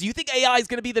always says, "Do you think AI is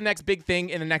going to be the next big thing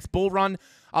in the next bull run?"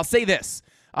 I'll say this.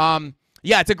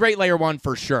 Yeah, it's a great layer one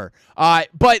for sure.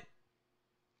 But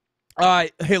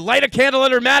hey, light a candle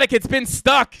under Matic. It's been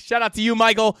stuck. Shout out to you,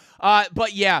 Michael.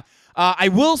 But yeah, I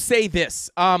will say this.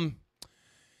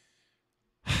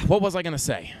 What was I going to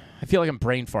say? I feel like I'm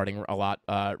brain farting a lot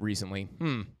recently.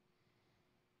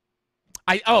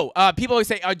 People always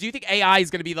say, do you think AI is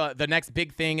going to be the next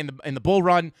big thing in the bull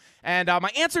run? And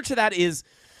my answer to that is,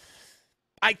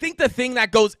 I think the thing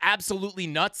that goes absolutely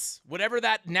nuts, whatever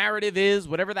that narrative is,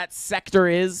 whatever that sector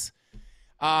is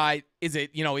it,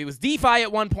 it was DeFi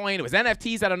at one point, it was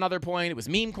NFTs at another point, it was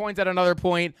meme coins at another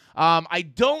point. I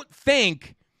don't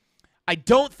think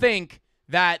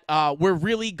that we're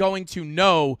really going to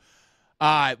know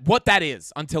what that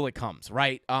is until it comes,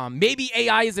 right? Maybe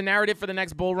AI is a narrative for the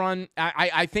next bull run.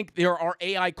 I think there are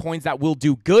AI coins that will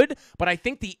do good, but I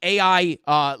think the AI,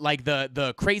 like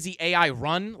the crazy AI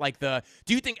run, do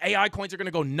you think AI coins are going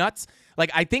to go nuts?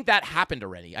 Like, I think that happened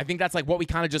already. I think that's like what we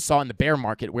kind of just saw in the bear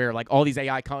market where like all these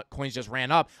AI coins just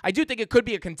ran up. I do think it could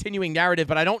be a continuing narrative,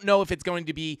 but I don't know if it's going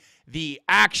to be the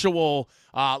actual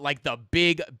like the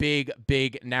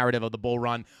big narrative of the bull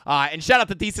run. And shout out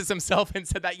to Thesis himself and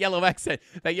said that yellow X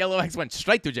went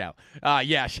straight to jail.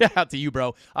 Yeah, shout out to you,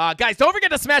 bro. Guys, don't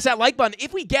forget to smash that like button.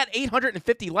 If we get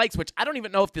 850 likes, which I don't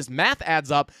even know if this math adds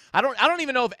up. I don't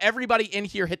even know if everybody in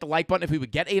here hit the like button if we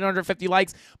would get 850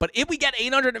 likes. But if we get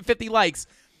 850 likes,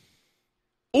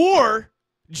 or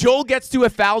Joel gets to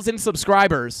 1,000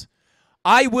 subscribers,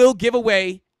 I will give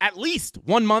away at least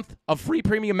 1 month of free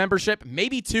premium membership,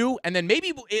 maybe 2, and then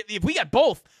maybe if we get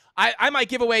both, I might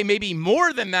give away maybe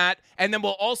more than that, and then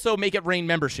we'll also make it rain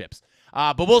memberships.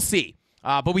 But we'll see.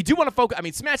 But we do want to focus. I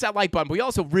mean, smash that like button. But we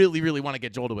also really want to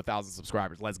get Joel to 1,000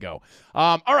 subscribers. Let's go.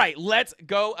 All right, let's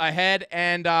go ahead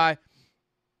and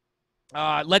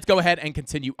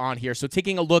continue on here. So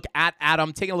taking a look at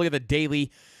Adam, taking a look at the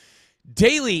daily.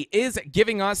 Daily is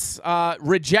giving us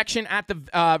rejection at the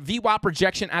VWAP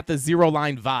rejection at the zero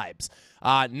line vibes.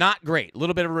 Not great. A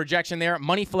little bit of a rejection there.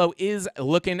 Money flow is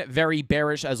looking very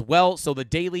bearish as well. So the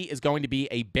daily is going to be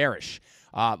a bearish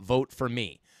vote for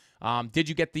me. Did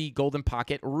you get the golden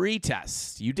pocket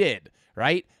retest? You did,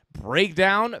 right?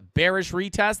 Breakdown, bearish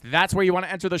retest. That's where you want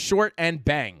to enter the short and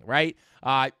bang, right?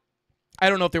 I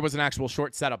don't know if there was an actual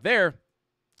short setup there.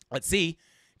 Let's see.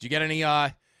 Did you get any?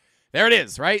 There it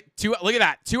is, right? Look at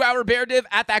that. 2-hour bear div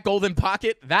at that golden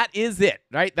pocket. That is it,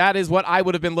 right? That is what I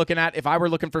would have been looking at if I were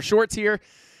looking for shorts here.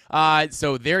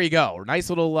 So there you go. Nice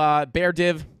little bear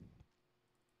div.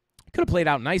 Could have played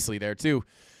out nicely there, too.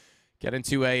 Get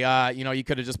into a, you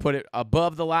could have just put it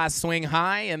above the last swing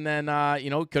high and then,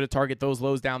 could have target those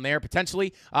lows down there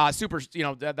potentially. Super,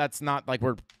 that's not like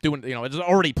we're doing, it's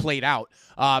already played out.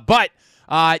 But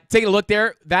taking a look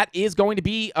there, that is going to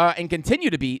be and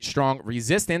continue to be strong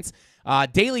resistance.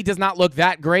 Daily does not look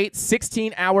that great.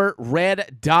 16-hour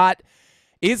red dot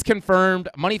is confirmed.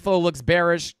 Money flow looks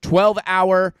bearish.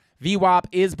 12-hour VWAP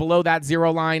is below that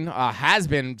zero line, has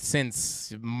been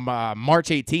since March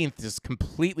 18th, just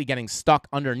completely getting stuck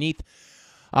underneath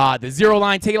the zero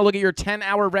line. Taking a look at your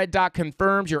 10-hour red dot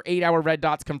confirmed, your 8-hour red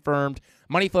dot's confirmed.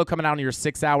 Money flow coming out on your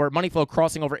 6-hour. Money flow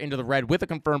crossing over into the red with a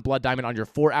confirmed blood diamond on your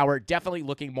 4-hour. Definitely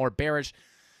looking more bearish,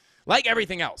 like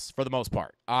everything else for the most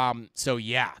part. So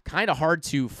yeah, kind of hard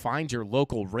to find your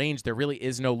local range. There really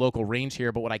is no local range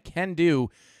here, but what I can do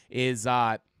is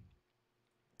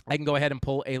I can go ahead and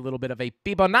pull a little bit of a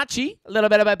Fibonacci,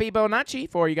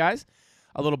 for you guys.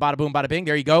 A little bada boom, bada bing.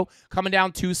 There you go. Coming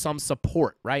down to some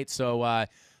support, right? So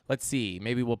let's see.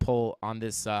 Maybe we'll pull on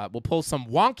this. We'll pull some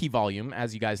wonky volume,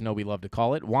 as you guys know we love to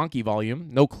call it. Wonky volume.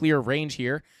 No clear range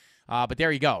here. But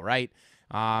there you go, right?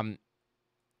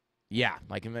 Yeah,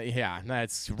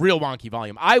 that's real wonky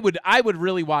volume. I would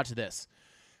really watch this.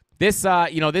 This,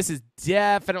 this is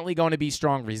definitely going to be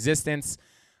strong resistance.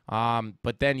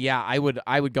 But then, yeah, I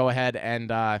would go ahead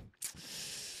and,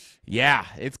 yeah,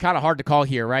 it's kind of hard to call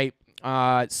here, right?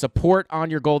 Support on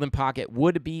your golden pocket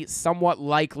would be somewhat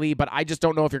likely, but I just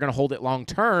don't know if you're going to hold it long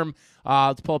term.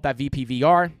 Let's pull up that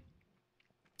VPVR.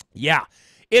 Yeah.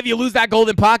 If you lose that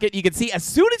golden pocket, you can see as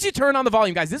soon as you turn on the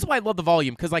volume, guys, this is why I love the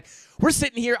volume, because, like, we're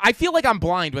sitting here. I feel like I'm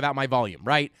blind without my volume,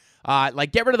 right?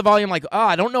 Like, get rid of the volume, like,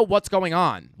 I don't know what's going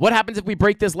on. What happens if we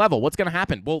break this level? What's going to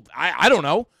happen? Well, I don't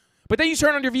know. But then you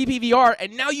turn on your VPVR,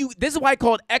 and now this is why I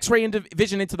call it X-ray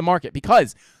vision into the market,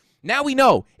 because now we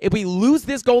know if we lose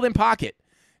this golden pocket,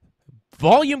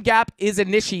 volume gap is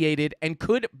initiated and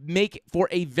could make for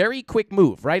a very quick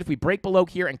move, right? If we break below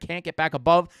here and can't get back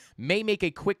above, may make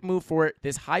a quick move for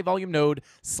this high volume node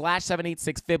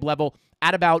 /786 fib level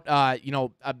at about,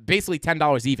 basically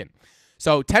 $10 even.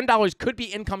 So $10 could be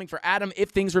incoming for Adam if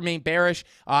things remain bearish.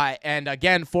 And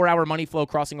again, 4-hour money flow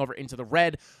crossing over into the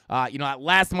red. That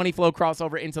last money flow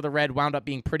crossover into the red wound up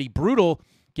being pretty brutal,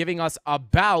 giving us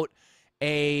about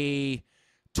a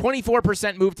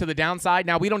 24% move to the downside.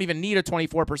 Now, we don't even need a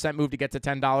 24% move to get to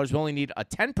 $10. We only need a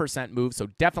 10% move, so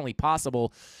definitely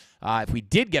possible. If we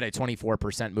did get a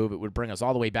 24% move, it would bring us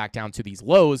all the way back down to these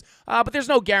lows. But there's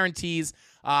no guarantees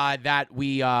that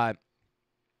we...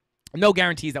 No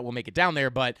guarantees that we'll make it down there,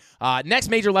 but next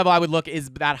major level I would look is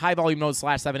that high volume node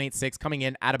 /786 coming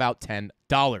in at about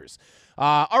 $10.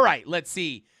 All right, let's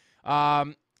see.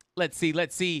 Let's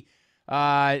see.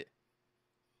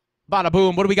 Bada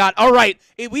boom. What do we got? All right.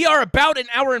 We are about an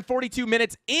hour and 42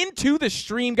 minutes into the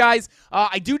stream, guys.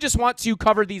 I do just want to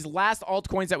cover these last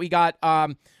altcoins that we got.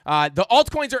 The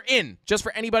altcoins are in. Just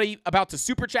for anybody about to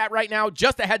super chat right now,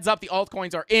 just a heads up, the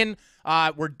altcoins are in.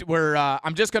 I'm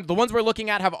just gonna. The ones we're looking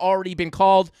at have already been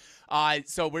called.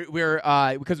 So we're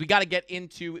because we got to get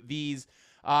into these.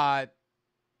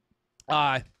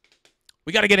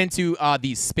 we got to get into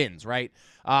these spins, right?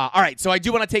 All right, so I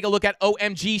do want to take a look at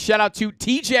OMG. Shout out to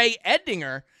TJ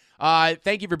Edinger.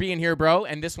 Thank you for being here, bro.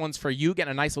 And this one's for you,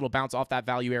 getting a nice little bounce off that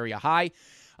value area high.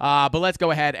 But let's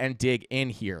go ahead and dig in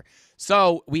here.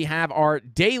 So we have our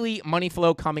daily money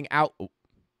flow coming out.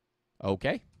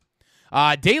 Okay.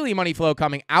 Daily money flow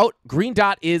coming out. Green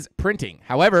dot is printing.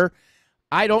 However,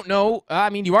 I don't know.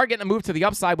 I mean, you are getting a move to the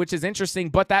upside, which is interesting,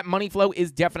 but that money flow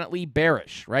is definitely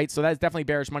bearish, right? So that's definitely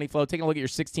bearish money flow. Taking a look at your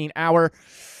 16-hour.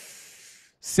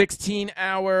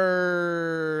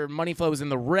 16-hour money flow is in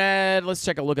the red. Let's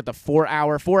check a look at the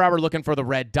 4-hour. 4-hour looking for the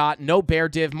red dot. No bear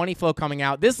div. Money flow coming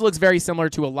out. This looks very similar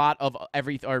to a lot of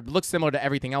looks similar to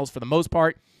everything else for the most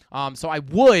part. So I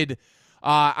would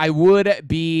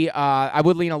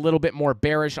lean a little bit more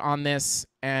bearish on this.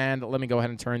 And let me go ahead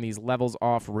and turn these levels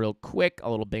off real quick. A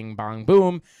little bing, bong,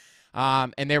 boom.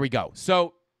 And there we go.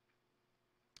 So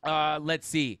let's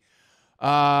see.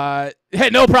 Hey,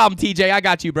 no problem, TJ. I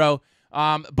got you, bro.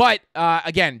 But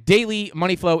again, daily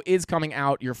money flow is coming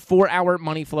out. Your 4-hour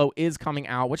money flow is coming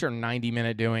out. What's your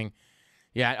 90-minute doing?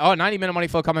 Yeah, 90-minute money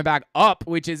flow coming back up,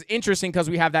 which is interesting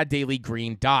because we have that daily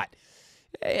green dot.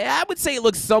 I would say it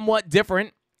looks somewhat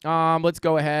different. Let's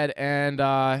go ahead and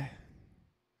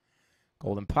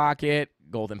golden pocket.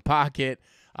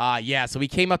 Yeah, so we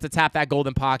came up to tap that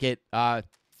golden pocket.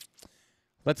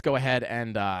 Let's go ahead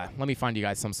and let me find you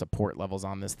guys some support levels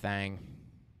on this thing.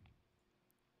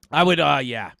 I would,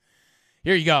 yeah.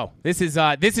 Here you go. This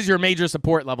is your major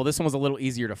support level. This one was a little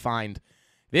easier to find.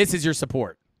 This is your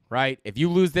support, right? If you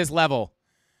lose this level,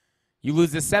 you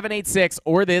lose this 786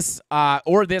 or this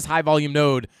high volume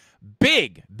node.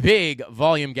 Big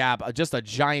volume gap. Just a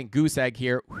giant goose egg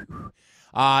here.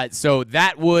 So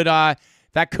that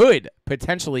could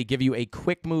potentially give you a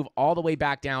quick move all the way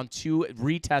back down to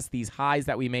retest these highs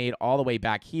that we made all the way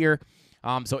back here.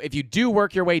 So if you do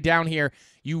work your way down here,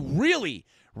 you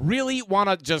really want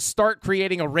to just start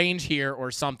creating a range here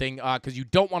or something because you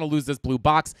don't want to lose this blue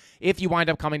box. If you wind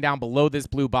up coming down below this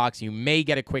blue box, you may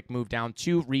get a quick move down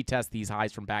to retest these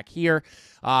highs from back here.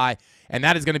 And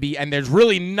that is going to be, and there's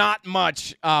really not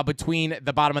much between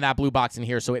the bottom of that blue box in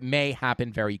here, so it may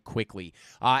happen very quickly.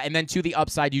 And then to the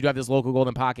upside, you do have this local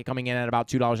golden pocket coming in at about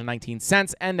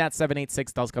 $2.19, and that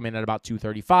 786 does come in at about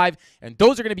 $2.35, and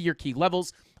those are going to be your key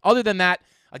levels. Other than that,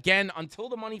 again, until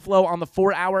the money flow on the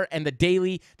 4-hour and the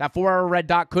daily, that 4-hour red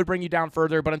dot could bring you down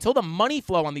further. But until the money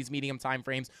flow on these medium time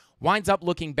frames winds up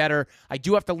looking better, I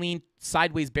do have to lean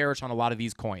sideways bearish on a lot of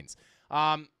these coins.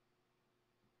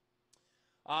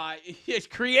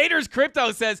 Creators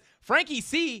Crypto says, Frankie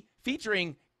C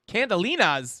featuring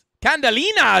Candelinas.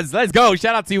 Let's go.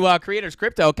 Shout out to Creators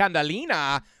Crypto.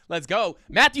 Candelina. Let's go.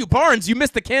 Matthew Barnes, you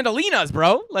missed the Candelinas,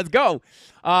 bro. Let's go.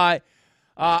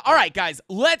 All right, guys,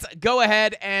 let's go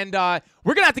ahead and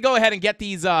we're going to have to go ahead and get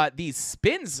these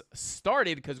spins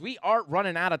started because we are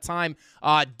running out of time.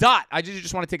 Dot, I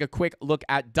just want to take a quick look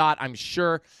at Dot. I'm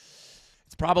sure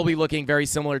it's probably looking very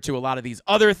similar to a lot of these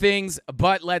other things,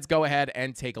 but let's go ahead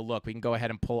and take a look. We can go ahead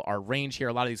and pull our range here.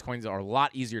 A lot of these coins are a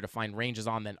lot easier to find ranges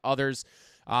on than others.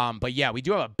 But yeah, we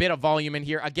do have a bit of volume in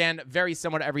here. Again, very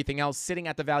similar to everything else, sitting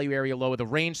at the value area low of the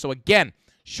range. So again,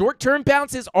 short-term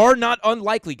bounces are not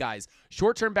unlikely, guys.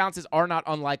 Short-term bounces are not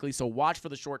unlikely, so watch for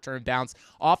the short-term bounce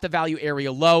off the value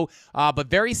area low. But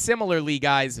very similarly,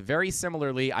 guys,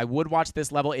 I would watch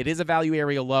this level. It is a value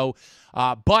area low,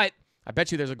 but I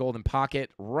bet you there's a golden pocket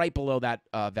right below that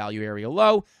value area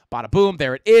low. Bada boom,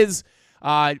 there it is.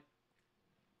 Now,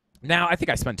 I think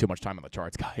I spend too much time on the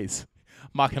charts, guys. I'm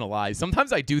not going to lie.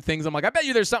 Sometimes I do things. I'm like, I bet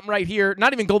you there's something right here.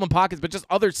 Not even golden pockets, but just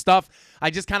other stuff.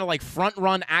 I just kind of like front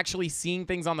run actually seeing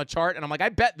things on the chart. And I'm like, I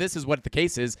bet this is what the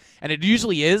case is. And it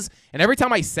usually is. And every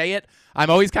time I say it, I'm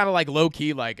always kind of like low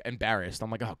key, like embarrassed. I'm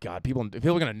like, oh God, people are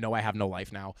going to know I have no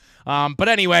life now. But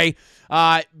anyway,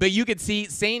 but you can see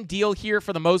same deal here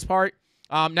for the most part.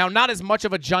 Now, not as much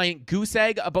of a giant goose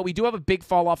egg, but we do have a big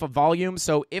fall off of volume.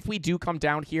 So if we do come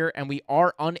down here and we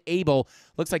are unable,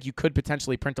 looks like you could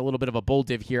potentially print a little bit of a bull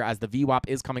div here as the VWAP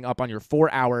is coming up on your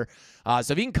 4-hour.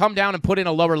 So if you can come down and put in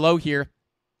a lower low here,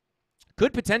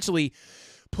 could potentially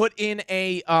put in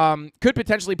a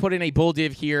bull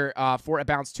div here for a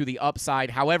bounce to the upside.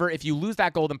 However, if you lose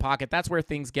that golden pocket, that's where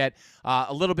things get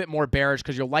a little bit more bearish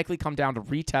because you'll likely come down to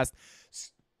retest.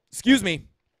 Excuse me.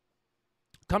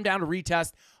 Come down to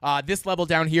retest this level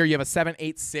down here. You have a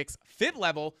 786 fib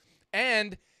level,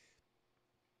 and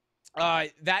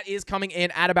that is coming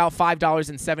in at about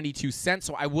 $5.72.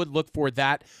 So I would look for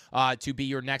that to be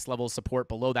your next level of support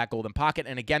below that golden pocket.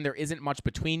 And again, there isn't much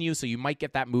between you, so you might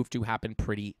get that move to happen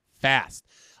pretty fast.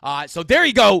 So there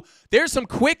you go. There's some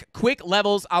quick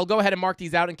levels. I'll go ahead and mark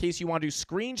these out in case you want to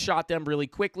screenshot them really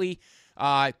quickly.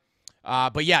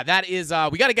 But yeah, that is,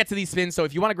 we got to get to these spins. So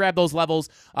if you want to grab those levels,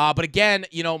 but again,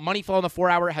 you know, money flow on the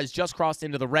 4-hour has just crossed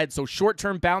into the red. So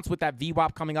short-term bounce with that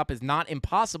VWAP coming up is not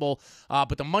impossible.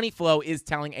 But the money flow is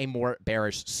telling a more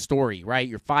bearish story, right?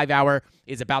 Your 5-hour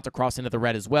is about to cross into the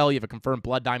red as well. You have a confirmed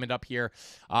blood diamond up here.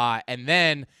 And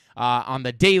then on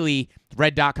the daily,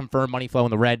 red dot confirmed, money flow in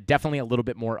the red. Definitely a little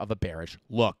bit more of a bearish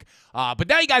look. But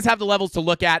now you guys have the levels to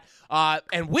look at.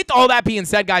 And with all that being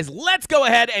said, guys, let's go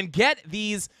ahead and get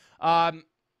these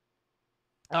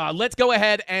let's go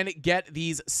ahead and get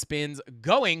these spins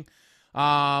going.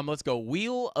 Let's go.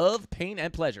 Wheel of Pain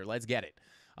and Pleasure. Let's get it.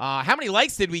 How many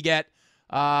likes did we get?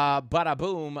 Bada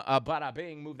boom, bada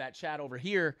bing. Move that chat over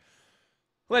here.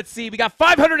 Let's see. We got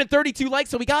 532 likes,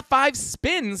 so we got 5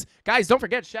 spins. Guys, don't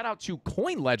forget, shout out to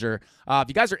CoinLedger. If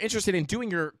you guys are interested in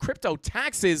doing your crypto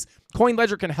taxes,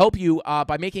 CoinLedger can help you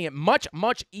by making it much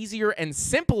easier and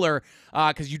simpler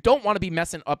because you don't want to be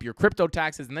messing up your crypto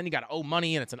taxes, and then you got to owe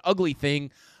money, and it's an ugly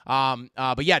thing.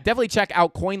 But yeah, definitely check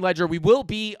out CoinLedger. We will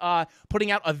be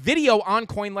putting out a video on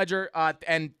CoinLedger,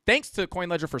 and thanks to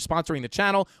CoinLedger for sponsoring the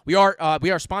channel. We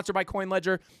are sponsored by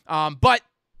CoinLedger, but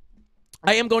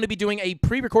I am going to be doing a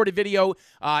pre-recorded video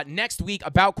next week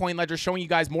about CoinLedger, showing you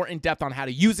guys more in depth on how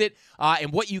to use it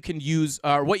and what you can use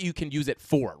it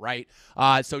for, right?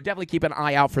 So definitely keep an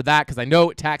eye out for that because I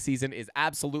know tax season is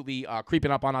absolutely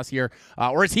creeping up on us here,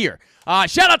 or it's here.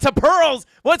 Shout out to Pearls.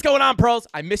 What's going on, Pearls?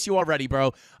 I miss you already,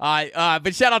 bro.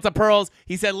 But shout out to Pearls.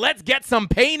 He said, "Let's get some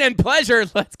pain and pleasure."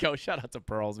 Let's go. Shout out to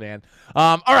Pearls, man.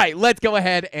 All right, let's go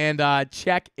ahead and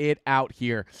check it out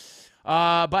here.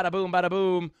 Bada boom, bada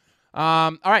boom.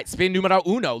 All right, spin numero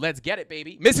uno. Let's get it,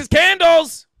 baby. Mrs.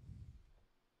 Candles.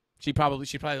 She probably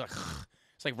like,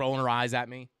 it's like rolling her eyes at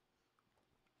me.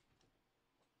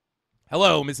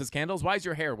 Hello, Mrs. Candles. Why is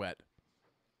your hair wet?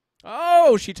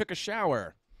 Oh, she took a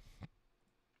shower.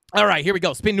 All right, here we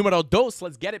go. Spin numero dos.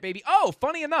 Let's get it, baby. Oh,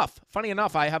 funny enough,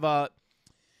 I have a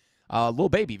Lil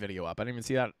Baby video up. I didn't even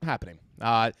see that happening.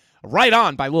 Right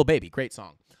On by Lil Baby. Great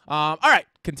song. All right,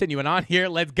 continuing on here.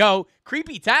 Let's go.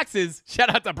 Creepy taxes.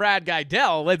 Shout out to Brad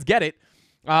Guidell. Let's get it.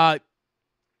 Let's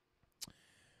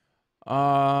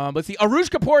see. Arush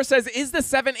Kapoor says, is the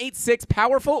 786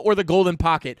 powerful or the golden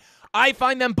pocket? I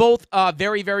find them both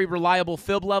very reliable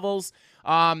fib levels.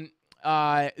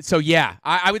 So yeah,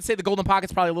 I would say the golden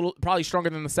pocket's probably stronger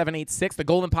than the 786. The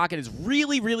golden pocket is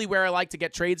really where I like to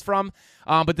get trades from.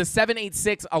 But the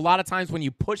 786, a lot of times when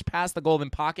you push past the golden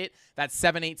pocket, that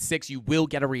 786 you will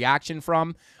get a reaction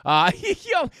from.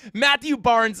 Yo, Matthew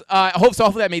Barnes.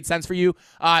 Hopefully that made sense for you.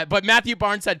 But Matthew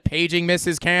Barnes said paging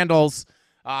Mrs. Candles.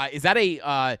 Is that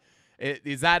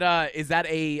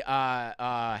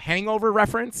a Hangover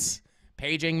reference?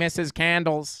 Paging Mrs.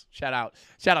 Candles. Shout out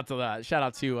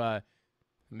to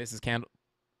Mrs. Candle.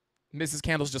 Mrs.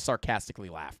 Candles just sarcastically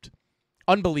laughed.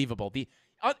 Unbelievable.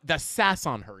 The sass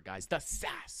on her, guys. The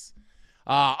sass.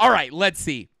 All right, let's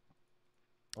see.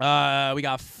 We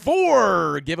got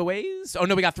 4 giveaways. Oh,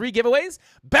 no, we got 3 giveaways.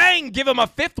 Bang! Give them a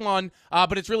 5th one,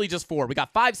 but it's really just 4. We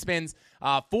got 5 spins,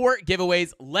 4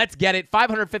 giveaways. Let's get it.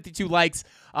 552 likes.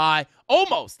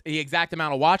 Almost the exact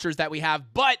amount of watchers that we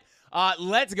have, but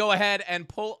let's go ahead and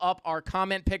pull up our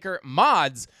comment picker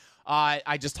mods.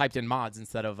 I just typed in mods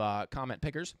instead of comment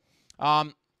pickers.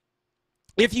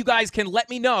 If you guys can let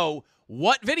me know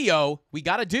what video we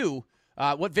got to do,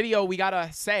 what video we got to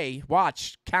say,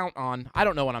 watch, count on. I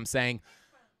don't know what I'm saying.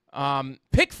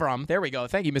 Pick from. There we go.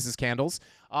 Thank you, Mrs. Candles.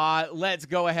 Let's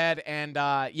go ahead and,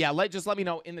 yeah, just let me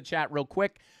know in the chat real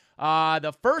quick.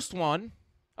 The first one,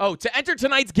 to enter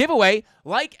tonight's giveaway,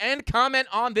 like and comment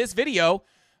on this video.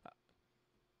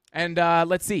 And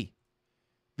let's see.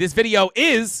 This video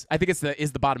is, I think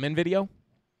it's the bottom end video.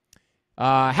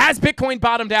 Has Bitcoin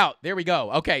bottomed out? There we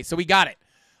go. Okay, so we got it.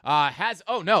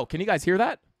 Oh no, can you guys hear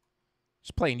that?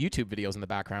 Just playing YouTube videos in the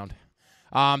background.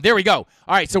 There we go.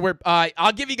 All right, so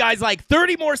I'll give you guys like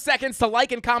 30 more seconds to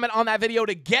like and comment on that video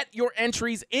to get your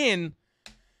entries in.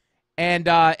 And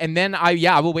then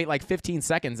I will wait like 15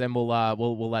 seconds and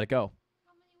we'll let it go.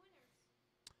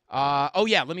 Oh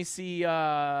yeah, let me see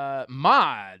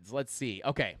mods. Let's see.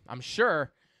 Okay, I'm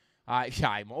sure.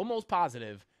 I'm almost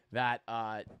positive that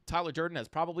Tyler Durden has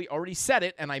probably already said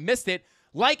it, and I missed it.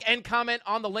 Like and comment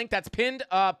on the link that's pinned.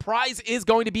 Prize is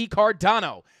going to be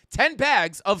Cardano. 10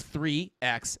 bags of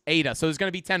 3x ADA. So there's going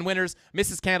to be 10 winners.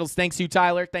 Mrs. Candles, thanks you,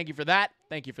 Tyler. Thank you for that.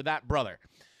 Thank you for that, brother.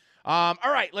 All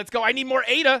right, let's go. I need more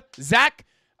ADA. Zach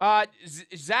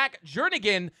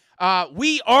Jernigan,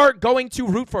 we are going to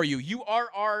root for you. You are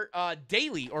our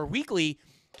daily or weekly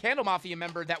Candle Mafia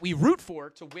member that we root for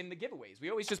to win the giveaways. We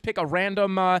always just pick a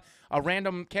random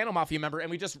Candle Mafia member,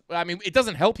 and it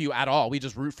doesn't help you at all. We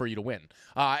just root for you to win.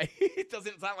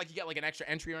 It's not like you get like an extra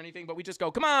entry or anything, but we just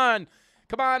go, come on,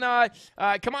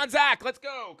 Zach, let's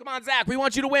go. Come on, Zach, we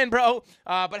want you to win, bro.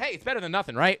 But hey, it's better than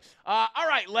nothing, right? All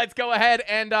right, let's go ahead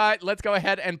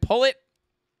and pull it.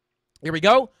 Here we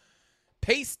go.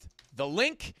 Paste the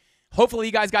link. Hopefully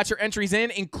you guys got your entries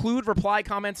in. Include reply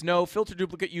comments. No. Filter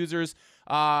duplicate users.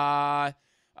 And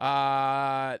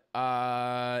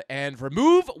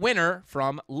remove winner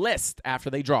from list after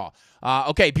they draw.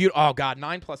 Okay. Beautiful. Oh, God.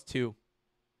 9 plus 2.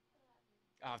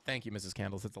 Oh, thank you, Mrs.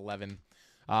 Candles. It's 11.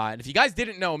 And if you guys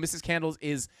didn't know, Mrs. Candles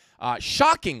is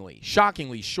shockingly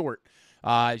short.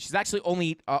 She's actually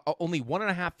only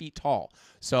 1.5 feet tall.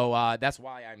 So that's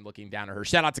why I'm looking down at her.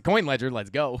 Shout out to Coin Ledger. Let's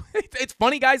go. It's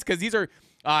funny, guys, because these are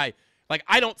like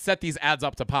I don't set these ads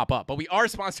up to pop up, but we are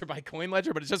sponsored by Coin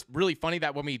Ledger. But it's just really funny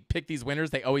that when we pick these winners,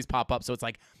 they always pop up. So it's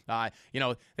like they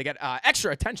get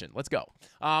extra attention. Let's go.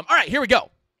 All right, here we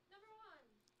go.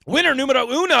 Winner numero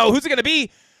uno. Who's it gonna be?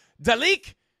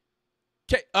 Dalik.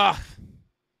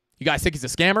 You guys think he's a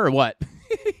scammer or what?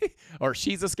 Or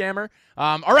she's a scammer?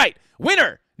 All right.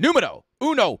 Winner, numero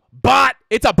uno, bot.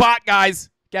 It's a bot, guys.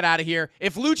 Get out of here.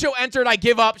 If Lucho entered, I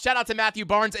give up. Shout out to Matthew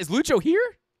Barnes. Is Lucho here?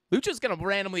 Lucho's going to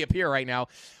randomly appear right now.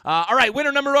 All right.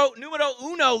 Winner, numero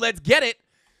uno. Let's get it.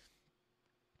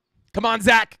 Come on,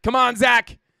 Zach.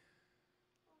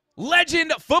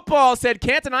 Legend Football said,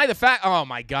 can't deny the fact. Oh,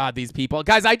 my God, these people.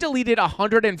 Guys, I deleted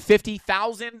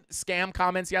 150,000 scam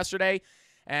comments yesterday,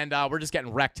 and we're just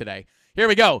getting wrecked today. Here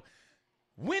we go.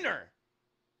 Winner,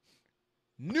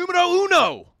 numero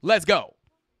uno. Let's go.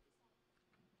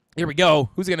 Here we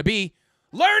go. Who's it going to be?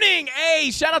 Learning.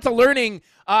 Hey, shout out to Learning.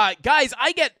 Guys,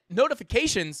 I get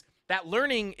notifications that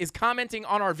Learning is commenting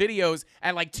on our videos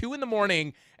at like 2 in the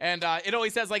morning, and it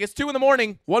always says like it's 2 in the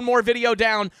morning, one more video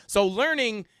down. So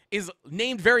Learning is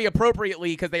named very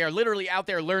appropriately because they are literally out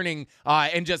there learning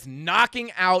and just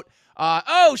knocking out.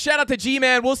 Oh, shout out to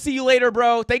G-Man. We'll see you later,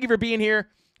 bro. Thank you for being here.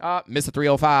 Mr.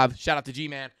 305. Shout out to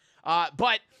G-Man.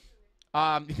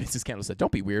 Mrs. Kendall said,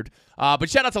 don't be weird. But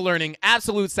shout out to Learning.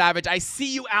 Absolute savage. I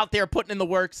see you out there putting in the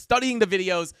work, studying the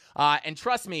videos, and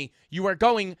trust me, you are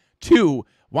going to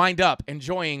wind up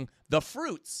enjoying the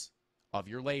fruits of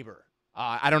your labor.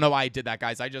 I don't know why I did that,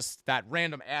 guys. That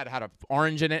random ad had an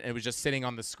orange in it, and it was just sitting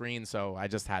on the screen, so I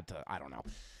just had to, I don't know.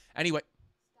 Anyway,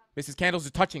 Mrs. Candles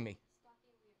is touching me.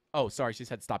 Oh, sorry, she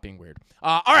said stop being weird.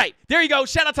 All right, there you go.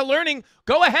 Shout out to Learning.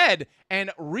 Go ahead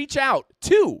and reach out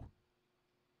to...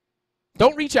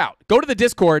 Don't reach out. Go to the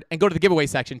Discord and go to the giveaway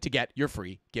section to get your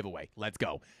free giveaway. Let's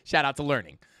go. Shout out to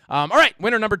Learning. All right,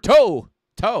 winner number toe.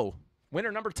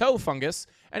 Winner number toe, Fungus.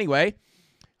 Anyway,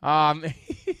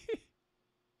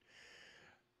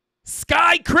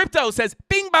 Sky Crypto says,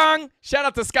 bing bong. Shout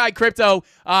out to Sky Crypto.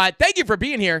 Thank you for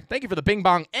being here. Thank you for the bing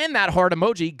bong and that heart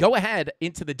emoji. Go ahead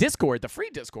into the Discord, the free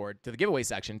Discord, to the giveaway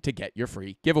section to get your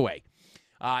free giveaway.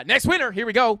 Next winner, here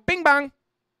we go. Bing bong.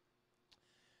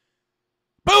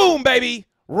 Boom, baby.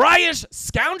 Ryish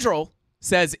Scoundrel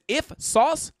says, if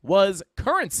sauce was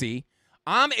currency,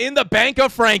 I'm in the bank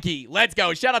of Frankie. Let's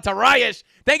go. Shout out to Ryish.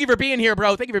 Thank you for being here,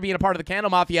 bro. Thank you for being a part of the Candle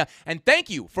Mafia. And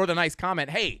thank you for the nice comment.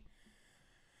 Hey,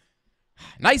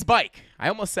 nice bike. I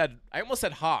almost said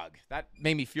hog. That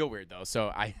made me feel weird, though, so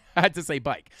I had to say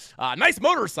bike. Nice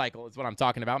motorcycle is what I'm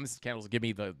talking about. Mrs. Candles will give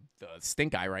me the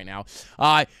stink eye right now.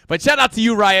 But shout out to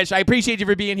you, Ryesh. I appreciate you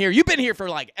for being here. You've been here for,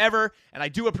 like, ever, and I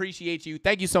do appreciate you.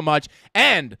 Thank you so much.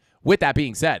 And with that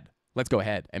being said, let's go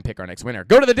ahead and pick our next winner.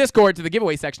 Go to the Discord, to the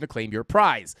giveaway section to claim your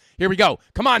prize. Here we go.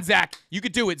 Come on, Zach. You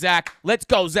could do it, Zach. Let's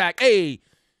go, Zach. Hey.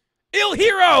 Il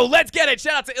Hero. Let's get it.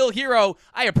 Shout out to Il Hero.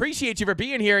 I appreciate you for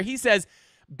being here. He says,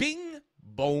 bing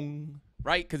bong,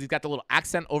 right? Because he's got the little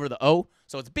accent over the O.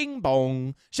 So it's bing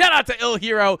bong. Shout out to Il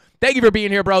Hero. Thank you for being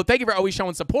here, bro. Thank you for always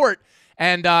showing support.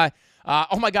 And, oh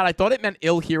my God, I thought it meant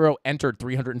Il Hero entered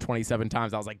 327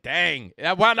 times. I was like, dang,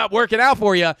 that wound up working out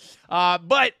for you.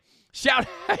 But shout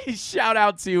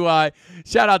out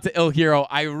to Il Hero.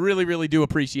 I really, really do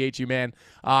appreciate you, man.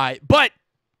 But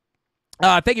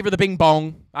thank you for the bing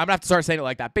bong. I'm going to have to start saying it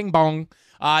like that. Bing bong.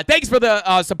 Thanks for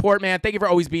the support, man. Thank you for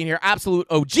always being here. Absolute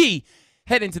OG.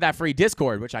 Head into that free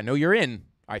Discord, which I know you're in.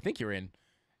 I think you're in.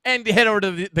 And head over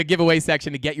to the giveaway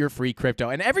section to get your free crypto.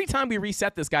 And every time we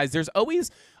reset this, guys, there's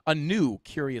always a new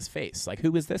curious face. Like,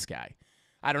 who is this guy?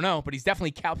 I don't know, but he's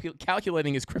definitely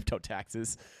calculating his crypto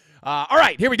taxes. All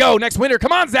right, here we go. Next winner.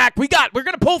 Come on, Zach. We're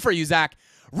going to pull for you, Zach.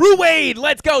 Ruade,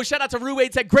 let's go. Shout out to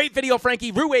Ruade. Said, great video,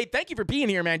 Frankie. Ruade, thank you for being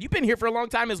here, man. You've been here for a long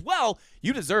time as well.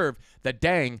 You deserve the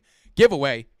dang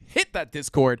giveaway. Hit that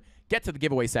Discord. get to the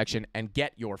giveaway section and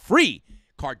get your free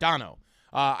Cardano.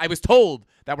 I was told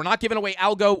that we're not giving away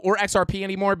Algo or XRP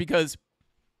anymore because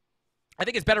I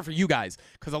think it's better for you guys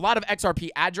because a lot of XRP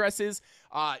addresses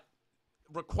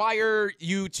require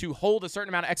you to hold a certain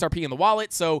amount of XRP in the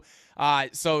wallet. So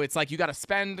it's like you got to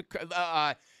spend,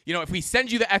 if we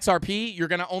send you the XRP, you're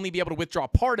going to only be able to withdraw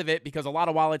part of it because a lot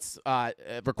of wallets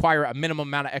require a minimum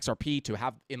amount of XRP to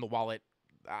have in the wallet.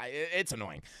 It's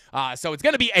annoying. So it's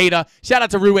going to be Ada. Shout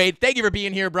out to Ruade. Thank you for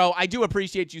being here, bro. I do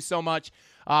appreciate you so much.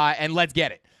 And let's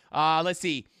get it. Let's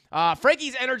see.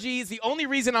 Frankie's energy is the only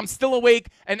reason I'm still awake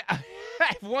and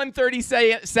at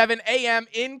 1:37 a.m.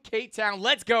 in Cape Town.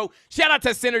 Let's go. Shout out to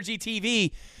Synergy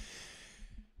TV.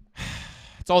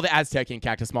 It's all the Aztec and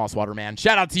Cactus Moss Water, man.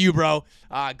 Shout out to you, bro.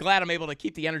 Glad I'm able to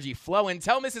keep the energy flowing.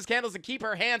 Tell Mrs. Candles to keep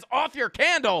her hands off your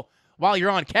candle while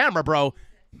you're on camera, bro.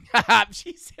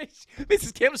 She says,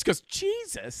 Mrs. Candles goes,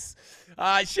 Jesus.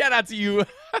 Shout out to you.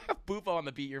 Boofo on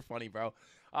the beat. You're funny, bro.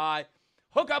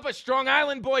 Hook up a Strong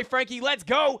Island boy, Frankie. Let's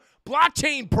go.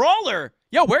 Blockchain Brawler.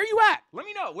 Yo, where are you at? Let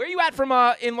me know. Where are you at from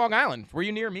in Long Island? Were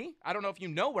you near me? I don't know if you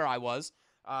know where I was.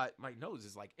 My nose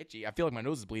is like itchy. I feel like my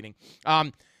nose is bleeding.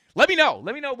 Let me know.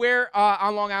 Let me know where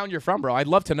on Long Island you're from, bro. I'd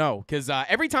love to know because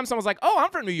every time someone's like, "Oh, I'm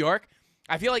from New York,"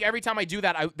 I feel like every time I do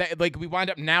that, we wind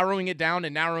up narrowing it down,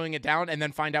 and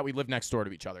then find out we live next door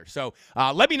to each other. So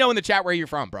let me know in the chat where you're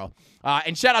from, bro.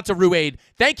 And shout out to Ruade.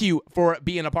 Thank you for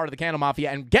being a part of the Candle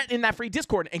Mafia and get in that free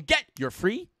Discord and get your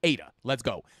free Ada. Let's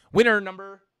go. Winner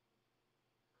number.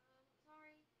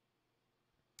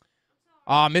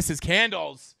 Mrs.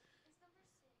 Candles.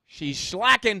 She's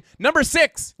slacking. Number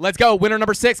 6. Let's go. Winner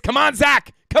number 6. Come on,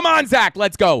 Zach. Come on, Zach.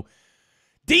 Let's go.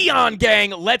 Dion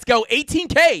Gang. Let's go.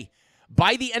 18K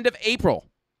by the end of April.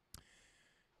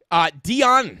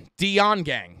 Dion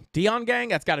Gang. Dion Gang?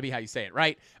 That's got to be how you say it,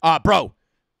 right? Bro,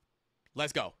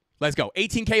 let's go. Let's go.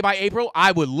 18K by April.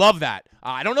 I would love that.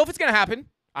 I don't know if it's going to happen.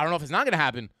 I don't know if it's not going to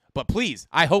happen. But please,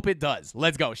 I hope it does.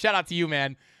 Let's go. Shout out to you,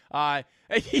 man.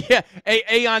 Yeah,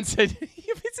 Aeon said,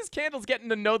 Mrs. Candle's getting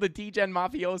to know the D-Gen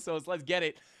mafiosos. Let's get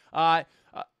it.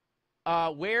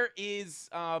 Where is,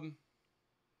 oh,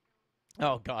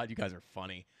 God, you guys are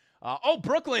funny.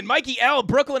 Brooklyn, Mikey L,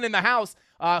 Brooklyn in the house.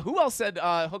 Who else said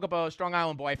hook up a Strong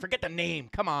Island boy? I forget the name.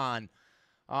 Come on.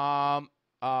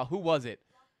 Who was it?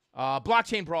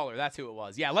 Blockchain Brawler. That's who it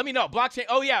was. Yeah, let me know. Blockchain.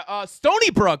 Oh, yeah.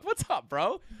 Stony Brook. What's up,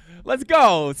 bro? Let's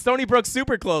go. Stony Brook,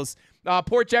 super close.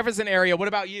 Port Jefferson area. What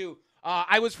about you?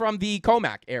 I was from the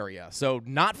Comac area, so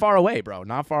not far away, bro.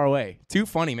 Not far away. Too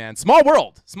funny, man. Small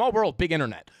world. Small world, big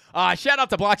internet. Shout out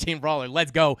to Blockchain Brawler.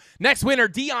 Let's go. Next winner,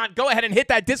 Dion. Go ahead and hit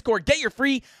that Discord. Get your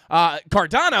free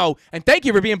Cardano. And thank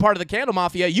you for being part of the Candle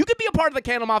Mafia. You could be a part of the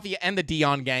Candle Mafia and the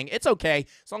Dion gang. It's okay.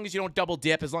 As long as you don't double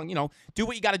dip. As long, do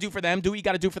what you got to do for them. Do what you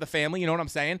got to do for the family. You know what I'm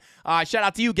saying? Shout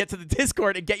out to you. Get to the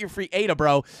Discord and get your free Ada,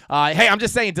 bro. Hey, I'm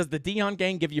just saying, does the Dion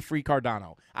gang give you free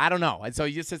Cardano? I don't know. And so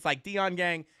it's like Dion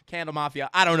gang, Candle Mafia.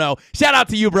 I don't know. Shout out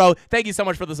to you, bro. Thank you so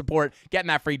much for the support. Get in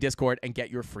that free Discord and get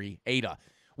your free Ada.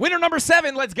 Winner number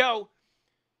 7, let's go.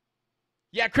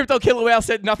 Yeah, Crypto Killer Whale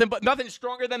said nothing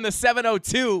stronger than the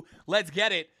 702. Let's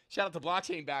get it. Shout out to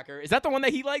Blockchain Backer. Is that the one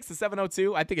that he likes, the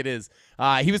 702? I think it is.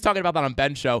 He was talking about that on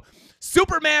Ben's show.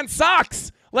 Superman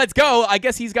socks. Let's go. I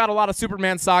guess he's got a lot of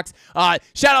Superman socks.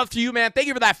 Shout out to you, man. Thank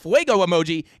you for that fuego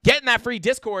emoji. Get in that free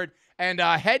Discord and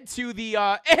head to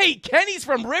the, hey, Kenny's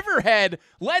from Riverhead.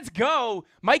 Let's go.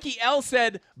 Mikey L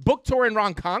said book tour in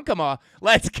Ronkonkoma.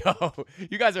 Let's go.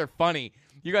 You guys are funny.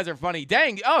 You guys are funny.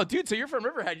 Dang. Oh, dude, so you're from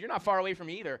Riverhead. You're not far away from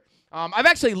me either. I've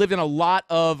actually lived in a lot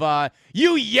of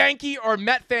you Yankee or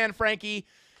Met fan, Frankie.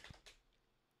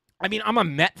 I mean, I'm a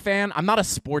Met fan. I'm not a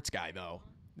sports guy, though.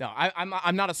 No,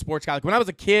 I'm not a sports guy. Like, when I was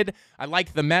a kid, I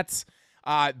liked the Mets,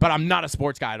 but I'm not a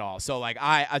sports guy at all. So, like,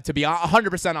 to be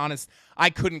 100% honest,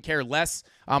 I couldn't care less.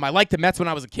 I liked the Mets when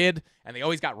I was a kid, and they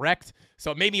always got wrecked. So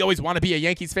it made me always want to be a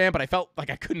Yankees fan, but I felt like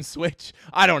I couldn't switch.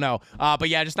 I don't know. But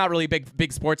yeah, just not really a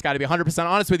big sports guy, to be 100%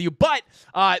 honest with you. But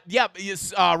yeah,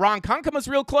 Ronkonkoma's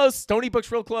real close. Stony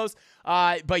Brook's real close.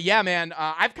 But yeah, man,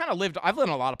 I've lived in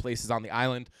a lot of places on the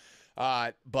island.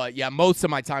 But yeah, most of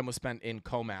my time was spent in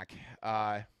Comac,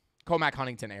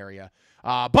 Huntington area.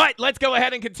 But let's go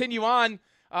ahead and continue on.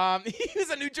 He's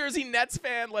a New Jersey Nets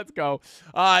fan. Let's go.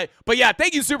 But yeah,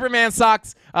 thank you, Superman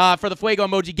Socks, for the fuego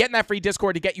emoji. Get in that free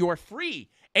Discord to get your free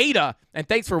Ada. And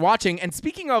thanks for watching. And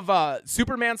speaking of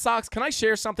Superman Socks, can I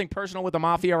share something personal with the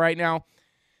Mafia right now?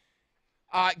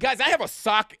 Guys, I have a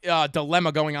sock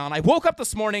dilemma going on. I woke up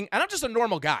this morning, and I'm just a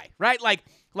normal guy, right? Like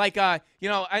I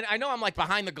know I'm like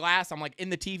behind the glass. I'm like in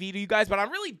the TV to you guys, but I'm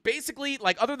really basically,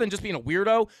 like, other than just being a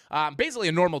weirdo, I'm basically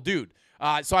a normal dude.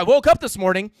 So I woke up this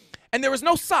morning, and there was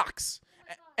no socks.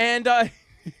 And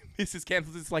Mrs.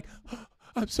 Candles is like,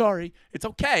 I'm sorry. It's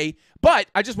okay. But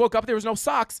I just woke up. There was no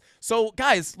socks. So,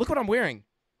 guys, look what I'm wearing.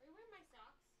 Are you wearing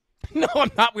my socks? No,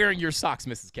 I'm not wearing your socks,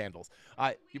 Mrs. Candles.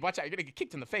 You watch out. You're going to get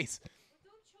kicked in the face. Don't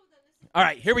show them this. All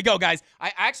right, here we go, guys.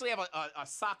 I actually have a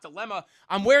sock dilemma.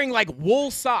 I'm wearing, like,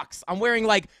 wool socks. I'm wearing,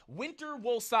 like, winter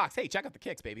wool socks. Hey, check out the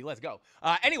kicks, baby. Let's go.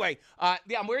 Anyway,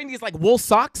 yeah, I'm wearing these, like, wool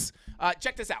socks.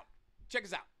 Check this out. Check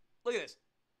this out. Look at this.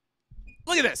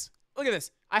 Look at this. Look at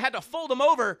this. I had to fold them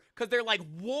over because they're like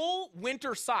wool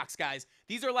winter socks, guys.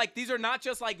 These are not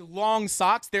just like long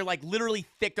socks. They're like literally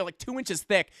thick. They're like 2 inches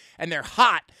thick and they're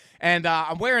hot. And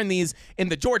I'm wearing these in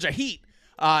the Georgia heat.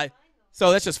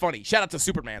 So that's just funny. Shout out to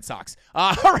Superman socks.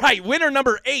 All right, winner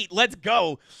number 8. Let's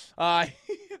go.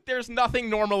 There's nothing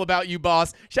normal about you,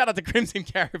 boss. Shout out to Crimson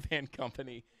Caravan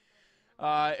Company.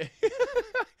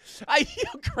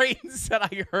 Creighton said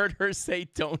I heard her say,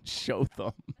 "Don't show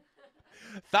them."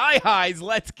 Thigh highs,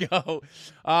 let's go.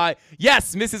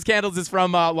 Yes, Mrs. Candles is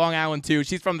from Long Island, too.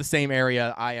 She's from the same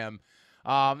area I am.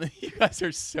 You guys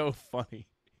are so funny.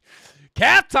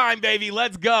 Calf time, baby.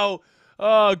 Let's go.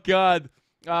 Oh, God.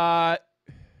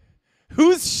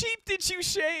 Whose sheep did you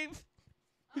shave?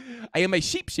 I am a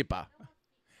sheep shipper.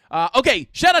 Okay,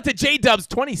 shout out to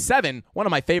JDubs27, one of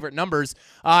my favorite numbers.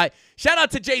 Shout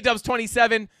out to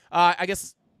JDubs27. I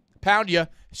guess pound you.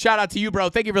 Shout out to you, bro.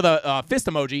 Thank you for the fist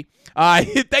emoji.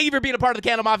 Thank you for being a part of the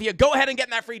Candle Mafia. Go ahead and get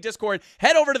in that free Discord.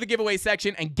 Head over to the giveaway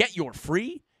section and get your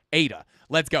free ADA.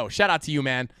 Let's go. Shout out to you,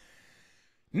 man.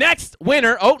 Next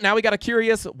winner. Oh, now we got a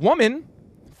curious woman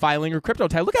filing her crypto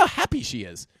tax. Look how happy she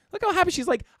is. Look how happy she's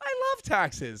like, I love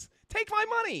taxes. Take my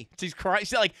money. She's crying.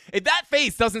 She's like, if that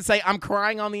face doesn't say I'm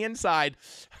crying on the inside,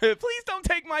 please don't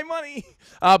take my money.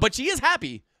 But she is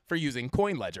happy for using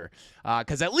CoinLedger,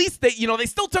 because at least they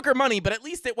still took her money, but at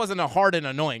least it wasn't a hard and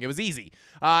annoying. It was easy.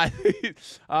 All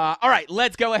right,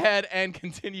 let's go ahead and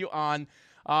continue on.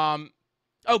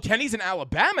 Oh, Kenny's in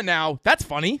Alabama now. That's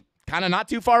funny. Kind of not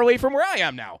too far away from where I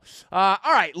am now. All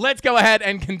right, let's go ahead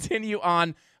and continue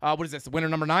on. What is this? Winner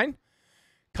number 9?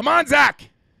 Come on, Zach.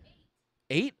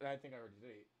 8? I think I already did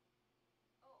 8.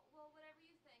 Oh, well, whatever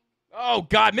you think. Oh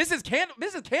God,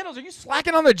 Mrs. Candles, are you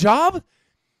slacking on the job? Last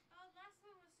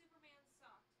one was Superman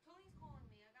socks. Tony's calling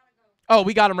me. I gotta go. Oh,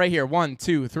 we got him right here. 1,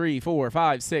 2, 3, 4,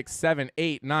 5, 6, 7,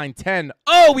 8, 9, 10.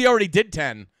 Oh, we already did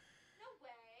 10. No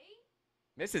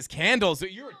way. Mrs. Candles,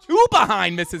 you're 2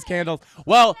 behind, Mrs. Candles.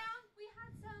 Well, We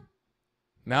had some.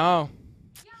 no,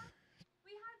 Yeah,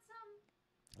 we had some.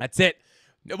 that's it.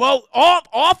 Well,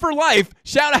 Offer Life,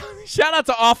 shout out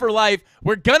to Offer Life.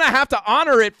 We're gonna have to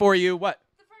honor it for you. What?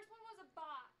 The first one was a bot.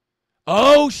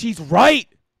 Oh, she's right.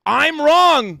 I'm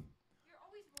wrong. You're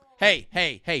always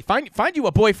wrong. Hey. Find you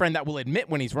a boyfriend that will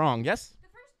admit when he's wrong. Yes. The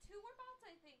first 2 were bots,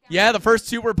 I think. Yeah, the first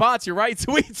 2 were bots. You're right.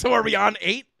 Sweet. So are we on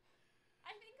 8? I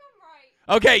think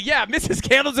I'm right. Okay. Yeah, Mrs.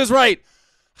 Candles is right.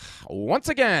 Once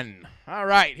again. All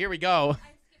right. Here we go. I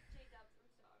skipped J-Dubs.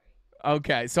 I'm sorry.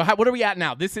 Okay. So what are we at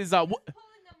now? This is Pulling number 9.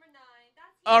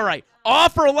 That's All right.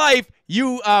 Offer Life,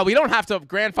 you we don't have to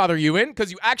grandfather you in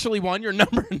because you actually won. You're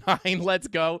number 9. Let's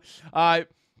go.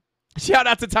 Shout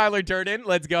out to Tyler Durden.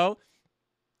 Let's go.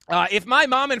 If my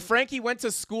mom and Frankie went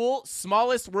to school,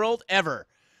 smallest world ever.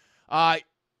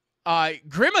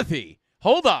 Grimothy.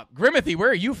 Hold up. Grimothy, where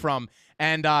are you from?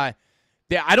 And I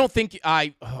don't think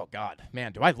oh God,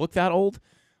 man, do I look that old?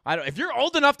 If you're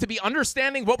old enough to be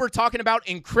understanding what we're talking about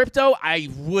in crypto, I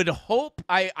would hope.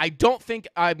 I don't think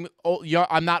I'm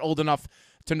not old enough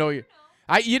to know you.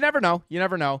 You never know. You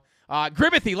never know.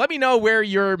 Grimothy, let me know where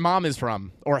your mom is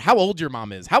from or how old your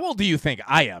mom is. How old do you think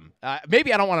I am?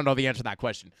 Maybe I don't want to know the answer to that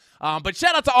question. But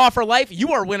shout out to Offer Life.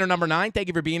 You are winner number 9. Thank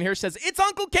you for being here. Says, it's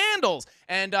Uncle Candles.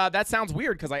 And that sounds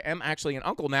weird because I am actually an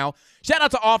uncle now. Shout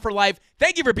out to Offer Life.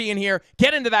 Thank you for being here.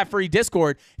 Get into that free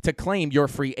Discord to claim your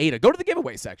free ADA. Go to the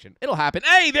giveaway section. It'll happen.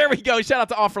 Hey, there we go. Shout out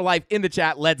to Offer Life in the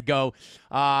chat. Let's go.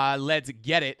 Let's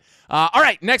get it. All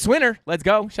right, next winner. Let's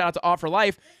go. Shout out to Offer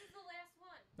Life. This is the last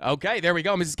one. Okay, there we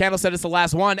go. Mrs. Candle said it's the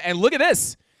last one. And look at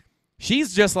this.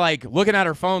 She's just like looking at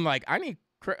her phone like, I need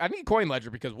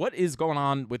CoinLedger because what is going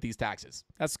on with these taxes?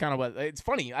 That's kind of what it's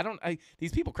funny.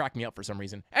 These people crack me up for some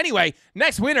reason. Anyway,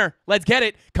 next winner. Let's get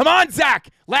it. Come on, Zach.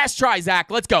 Last try,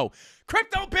 Zach. Let's go.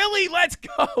 Crypto Billy, let's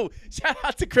go. Shout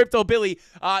out to Crypto Billy.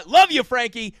 Love you,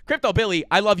 Frankie. Crypto Billy,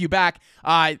 I love you back.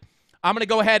 I'm going to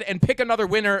go ahead and pick another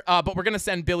winner, but we're going to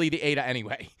send Billy the ADA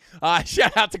anyway.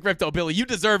 Shout out to Crypto Billy. You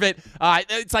deserve it.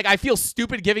 It's like I feel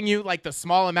stupid giving you like the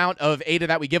small amount of ADA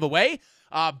that we give away,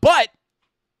 but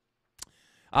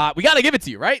We got to give it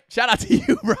to you, right? Shout out to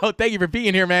you, bro. Thank you for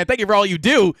being here, man. Thank you for all you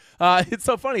do. It's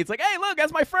so funny. It's like, hey, look,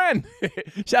 that's my friend.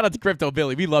 Shout out to Crypto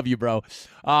Billy. We love you, bro.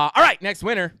 All right, next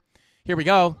winner. Here we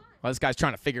go. Well, this guy's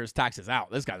trying to figure his taxes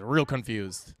out. This guy's real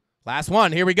confused. Last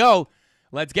one. Here we go.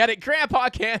 Let's get it. Grandpa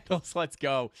Candles. Let's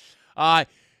go.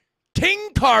 King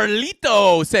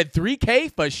Carlito said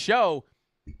 3K for show.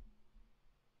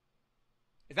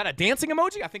 Is that a dancing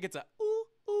emoji? I think it's a ooh,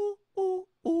 ooh, ooh,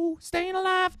 ooh, staying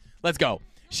alive. Let's go.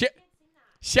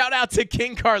 Shout out to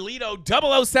King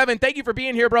Carlito 007. Thank you for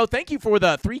being here, bro. Thank you for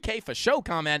the 3K for show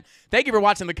comment. Thank you for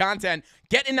watching the content.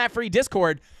 Get in that free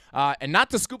Discord, and not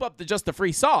to scoop up just the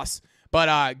free sauce,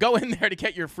 but go in there to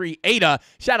get your free ADA.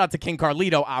 Shout out to King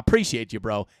Carlito. I appreciate you,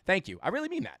 bro. Thank you. I really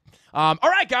mean that. All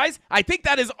right, guys. I think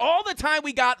that is all the time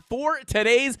we got for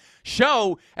today's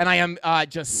show, and I am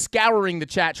just scouring the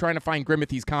chat trying to find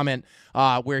Grimathy's comment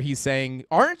where he's saying,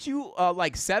 aren't you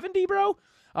like 70, bro?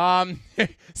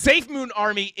 Safe Moon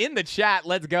Army in the chat.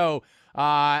 Let's go.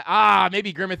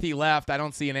 Maybe Grimathy left. I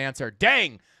don't see an answer.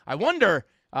 Dang. I wonder.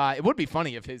 It would be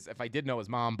funny if I did know his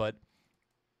mom, but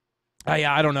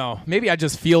yeah, I don't know. Maybe I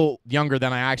just feel younger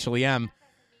than I actually am.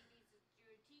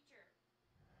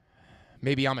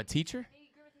 Maybe I'm a teacher?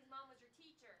 Maybe Grimathy's mom was your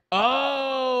teacher.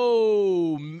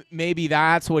 Oh, maybe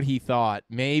that's what he thought.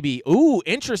 Maybe. Ooh,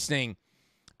 interesting.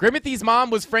 Grimathy's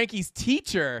mom was Frankie's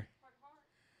teacher.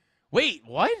 Wait,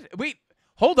 what? Wait,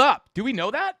 hold up. Do we know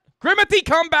that? Grimathy,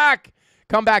 come back.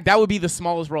 Come back. That would be the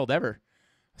smallest world ever.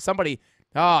 Somebody.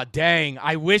 Oh, dang.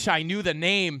 I wish I knew the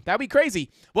name. That'd be crazy.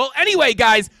 Well, anyway,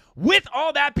 guys, with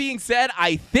all that being said,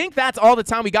 I think that's all the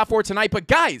time we got for tonight. But,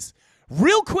 guys,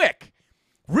 real quick,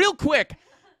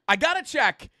 I got to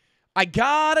check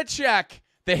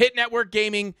the Hit Network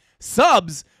Gaming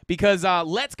subs because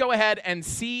let's go ahead and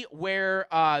see where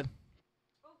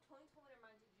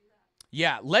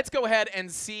yeah, let's go ahead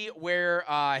and see where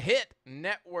Hit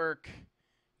Network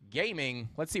Gaming,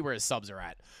 let's see where his subs are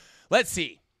at. Let's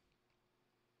see.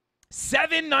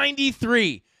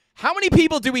 793. How many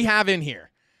people do we have in here?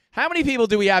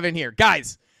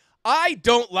 Guys, I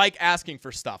don't like asking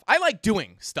for stuff. I like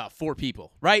doing stuff for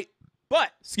people, right?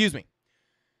 But, excuse me,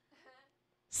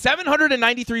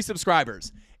 793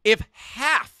 subscribers. If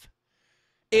half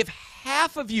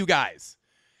of you guys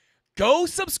go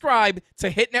subscribe to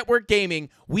Hit Network Gaming,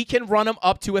 we can run them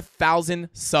up to 1,000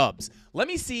 subs. Let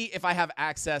me see if I have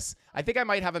access. I think I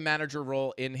might have a manager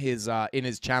role in his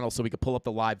channel so we could pull up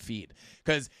the live feed.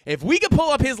 Because if we could pull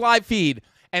up his live feed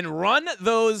and run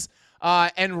those,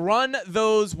 what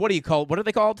do you call? What are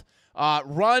they called?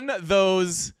 Run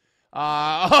those.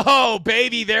 Oh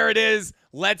baby, there it is.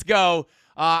 Let's go.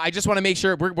 I just want to make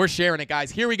sure we're sharing it, guys.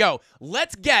 Here we go.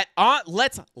 Let's get on.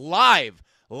 Let's live.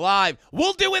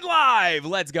 We'll do it live.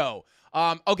 Let's go.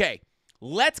 Okay.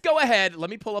 Let's go ahead.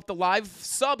 Let me pull up the live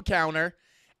sub counter,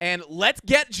 and let's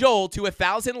get Joel to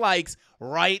 1,000 likes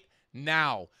right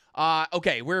now.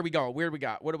 Okay, where are we going? What do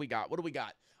we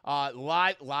got?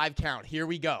 Live count. Here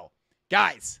we go.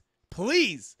 Guys,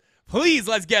 please,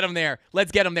 let's get him there.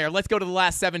 Let's go to the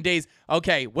last 7 days.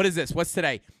 Okay, what is this? What's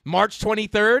today? March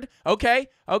 23rd? Okay.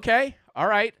 All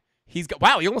right.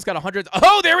 Wow, he almost got 100.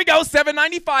 Oh, there we go,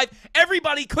 795.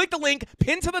 Everybody, click the link,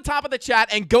 pin to the top of the chat,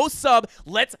 and go sub.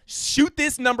 Let's shoot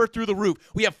this number through the roof.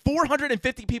 We have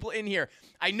 450 people in here.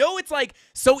 I know it's like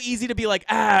so easy to be like,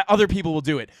 other people will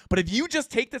do it. But if you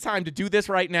just take the time to do this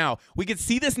right now, we can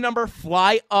see this number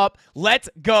fly up. Let's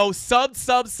go.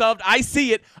 Subbed. I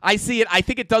see it. I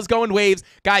think it does go in waves.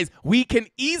 Guys, we can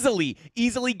easily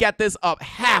get this up.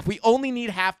 Half. We only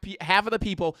need half of the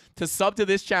people to sub to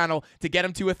this channel to get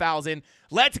them to 1,000.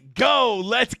 Let's go.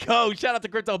 Shout out to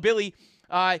Crypto Billy.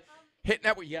 Hit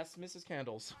Network. Yes, Mrs.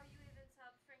 Candles. Are you even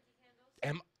sub Frankie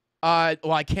Candles?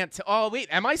 Well, I can't tell. Oh, wait.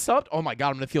 Am I subbed? Oh, my God.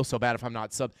 I'm going to feel so bad if I'm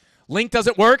not subbed. Link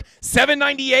doesn't work.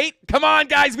 798. Come on,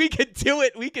 guys. We can do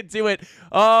it.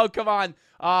 Oh, come on.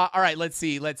 All right. Let's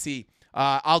see.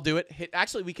 I'll do it.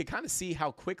 Actually, we could kind of see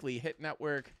how quickly Hit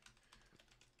Network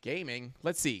Gaming.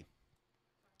 Let's see.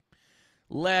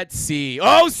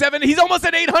 Oh, 7. He's almost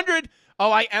at 800.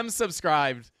 Oh, I am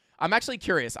subscribed. I'm actually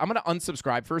curious. I'm going to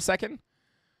unsubscribe for a second.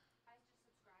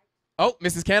 Oh,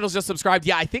 Mrs. Candles just subscribed.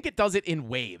 Yeah, I think it does it in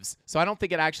waves. So I don't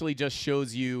think it actually just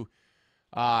shows you.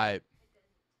 Yeah,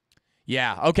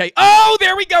 okay. Oh,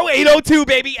 there we go. 802,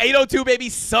 baby. 802, baby.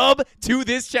 Sub to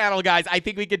this channel, guys. I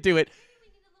think we could do it.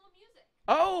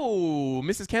 Oh,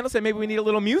 Mrs. Candles said maybe we need a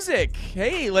little music.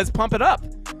 Hey, let's pump it up.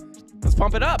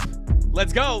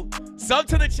 Let's go. Sub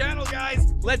to the channel,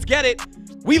 guys. Let's get it.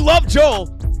 We love Joel.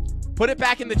 Put it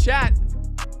back in the chat.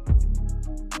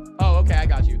 Oh, okay. I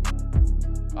got you.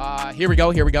 Here we go.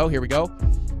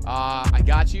 I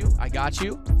got you.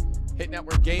 Hit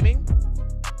Network Gaming.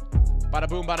 Bada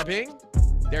boom, bada bing.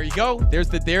 There you go. There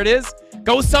it is.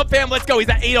 Go sub fam. Let's go. He's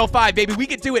at 805, baby. We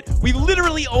could do it. We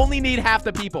literally only need half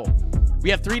the people.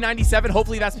 We have 397.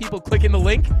 Hopefully that's people clicking the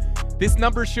link. This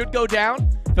number should go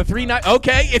down. The 39.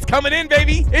 Okay, it's coming in,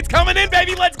 baby. It's coming in,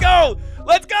 baby. Let's go.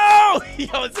 Let's go.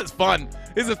 Yo, this is fun.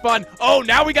 This is fun. Oh,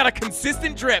 now we got a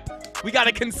consistent drip. We got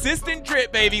a consistent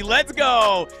drip, baby. Let's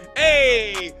go.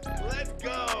 Hey, let's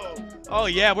go. Oh,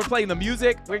 yeah, we're playing the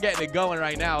music. We're getting it going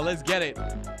right now. Let's get it.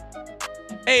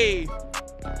 Hey.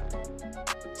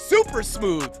 Super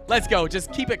smooth. Let's go.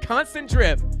 Just keep it constant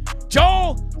drip.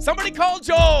 Joel, somebody call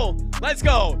Joel. Let's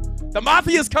go. The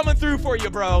Mafia's coming through for you,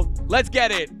 bro. Let's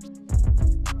get it.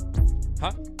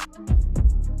 Huh?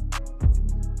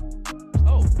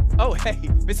 Oh, hey.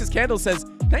 Mrs. Candles says,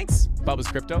 thanks, Bubba's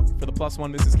Crypto, for the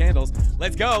 +1, Mrs. Candles.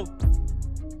 Let's go.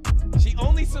 She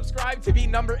only subscribed to be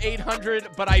number 800,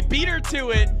 but I beat her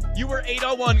to it. You were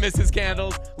 801, Mrs.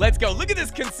 Candles. Let's go. Look at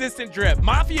this consistent drip.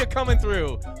 Mafia coming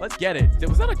through. Let's get it.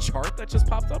 Was that a chart that just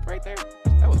popped up right there?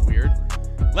 That was weird.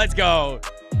 Let's go.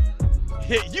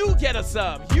 You get a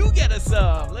sub. You get a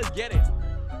sub. Let's get it.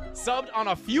 Subbed on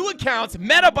a few accounts.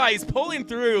 Metabytes pulling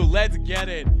through. Let's get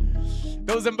it.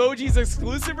 Those emojis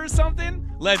exclusive or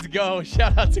something? Let's go.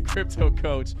 Shout out to Crypto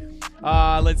Coach.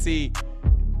 Let's see.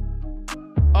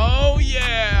 Oh,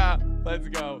 yeah. Let's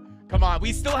go. Come on.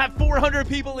 We still have 400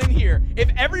 people in here.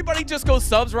 If everybody just goes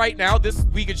subs right now,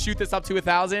 we could shoot this up to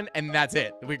 1,000, and that's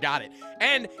it. We got it.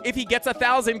 And if he gets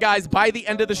 1,000, guys, by the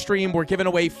end of the stream, we're giving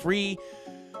away free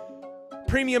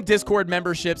premium Discord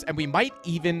memberships, and we might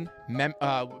even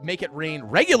make it rain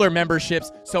regular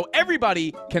memberships so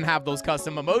everybody can have those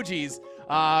custom emojis.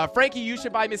 Frankie, you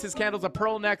should buy Mrs. Candles a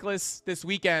pearl necklace this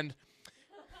weekend.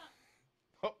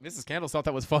 Oh, Mrs. Candles thought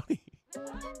that was funny.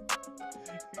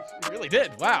 She really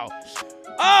did. Wow.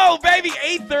 Oh, baby,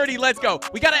 8:30. Let's go.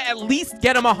 We got to at least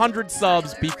get him 100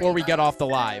 subs before we get off the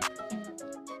live.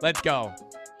 Let's go.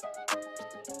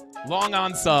 Long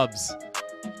on subs.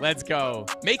 Let's go.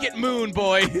 Make it moon,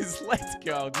 boys. Let's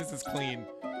go. This is clean.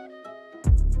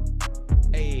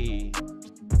 Hey.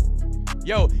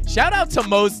 Yo, shout out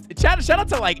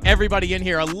to like everybody in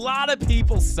here. A lot of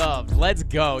people subbed. Let's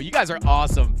go. You guys are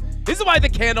awesome. This is why the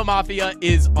Candle Mafia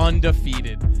is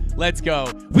undefeated. Let's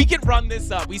go. We can run this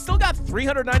up. We still got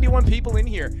 391 people in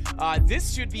here.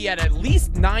 This should be at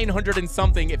least 900 and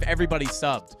something if everybody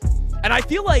subbed. And I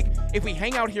feel like if we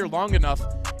hang out here long enough,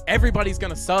 everybody's going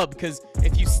to sub, because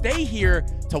if you stay here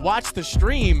to watch the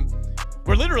stream,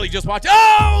 we're literally just watching.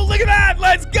 Oh, look at that.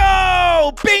 Let's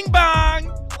go. Bing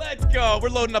bong. Let's go. We're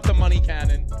loading up the money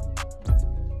cannon.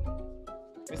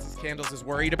 Mrs. Candles is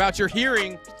worried about your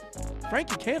hearing.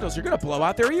 Frankie Candles, you're going to blow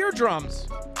out their eardrums.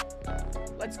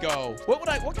 Let's go. What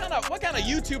kind of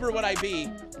YouTuber would I be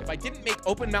if I didn't make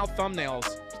open mouth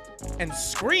thumbnails and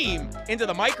scream into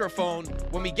the microphone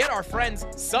when we get our friends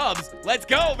subs? Let's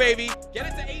go, baby. Get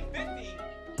it to 850.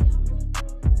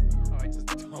 Oh, I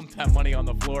just dumped that money on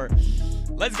the floor.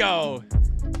 Let's go.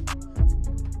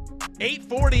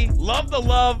 840. Love the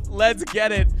love. Let's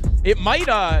get it. It might,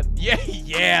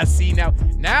 yeah. See,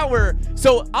 now we're,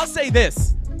 so I'll say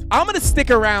this. I'm going to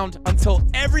stick around until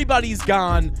everybody's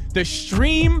gone. The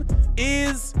stream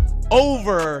is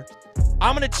over.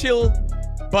 I'm going to chill,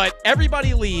 but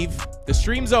everybody leave. The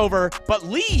stream's over, but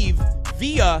leave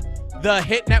via the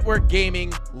Hit Network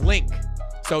Gaming link.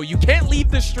 So you can't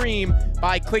leave the stream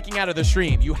by clicking out of the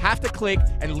stream. You have to click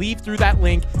and leave through that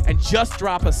link and just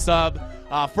drop a sub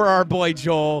for our boy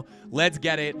Joel. Let's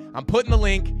get it. I'm putting the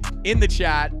link in the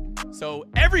chat so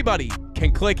everybody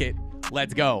can click it.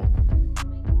 Let's go.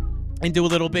 And do a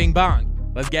little bing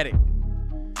bong. Let's get it.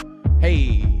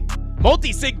 Hey,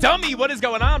 multi-sig dummy, what is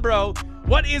going on, bro?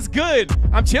 What is good?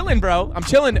 I'm chilling, bro. I'm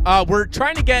chilling. We're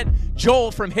trying to get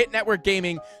Joel from Hit Network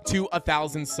Gaming to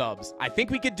 1,000 subs. I think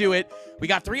we could do it. We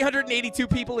got 382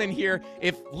 people in here.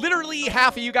 If literally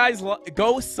half of you guys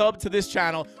go sub to this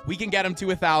channel, we can get him to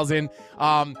 1,000.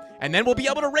 And then we'll be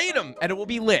able to rate him, and it will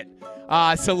be lit.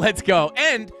 So let's go.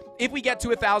 And if we get to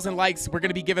 1,000 likes, we're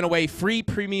going to be giving away free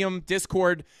premium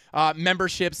Discord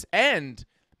memberships and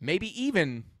maybe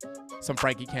even some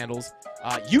Frankie Candles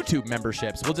YouTube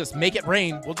memberships. We'll just make it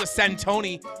rain. We'll just send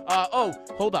Tony. Oh,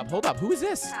 hold up. Who is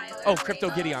this? Oh, Crypto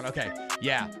Gideon. Okay.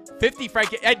 Yeah. 50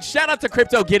 Frankie. And shout out to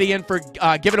Crypto Gideon for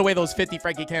giving away those 50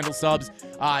 Frankie Candle subs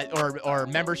or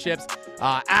memberships.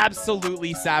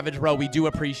 Absolutely savage, bro. We do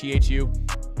appreciate you.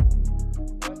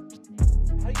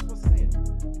 How are you supposed to say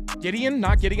it? Gideon,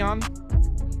 not Gideon.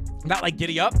 Not like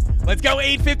giddy up. Let's go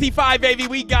 855, baby.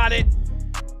 We got it.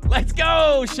 Let's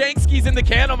go. Shanksky's in the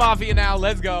Candle Mafia now.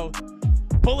 Let's go.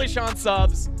 Bullish on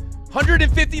subs.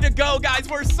 150 to go, guys.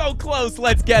 We're so close.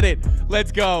 Let's get it.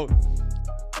 Let's go.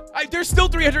 There's still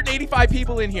 385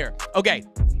 people in here. Okay.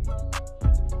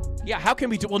 Yeah, how can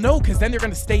we do? Well, no, because then they're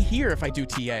going to stay here if I do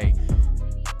TA.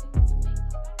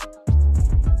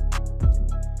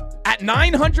 At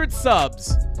 900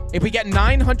 subs, if we get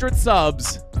 900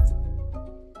 subs,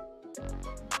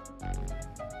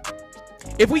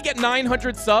 if we get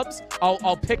 900 subs,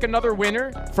 I'll pick another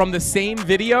winner from the same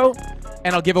video,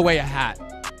 and I'll give away a hat.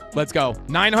 Let's go.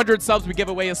 900 subs, we give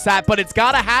away a hat, but it's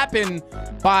got to happen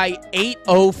by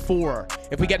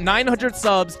 8:04. If we get 900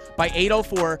 subs by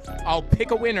 8:04, I'll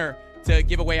pick a winner to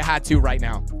give away a hat to right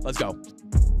now. Let's go.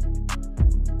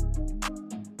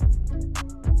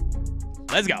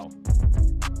 Let's go.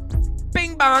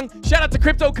 Bing bong. Shout out to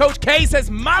Crypto Coach K,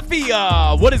 says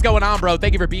Mafia. What is going on, bro?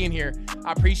 Thank you for being here.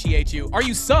 I appreciate you. Are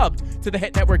you subbed to the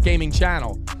Hit Network Gaming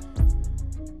channel?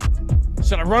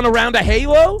 Should I run around a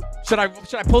Halo? Should I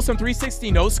pull some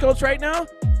 360 no scopes right now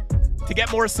to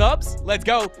get more subs? Let's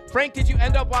go. Frank, did you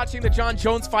end up watching the John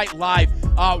Jones fight live?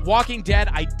 Walking Dead,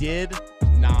 I did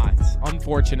not,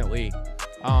 unfortunately.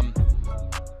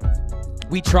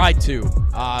 We tried to,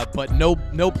 but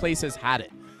no place has had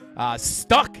it.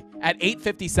 Stuck at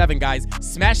 8:57, guys.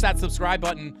 Smash that subscribe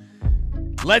button.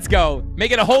 Let's go.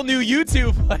 Make it a whole new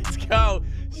YouTube. Let's go.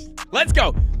 Let's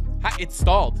go. It's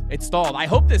stalled. It's stalled. I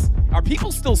hope this... Are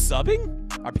people still subbing?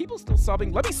 Are people still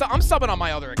subbing? Let me I'm subbing on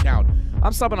my other account.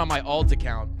 I'm subbing on my alt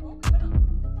account.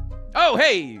 Oh,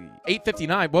 hey.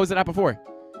 8:59. What was it at before?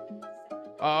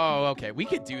 Oh, okay. We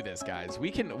could do this, guys. We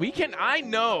can... I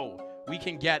know we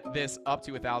can get this up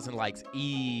to 1,000 likes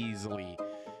easily.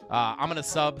 I'm going to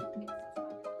sub...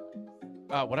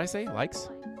 what'd I say? Likes?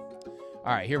 All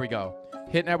right, here we go.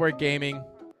 Hit Network Gaming.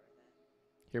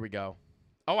 Here we go.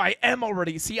 Oh, I am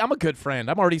already. See, I'm a good friend.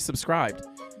 I'm already subscribed.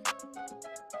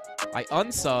 I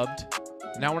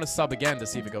unsubbed. Now I want to sub again to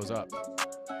see if it goes up.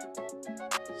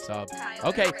 Sub.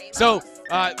 Okay, so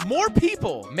more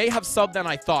people may have subbed than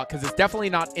I thought because it's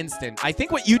definitely not instant. I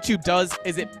think what YouTube does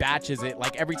is it batches it.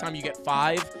 Like every time you get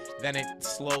 5, then it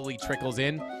slowly trickles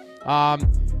in.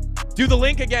 Do the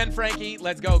link again, Frankie.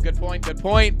 Let's go. Good point. Good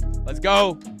point. Let's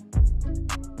go.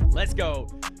 Let's go.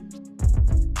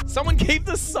 Someone gave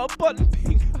the sub button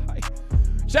pink eye.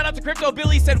 Shout out to Crypto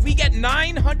Billy, said we get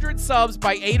 900 subs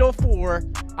by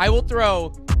 8:04. I will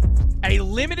throw a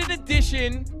limited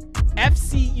edition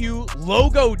FCU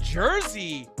logo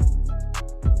jersey.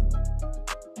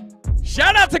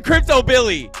 Shout out to Crypto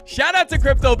Billy. Shout out to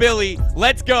Crypto Billy.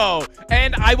 Let's go.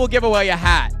 And I will give away a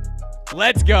hat.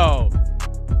 Let's go.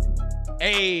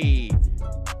 Hey.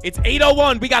 It's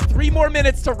 8:01. We got 3 more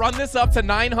minutes to run this up to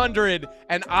 900.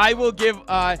 And I will give,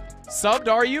 subbed,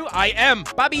 are you? I am.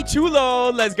 Bobby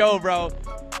Chulo. Let's go, bro.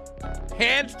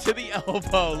 Hand to the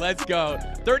elbow. Let's go.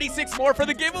 36 more for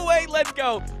the giveaway. Let's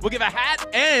go. We'll give a hat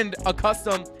and a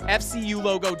custom FCU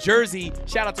logo jersey.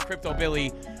 Shout out to Crypto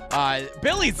Billy.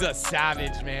 Billy's a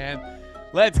savage, man.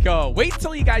 Let's go. Wait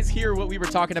till you guys hear what we were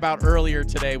talking about earlier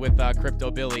today with Crypto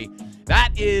Billy.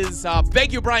 That is,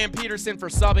 thank you, Brian Peterson, for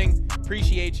subbing.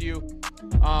 Appreciate you.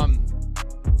 I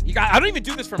don't even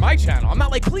do this for my channel. I'm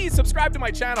not like, please subscribe to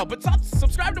my channel, but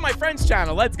subscribe to my friend's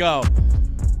channel. Let's go.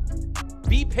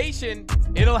 Be patient.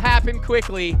 It'll happen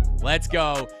quickly. Let's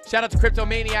go. Shout out to Crypto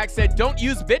Maniac, said, don't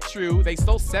use BitTrue. They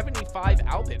stole 75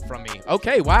 Albit from me.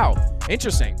 Okay, wow.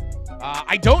 Interesting.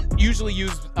 I don't usually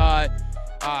use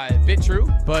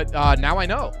BitTrue, but now I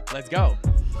know. Let's go.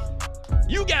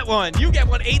 You get one. You get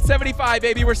one. 875,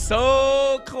 baby. We're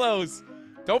so close.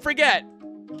 Don't forget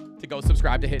to go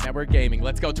subscribe to Hit Network Gaming.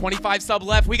 Let's go. 25 sub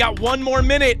left. We got 1 more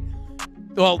minute.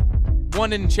 Well,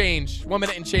 1 and change. 1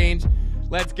 minute and change.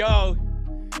 Let's go.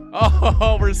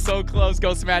 Oh, we're so close.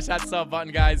 Go smash that sub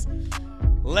button, guys.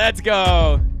 Let's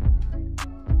go.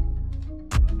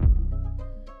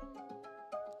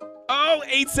 Oh,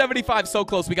 875. So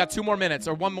close. We got 2 more minutes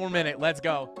or 1 more minute. Let's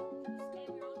go.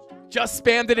 Just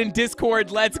spammed it in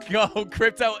Discord. Let's go.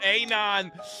 Crypto Anon.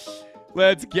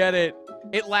 Let's get it.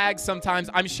 It lags sometimes.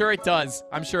 I'm sure it does.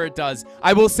 I'm sure it does.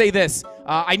 I will say this.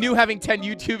 I knew having 10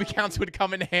 YouTube accounts would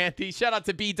come in handy. Shout out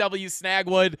to BW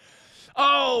Snagwood.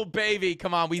 Oh, baby.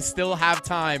 Come on. We still have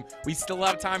time. We still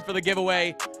have time for the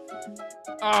giveaway.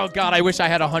 Oh, God. I wish I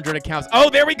had 100 accounts. Oh,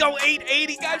 there we go.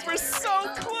 880. Guys, we're so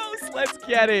close. Let's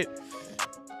get it.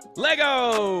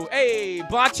 Lego. Hey,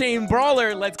 Blockchain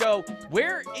Brawler. Let's go.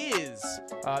 Where is...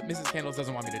 Mrs. Candles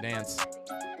doesn't want me to dance.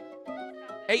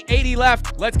 880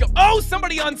 left. Let's go. Oh,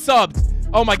 somebody unsubbed.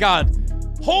 Oh, my God.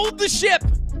 Hold the ship.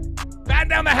 Batten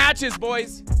down the hatches,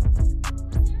 boys.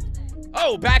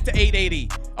 Oh, back to 880.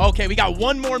 Okay, we got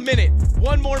 1 more minute.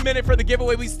 1 more minute for the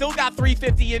giveaway. We still got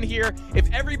 350 in here. If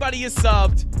everybody is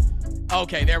subbed,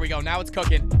 Okay, there we go. Now it's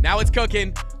cooking. Now it's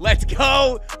cooking. Let's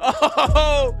go.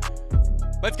 Oh,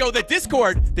 let's go. The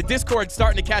Discord's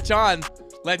starting to catch on.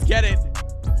 Let's get it.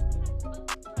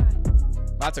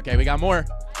 That's okay. We got more.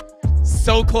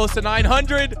 So close to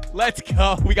 900. Let's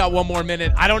go. We got one more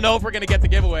minute. I don't know if we're going to get the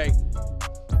giveaway.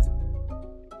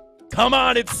 Come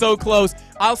on. It's so close.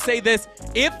 I'll say this.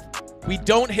 If we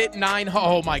don't hit 900.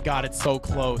 Oh, my God. It's so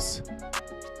close.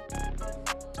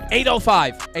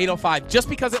 805. 805. Just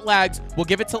because it lags, we'll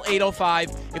give it till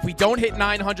 805. If we don't hit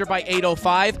 900 by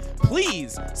 805,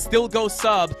 please still go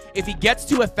sub. If he gets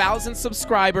to 1,000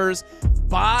 subscribers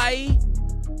by...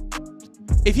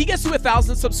 If he gets to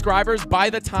 1,000 subscribers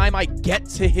by the time I get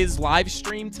to his live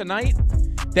stream tonight,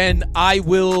 then I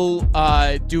will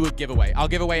do a giveaway. I'll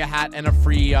give away a hat and a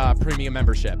free premium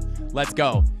membership. Let's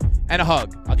go. And a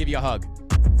hug. I'll give you a hug.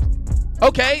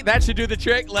 Okay, that should do the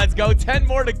trick. Let's go. 10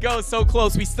 more to go. So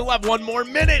close. We still have 1 more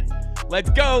minute. Let's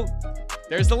go.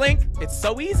 There's the link. It's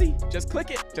so easy. Just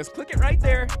click it. Just click it right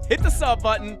there. Hit the sub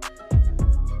button.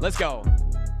 Let's go.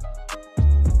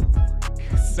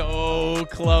 So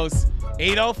close.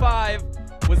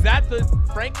 805. Was that the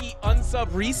Frankie unsub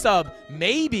resub?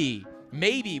 Maybe.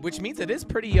 Maybe, which means it is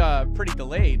pretty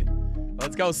delayed.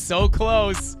 Let's go. So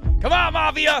close. Come on,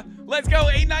 Mafia. Let's go.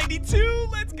 892.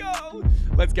 Let's go.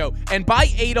 Let's go. And by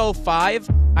 805,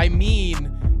 I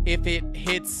mean if it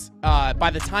hits, by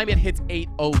the time it hits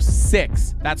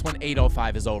 806, that's when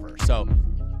 805 is over. So,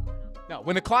 no,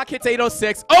 when the clock hits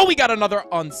 806, oh, we got another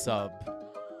unsub.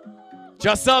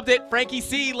 Just subbed it. Frankie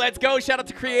C, let's go. Shout out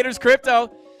to Creators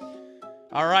Crypto.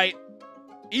 All right.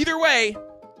 Either way,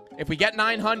 if we get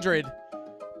 900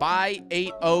 by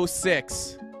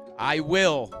 806, I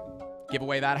will give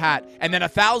away that hat. And then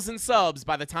 1,000 subs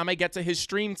by the time I get to his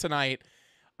stream tonight,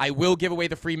 I will give away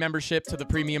the free membership to the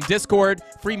premium Discord,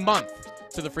 free month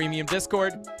to the premium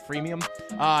Discord, freemium.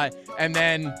 And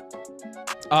then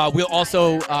we'll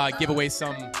also give away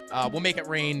some, we'll make it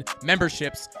rain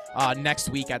memberships next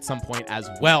week at some point as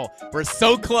well. We're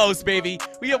so close, baby.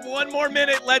 We have 1 more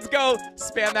minute. Let's go.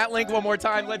 Spam that link one more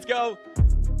time. Let's go.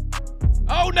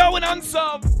 Oh, no, an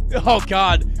unsub. Oh,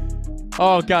 God.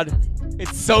 Oh, God.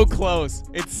 It's so close.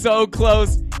 It's so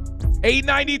close.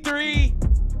 893.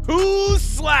 Who's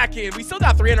slacking? We still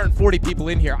got 340 people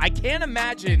in here. I can't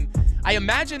imagine. I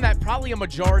imagine that probably a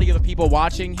majority of the people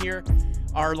watching here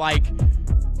are like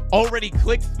already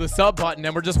clicked the sub button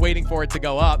and we're just waiting for it to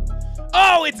go up.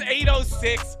 Oh, it's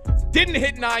 806. Didn't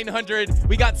hit 900.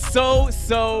 We got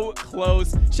so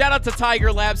close. Shout out to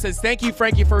Tiger Lab. Says, thank you,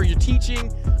 Frankie, for your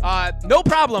teaching. No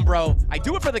problem, bro. I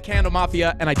do it for the Candle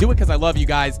Mafia, and I do it because I love you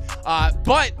guys.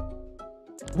 But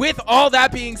with all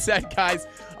that being said, guys,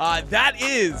 that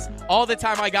is all the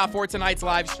time I got for tonight's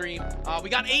live stream. We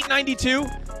got 892.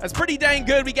 That's pretty dang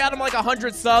good. We got them like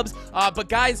 100 subs. But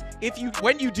guys,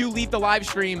 when you do leave the live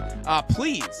stream,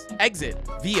 please exit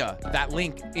via that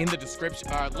link in the description,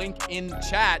 link in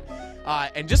chat,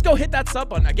 and just go hit that sub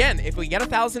button. Again, if we get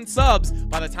 1,000 subs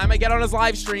by the time I get on his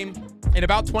live stream in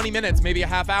about 20 minutes, maybe a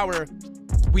half hour,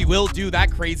 we will do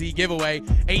that crazy giveaway.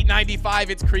 895,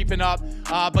 it's creeping up.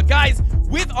 But guys,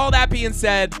 with all that being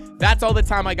said, that's all the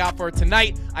time I got for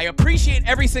tonight. I appreciate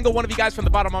every single one of you guys from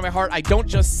the bottom of my heart. I don't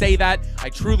just say that. I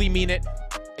truly mean it.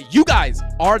 You guys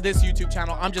are this YouTube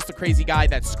channel. I'm just a crazy guy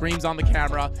that screams on the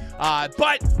camera.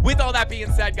 But with all that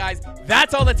being said, guys,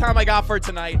 that's all the time I got for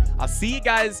tonight. I'll see you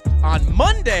guys on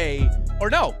Monday. Or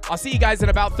no, I'll see you guys in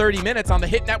about 30 minutes on the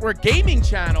Hit Network Gaming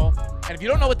channel. And if you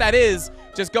don't know what that is,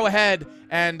 just go ahead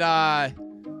and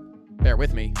bear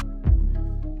with me.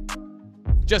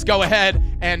 Just go ahead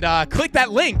and click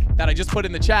that link that I just put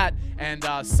in the chat and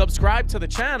subscribe to the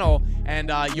channel, and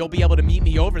you'll be able to meet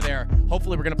me over there.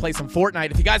 Hopefully, we're going to play some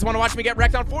Fortnite. If you guys want to watch me get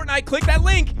wrecked on Fortnite, click that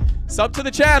link. Sub to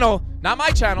the channel. Not my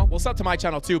channel. Well, sub to my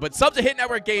channel too, but sub to Hit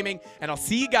Network Gaming, and I'll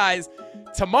see you guys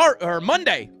tomorrow or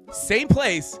Monday. Same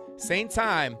place, same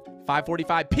time,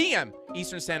 5:45 p.m.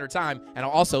 Eastern Standard Time, and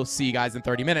I'll also see you guys in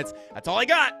 30 minutes. That's all I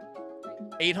got.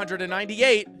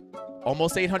 898,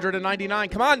 almost 899.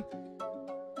 Come on.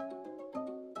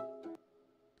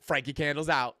 Frankie Candles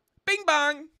out. Bing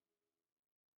bong.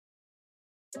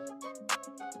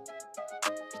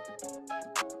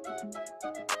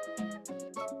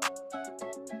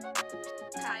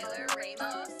 Tyler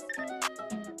Ramos.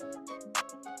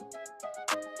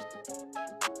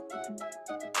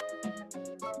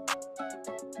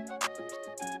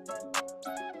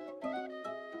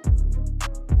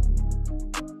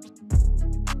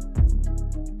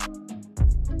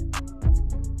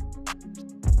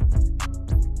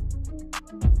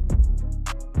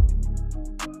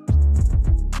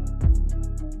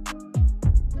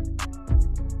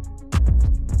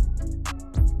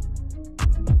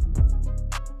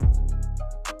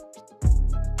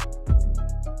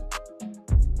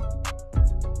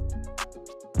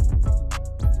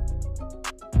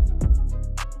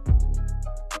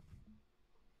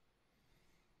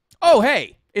 Oh,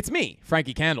 hey, it's me,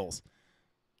 Frankie Candles.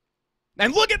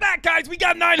 And look at that, guys. We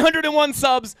got 901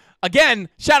 subs. Again,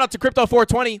 shout out to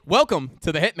Crypto420. Welcome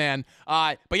to the Hitman.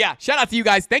 But yeah, shout out to you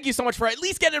guys. Thank you so much for at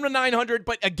least getting to 900.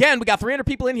 But again, we got 300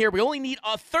 people in here. We only need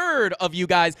a third of you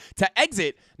guys to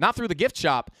exit, not through the gift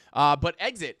shop, but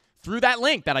exit through that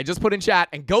link that I just put in chat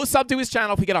and go sub to his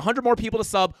channel. If we get 100 more people to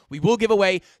sub, we will give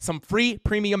away some free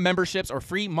premium memberships or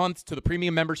free months to the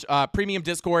premium premium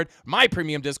Discord, my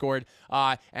premium Discord.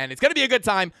 And it's going to be a good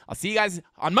time. I'll see you guys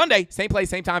on Monday, same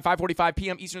place, same time, 5:45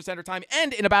 p.m. Eastern Standard Time,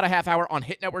 and in about a half hour on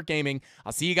Hit Network Gaming.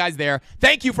 I'll see you guys there.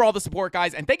 Thank you for all the support,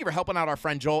 guys, and thank you for helping out our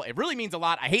friend Joel. It really means a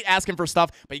lot. I hate asking for stuff,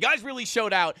 but you guys really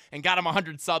showed out and got him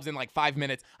 100 subs in like 5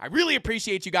 minutes. I really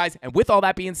appreciate you guys. And with all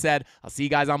that being said, I'll see you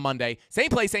guys on Monday, same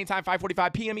place, same time,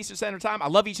 5:45 p.m. Eastern Standard Time. I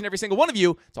love each and every single one of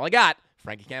you. That's all I got.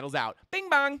 Frankie Candles out. Bing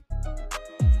bong.